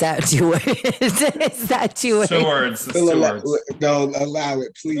 Is that 2 words? Is that 2 words? 2 words. It's 2 words. No, allow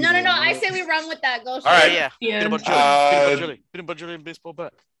it, please. No. I say we run with that. Go. All right. Yeah. Yeah. Peanut butter jelly. Peanut butter jelly and baseball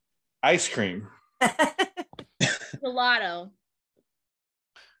bat. Ice cream. Gelato.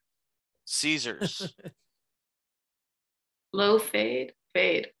 Caesars. Low fade.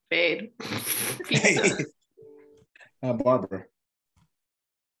 Fade. Pizza. Barbara.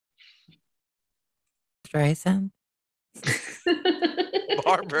 Streisand.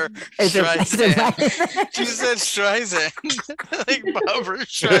 Barbara Is it Streisand. She said Streisand. Like Barbara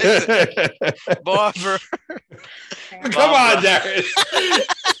Streisand. Barbara. Come on, Darius.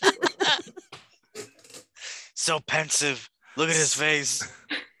 So pensive. Look at his face.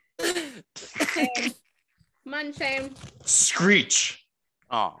 Shame. Come on, shame. Screech.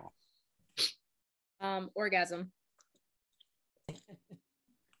 Oh. Orgasm.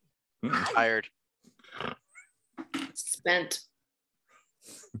 Tired. Spent.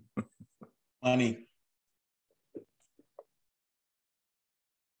 Money.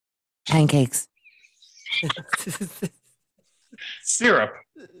 Pancakes. Syrup.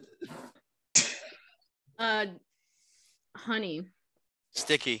 Honey.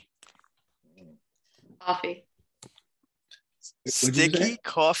 Sticky. Coffee. Sticky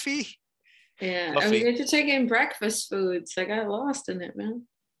coffee? Yeah. Coffee. I mean, you're taking breakfast foods. I got lost in it, man.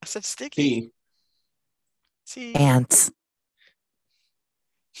 I said sticky. Tea. See? Ants.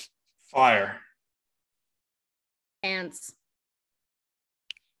 Fire. Ants.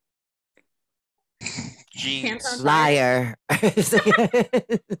 Jeans. Pants on Liar.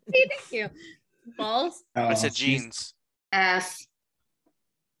 Thank you. Balls. I said jeans. Ass.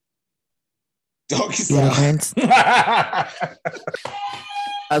 Doggy style. Unicorns.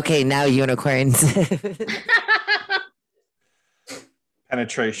 Okay, now unicorns.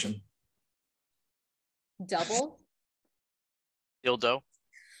 Penetration. Double. Dildo.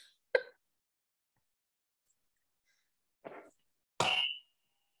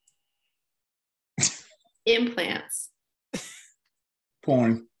 Implants.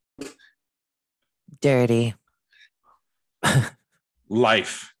 Porn. Dirty.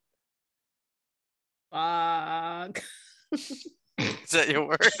 Life. Fuck. Is that your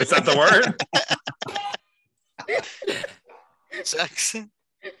word? Is that the word? Jackson.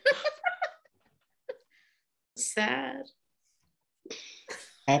 Sad.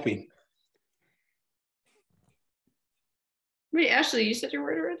 Happy. Wait, Ashley, you said your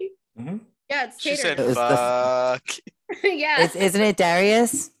word already? Mm-hmm. Yeah, it's She Tater. said It was the- fuck. Yeah. Isn't it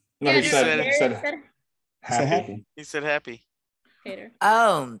Darius? No, Yeah, he dude, said, Darius he said said Say happy. happy. He said happy. Tater.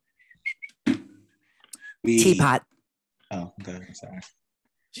 Oh, We- teapot. Oh, okay. I'm sorry.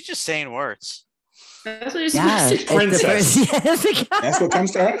 She's just saying words. That's what you're Yeah. supposed to it's the Princess. first- Yes. That's what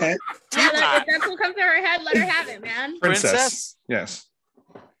comes to her head. Yeah, if that's what comes to her head, let her have it, man. Princess. Yes.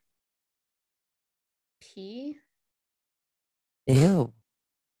 P. Ew.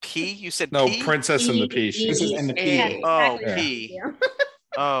 P? You said No, P? princess and the pea. E- This is in the P. Yeah, E- Oh, exactly. P. Yeah.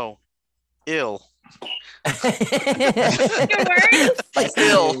 Oh. Ill. Your word? like,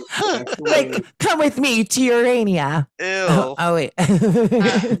 Ill. That's the like, word. come with me to Urania. Ill. Oh, wait.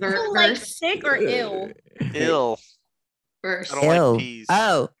 Like sick or ill? Ill. verse. I don't like Ill. peas.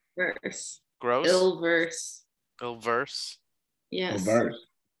 Oh, Verse. Gross. Ill verse. Ill verse. Yes. Verse.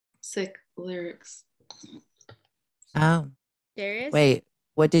 Sick lyrics. oh. Darius? Wait,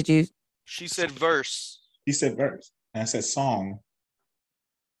 what did you? She said verse. He said verse. And I said song.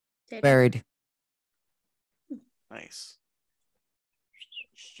 Tater. Bird. Nice.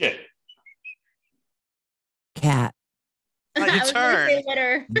 Shit. Cat. Now your I was gonna say turn.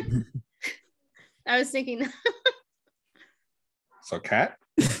 litter. I was thinking So cat?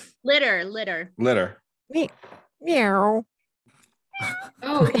 litter. Litter. Meow.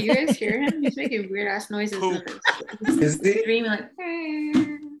 Oh, can you guys hear him? He's making weird ass noises. Poop. Is it? Dreaming like,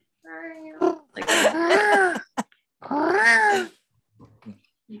 like that.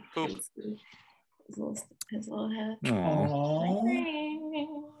 Poop. His little head.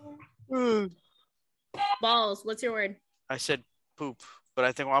 Balls, what's your word? I said poop, but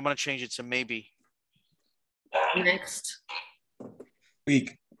I think I'm gonna change it to maybe. Next.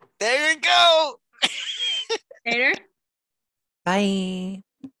 Week. There you go. Tater? Bye.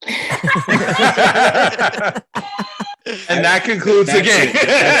 And that concludes the game.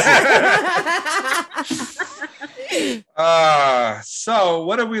 So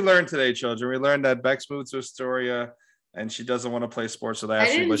what did we learn today, children? We learned that Bex moved to Astoria and she doesn't want to play sports with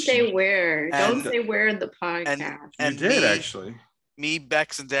Ashley. I didn't say where. Don't say where in the podcast. And you did, actually. Me,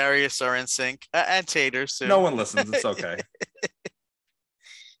 Bex, and Darius are in sync. And Tater soon. No one listens. It's okay.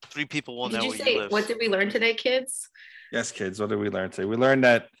 3 people will Did know you where say, you live. what did we learn today, kids? Yes, kids. What did we learn today? We learned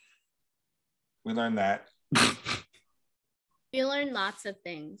that. We learned lots of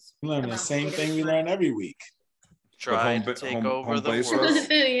things. We learn the same thing we learn every week. Try to take over the world.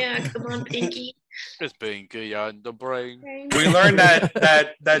 Yeah, come on, Pinky. It's Pinky on the brain. We learned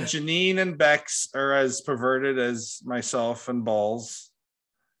that Janine and Bex are as perverted as myself and Balls.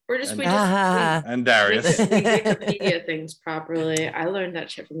 And Darius. We Wikipedia things properly. I learned that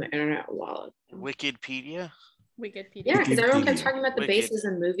shit from the internet a while ago. Wikipedia? Yeah, because everyone kept talking about the bases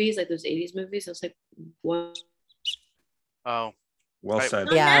in movies, like those 80s movies. I was like, what? Oh. Well said.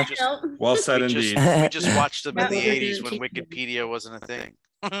 Yeah. Well said indeed. We just watched them in the 80s when Wikipedia wasn't a thing.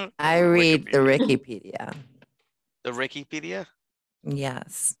 I read the Wikipedia. The Wikipedia?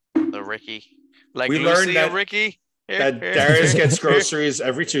 Yes. The Ricky. Like we Lucy learned that, and Ricky? that Darius gets groceries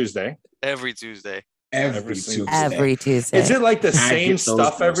every Tuesday. Every Tuesday. Every Tuesday. Is it like the same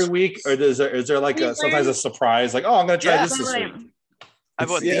stuff every week, or is there like sometimes a surprise? Like, oh, I'm gonna try this week. I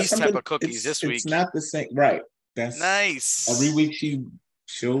bought these type of cookies this week. It's not the same, right? That's nice. Every week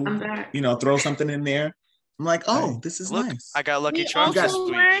she'll throw something in there. I'm like, oh, this is nice. I got Lucky Charms this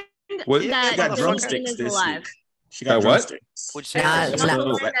week. What? She got drumsticks this week. She got what? What'd you say?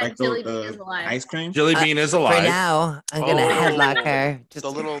 Like the ice cream. Jelly Bean is alive. For now, I'm gonna headlock her. Just the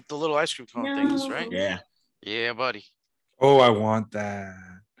little ice cream cone things, right? Yeah. Yeah, buddy. Oh, I want that.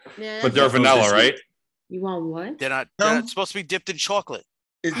 Yeah, but they're vanilla, right? You want what? They're not supposed to be dipped in chocolate.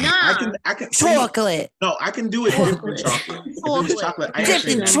 I can chocolate. No, I can do it dipped in chocolate. If it's chocolate. Dipped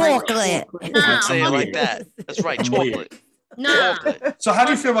in chocolate. Don't say it like that. That's right, chocolate. No. So how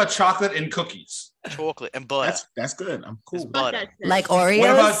do you feel about chocolate in cookies? Chocolate and butter. That's good. I'm cool. Butter. Like Oreos. What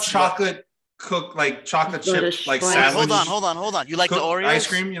about chocolate chocolate chip like sandwich? Hold on. You like the Oreos? Ice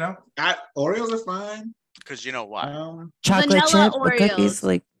cream, you know? Oreos are fine. Because you know what? Chocolate chip cookies,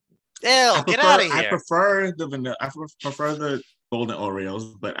 like. Ew, get out of here. I prefer the vanilla. I prefer the golden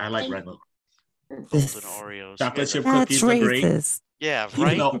Oreos, but I like regular. Golden Oreos. Chocolate chip cookies are great. Yeah,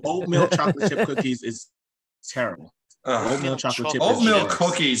 right. Even though oatmeal chocolate chip cookies is terrible. Oatmeal chocolate chip. Oatmeal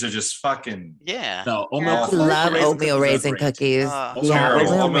cookies are just fucking. Yeah. No, love oatmeal raisin cookies. Yeah,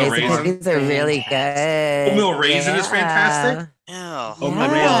 oatmeal raisin cookies are really good. Oatmeal raisin is fantastic. Yeah,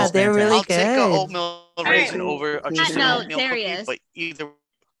 they're really I'll good. take an oatmeal raisin over just an oatmeal Darius. cookie, but either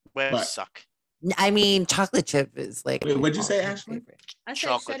way suck. I mean, chocolate chip is like. Wait, what'd you say, Ashley? I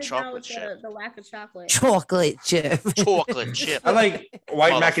said Chocolate the lack of chocolate. Chocolate chip. Chocolate chip. I like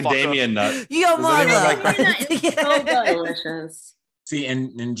white macadamia nut. Yo, mother. Delicious. See,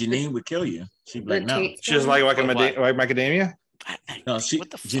 and Janine would kill you. She'd be like, no. She doesn't like white macadamia? No,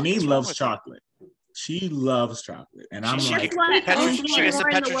 Janine loves chocolate. She loves chocolate. And I'm like, she gets a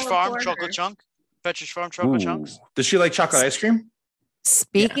Petrich Farm chocolate chunk. Petrich Farm chocolate chunks. Does she like chocolate ice cream?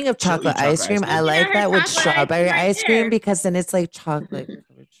 Speaking of chocolate ice cream, I like that with strawberry ice cream because then it's like chocolate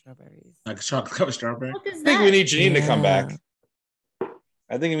covered strawberries. Like chocolate covered strawberry? I think we need Janine to come back.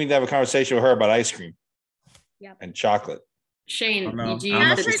 I think we need to have a conversation with her about ice cream and chocolate. Shane, chocolate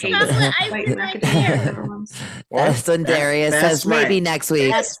ice cream right there. That's when Darius says maybe next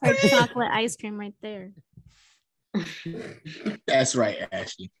week. That's her chocolate ice cream right there. That's right,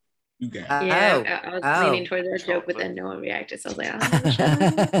 Ashley. You got it. Yeah, I was leaning towards that joke, but then no one reacted. So I was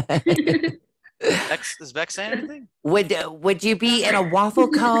like, Is Bex saying anything? Would you be in a waffle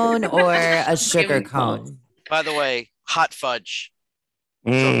cone or a sugar cone? By the way, hot fudge.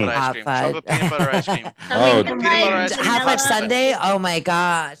 Chocolate ice cream. Chocolate peanut butter ice cream. Hot fudge sundae? Oh my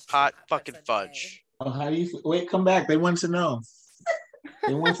gosh. Hot fucking fudge. Oh, how do you wait? Come back. They want to know.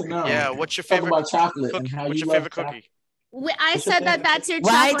 They want to know. Yeah, what's your favorite about chocolate and how what's you your favorite cookie? I said that's your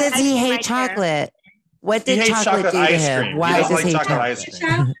chocolate. Why does he hate chocolate? What did chocolate do to him? Why does he hate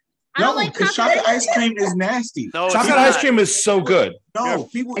chocolate? I don't like because chocolate ice cream is nasty. No, chocolate ice cream is so good. No,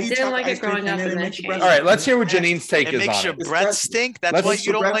 people eat chocolate ice cream and then it makes your breath. All right, let's hear what Janine's take it is makes on your it. breath stink. That's why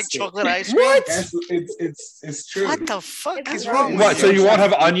you don't like chocolate ice cream. What? It's true. What the fuck is wrong? What? So you won't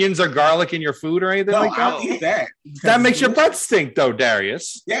have onions or garlic in your food or anything like that? I'll eat that. That makes your breath stink, though,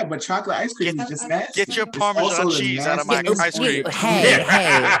 Darius. Yeah, but chocolate ice cream is just nasty. Get your Parmesan cheese out of my ice cream.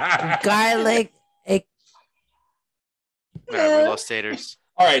 Hey, garlic. We lost taters.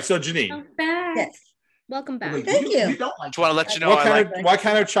 All right, so Janine. Yes. Welcome back. Thank you. You don't like Just want to let you know What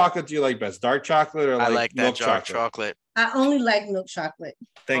kind of chocolate do you like best? Dark chocolate or I like like milk that dark chocolate. I only like milk chocolate.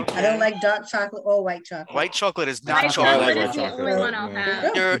 Thank you. I don't like dark chocolate or white chocolate. White chocolate is not White chocolate. chocolate white is the chocolate. only one I'll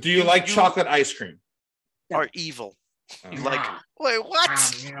have. Do you like chocolate ice cream? Are evil. You like? Wait, what?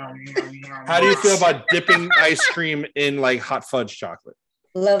 How do you feel about dipping ice cream in like hot fudge chocolate?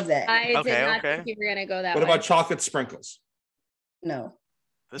 Love that. I Okay, did not okay. think you were gonna go that What way. about chocolate sprinkles? No.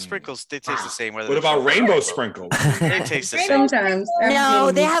 The sprinkles, they taste the same. What about rainbow sprinkles? They taste the same. Sometimes.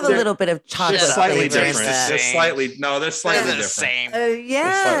 No, they have a little bit of They're chocolate slightly flavor in different. that. They're slightly They're different. the same. They're slightly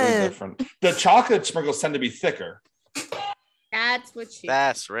Yeah. different. The chocolate sprinkles tend to be thicker. That's what you.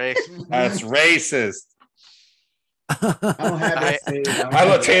 That's right. That's racist. I don't have I- that. I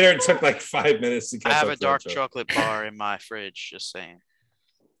looked Tater. It took like 5 minutes to I catch have up a to dark that joke. chocolate bar in my fridge. Just saying.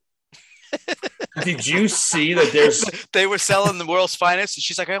 Did you see that there's They were selling the world's finest, and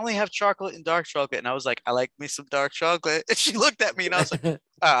she's like, "I only have chocolate and dark chocolate," and I was like, "I like me some dark chocolate." And she looked at me, and I was like,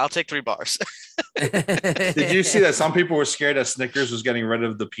 "I'll take 3 bars." Did you see that some people were scared that Snickers was getting rid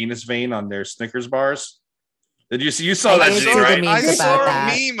of the penis vein on their Snickers bars? Did you see? You saw I that, did Janine, see the right? memes I about saw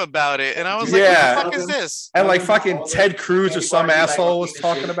that. a meme about it, and I was like, Yeah. "What the fuck is this?" And like fucking Ted Cruz or some asshole was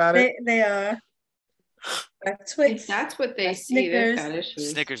talking about it. They are. Like Twix. If that's what they Like see, they've Snickers. got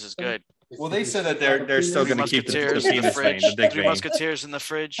issues. Snickers is good. Well, they said that they're still going to keep the Musketeers in the penis vein, fridge. the dick 3 vein. Musketeers in the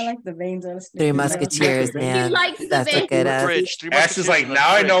fridge. I like the veins on the Three Snickers. Musketeers, man. likes the That's a veins. good ass. Fridge. 3 Ash is Musketeers like, in the now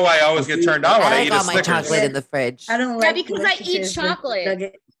I fridge. know why I always get turned on when I I like eat a all my Snickers. chocolate in the fridge. I don't Yeah, like because I eat Musketeers, chocolate.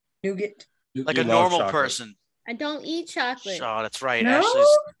 Nugget. Nougat. Like You a love normal chocolate. person. I don't eat chocolate. Oh, that's right. No?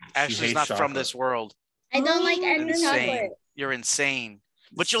 Ashley's hates not from chocolate. this world. I don't like any Insane. chocolate. You're insane.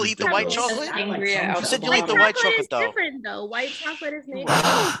 But you'll eat the white chocolate? Angry at You said you'll White eat the white chocolate chocolate is though. different though. White chocolate is made.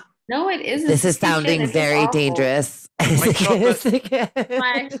 No, it isn't. This is Stupid. sounding It's very awful. dangerous. White chocolate.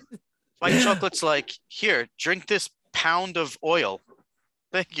 Why? White chocolate's like, here, drink this pound of oil.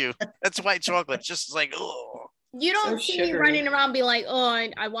 Thank you. That's white chocolate. Just like, oh. You don't So see me sugary. running around be like, oh,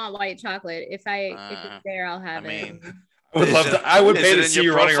 I want white chocolate. If if it's there, I'll have I mean, it. I would love to. I would Is pay it to in see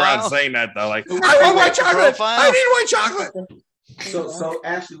your you running around profile? saying that though. Like, I Is want it white your chocolate. profile? I need white chocolate. So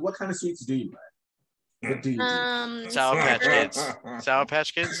Ashley, what kind of sweets do you like? What do you do? Sour Patch Kids. Sour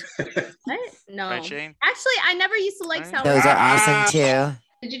Patch Kids? What? No. Right, Shane? Actually, I never used to like Right. sour. Those are Ah. awesome too.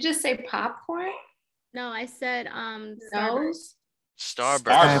 Did you just say popcorn? No, I said Starburst. Nose? Starburst.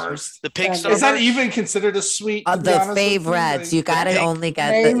 Starburst. The pink Is Starburst. Is that even considered a sweet? to be The honest with you? favorites. You gotta pink- only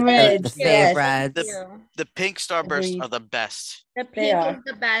get Favorites, the yes. favorites. The pink Starbursts Agreed. are the best. The They pink are. is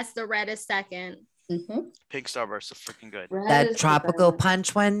the best. The red is second. Mhm. Pink Starbursts are freaking good. Red is That the tropical best.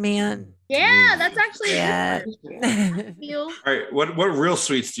 punch one, man. Yeah, that's actually Yeah. a good one. You All right, what real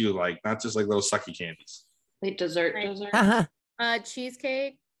sweets do you like? Not just like little sucky candies. Like dessert, Right. dessert.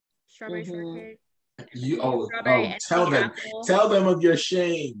 cheesecake, strawberry Mhm. shortcake. Oh, tell them of your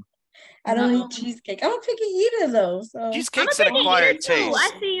shame. I don't No. eat cheesecake. I'm a picky eater though. So Cheesecake's I'm an a picky acquired eater, too. taste.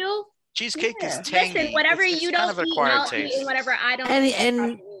 I see you. Cheesecake Yeah. is tangy. Listen, whatever It's you kind don't of an eat, acquired I'll eat, taste. and whatever I don't And- eat, and- I'll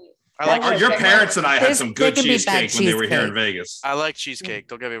eat. I like Your cheesecake. parents and I had There's- some there good can be bad cheesecake when they were here in cheesecake. Vegas. I like cheesecake.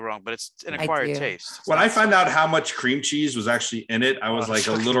 Don't get me wrong, but it's an I acquired do. taste. It's When not I found out how much cream cheese was actually in it, I was Oh, like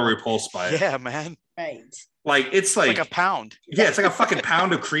a little repulsed by it. yeah, man. right. Like it's It's like like a pound. yeah, it's like a fucking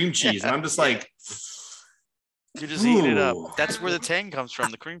pound of cream cheese, and I'm just like, You're just eating it Ooh. up. That's where the tang comes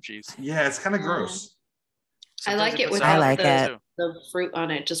from, the cream cheese. yeah, it's kind of gross. I like it with I like the, it. the fruit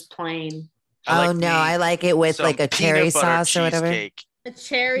on it, just plain. Oh no, I like it with like a cherry sauce or whatever. Cheesecake. A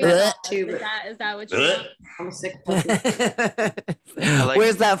cherry. Ugh. sauce, is that what you Ugh. want? I'm a sick puppy. like-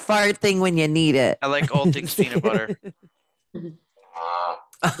 Where's that fart thing when you need it? I like all things peanut butter.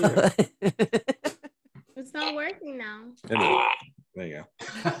 It's not working now. There you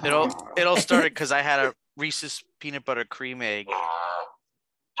It all started because I had a Reese's peanut butter cream egg,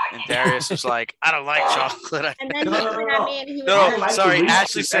 and Darius was like, "I don't like chocolate." And then he looked at me and he was No, like, like sorry. the Reese's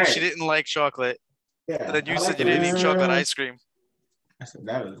Ashley said she egg. didn't like chocolate. Yeah, And then you I said like you the didn't eat Reese's. chocolate ice cream. I said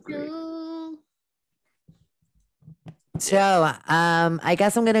that was great. "Ooh." So, I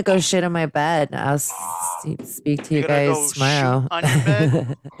guess I'm gonna go shit on my bed. I'll speak to you You're gonna guys go shit tomorrow. on your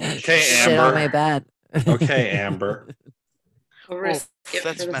bed? Okay, Shit on Amber. my bed. Okay, Amber.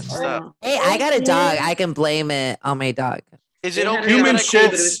 That's messed up. Hey, I got a dog. I can blame it on my dog. Is it okay? Human that I call-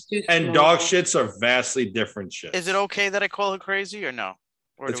 shits and dog shits are vastly different shits. Is it okay that I call her crazy or no?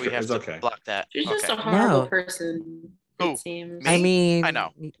 Or do It's we good. have It's to okay. block that? She's just a Okay. horrible No. person. Who? It seems. I mean, I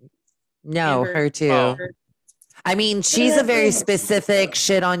know. No, Amber. her too. Oh. I mean, she's a very specific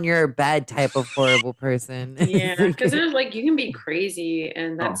shit on your bed type of horrible person. Yeah, because there's like you can be crazy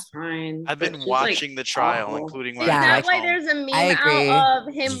and that's fine. I've but been she's, like, watching the trial, awful. including Is when Yeah. I that got why home. there's a meme I agree. out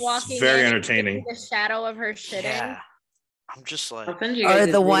of him It's walking very in and entertaining. the shadow of her shitting? Yeah. I'm just like, I'll send you Or guys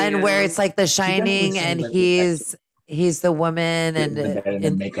the this one video. where it's like The Shining definitely and seems like he's the woman Get in the bed and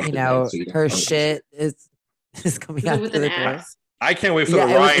then make up you the know bed so you don't her notice. shit is coming Is it out with to an the door. axe? I can't wait for Yeah,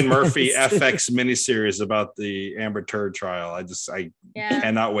 the it was- Ryan Murphy FX miniseries about the Amber Turd trial. I Yeah.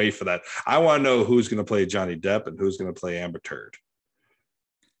 cannot wait for that. I want to know who's going to play Johnny Depp and who's going to play Amber Turd.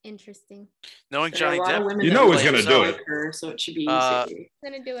 Interesting. knowing There are Johnny a lot of Depp, women You that know who's like gonna do like it. her, so it should be easy. Uh,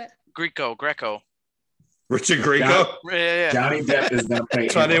 Gonna do it. Greco. Richard Grieco, Yeah. Johnny Depp is gonna play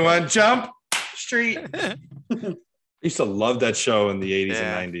 21 Jump Street. I used to love that show in the 80s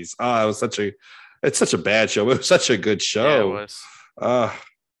Yeah. and 90s. Oh, it's such a bad show. It was such a good Yeah, it show. was.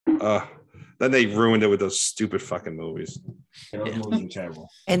 Then they ruined it with those stupid fucking movies. Those movies are terrible.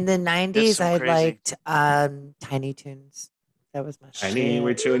 In the 90s, some I crazy- liked Tiny Toons. That was my Tiny, shit.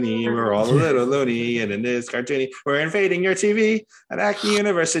 we're toony, we're all a little loony, and in this cartoony, we're invading your TV. At Acme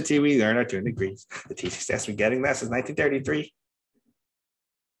University, we earn our 2 degrees. The teacher stats we getting less is 1933.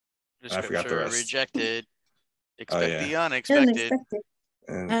 The I forgot the scripture rest. rejected. Expect yeah. the unexpected. Unexpected.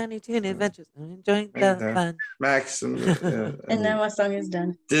 And Tiny Toon Adventures. Enjoying Right the there. fun. Max and And then my song is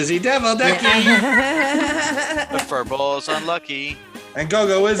done. Dizzy Devil Ducky Yeah. The furball's unlucky. and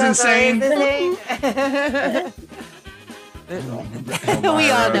Go-Go is insane. We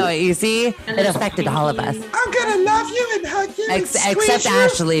all know it, you see? And It there's affected all of us. I'm gonna love you and hug you. and Except squeeze you.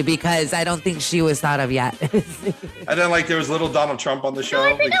 Ashley, because I don't think she was thought of yet. I didn't like there was little Donald Trump on the show.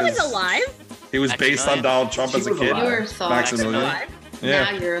 No, I think I was because alive. He was based on Maximilian. Donald Trump She as a was kid. alive. You were a thought. Maximilian. Alive. Yeah.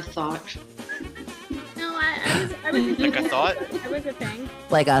 Now you're a thought. No, I was Like a thought? I was a thing.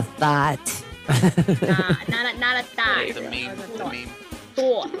 Like a thought. Nah, not a thought. The meme. The meme.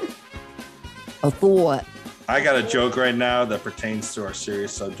 Thought. A thought. I got a joke right now that pertains to our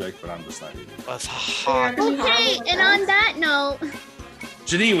serious subject, but I'm just not even. That's hot. Okay, and on that note,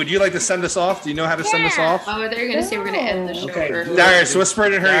 Janine, would you like to send us off? Do you know how to send us Yeah. off? Oh, they're gonna say we're gonna end the show Okay. early. Darius, whisper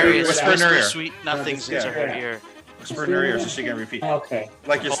it in her ear. Darius, Whisper in her ear. sweet nothings into her Yeah. ear. Whisper in her ear so she can repeat. Okay.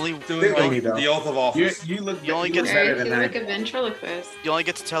 Like you're Only- doing Only like though. the oath of office. You look. You only you get look to- better Darius, than you're I like do. a ventriloquist. You only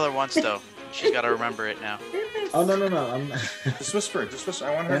get to tell her once though. She's got to remember it now. Oh no. I'm not. Just whisper. Just whisper.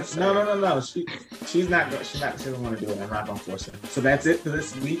 I want her to say. No. She's not. She doesn't want to do it. I'm not gonna force her. So that's it for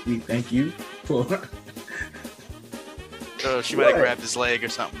this week. We thank you for. So she might have What? grabbed his leg or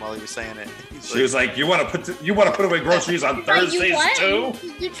something while he was saying it. He's She was like, "You want to put away groceries on like, Thursdays you what? too?"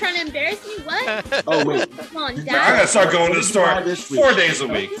 You trying to embarrass me? What? Oh wait. Come on, I'm Dad. gonna start going to the What did you buy store this week? 4 days a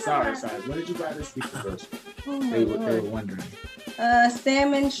week. Sorry. What did you buy this week for groceries? Oh my They were Lord. wondering.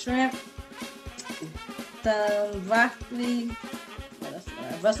 Salmon, shrimp, some broccoli, what else?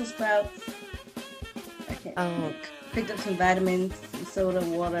 Brussels sprouts. I can't. Oh, Picked up some vitamins, some soda,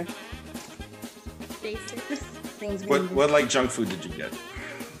 water. Basic. Just things. What like junk food did you get?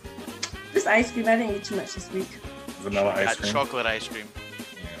 Just ice cream. I didn't eat too much this week. Vanilla ice got cream. chocolate ice cream.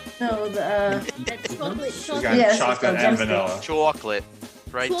 No, the That's chocolate. She's Chocolate. got Yes, chocolate it's and got vanilla. Chocolate.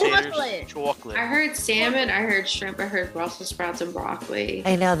 Right, Chocolate. taters? Chocolate. I heard salmon, I heard shrimp, I heard Brussels sprouts and broccoli.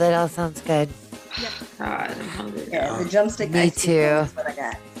 I know that all sounds good. God, I'm hungry. yeah, the drumstick. Me ice cream. too. That's what I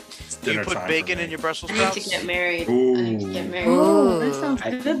got. It's Do you dinner put time bacon for in me. your Brussels I need to sprouts? get married. I need to get married. Oh, that Ooh. sounds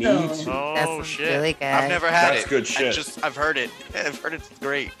I good need though. to. That Oh sounds shit! really good. I've never had That's it. good shit. I've heard it. I've heard it's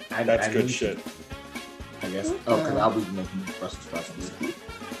great. That's I good need shit. to, I guess. Oh, because I'll be making Brussels sprouts on this week.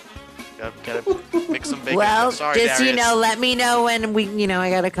 Gotta mix some bacon. Well, Sorry, just Darius. let me know when I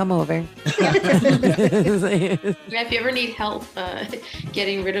gotta come over. Yeah, if you ever need help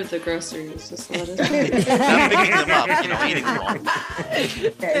getting rid of the groceries, just let us know. Not picking them up, eating them all.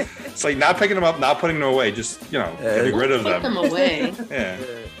 It's like not picking them up, not putting them away, just getting rid of Put them. them away. Yeah.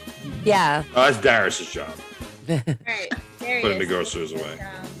 Yeah. Oh, that's Darius's job. All right. There Putting the is. groceries away.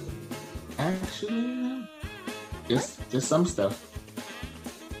 Actually, no. Just some stuff.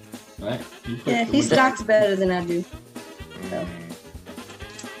 Right? You put Yeah, the he window- stocks better than I do.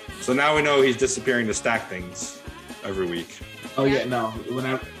 So now we know he's disappearing to stack things every week. Oh yeah, no.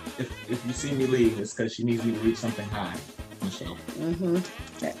 If you see me leave, it's because she needs me to reach something high on the shelf. Mm-hmm.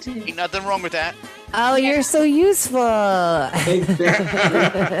 That too. Ain't nothing wrong with that. Oh, you're so useful. A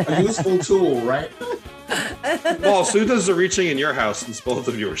useful tool, right? Balls, who does the reaching in your house since both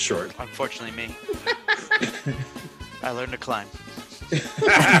of you are short? Unfortunately, me. I learned to climb.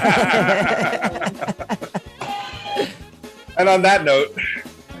 And on that note,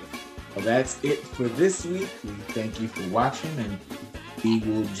 well, that's it for this week. We thank you for watching, and we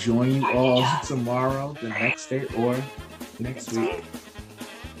will join you all tomorrow, the next day, or next week.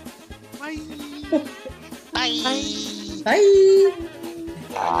 Bye. Bye.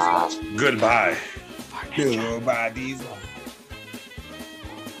 Bye. goodbye. Goodbye, Diesel.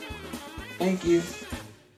 Thank you.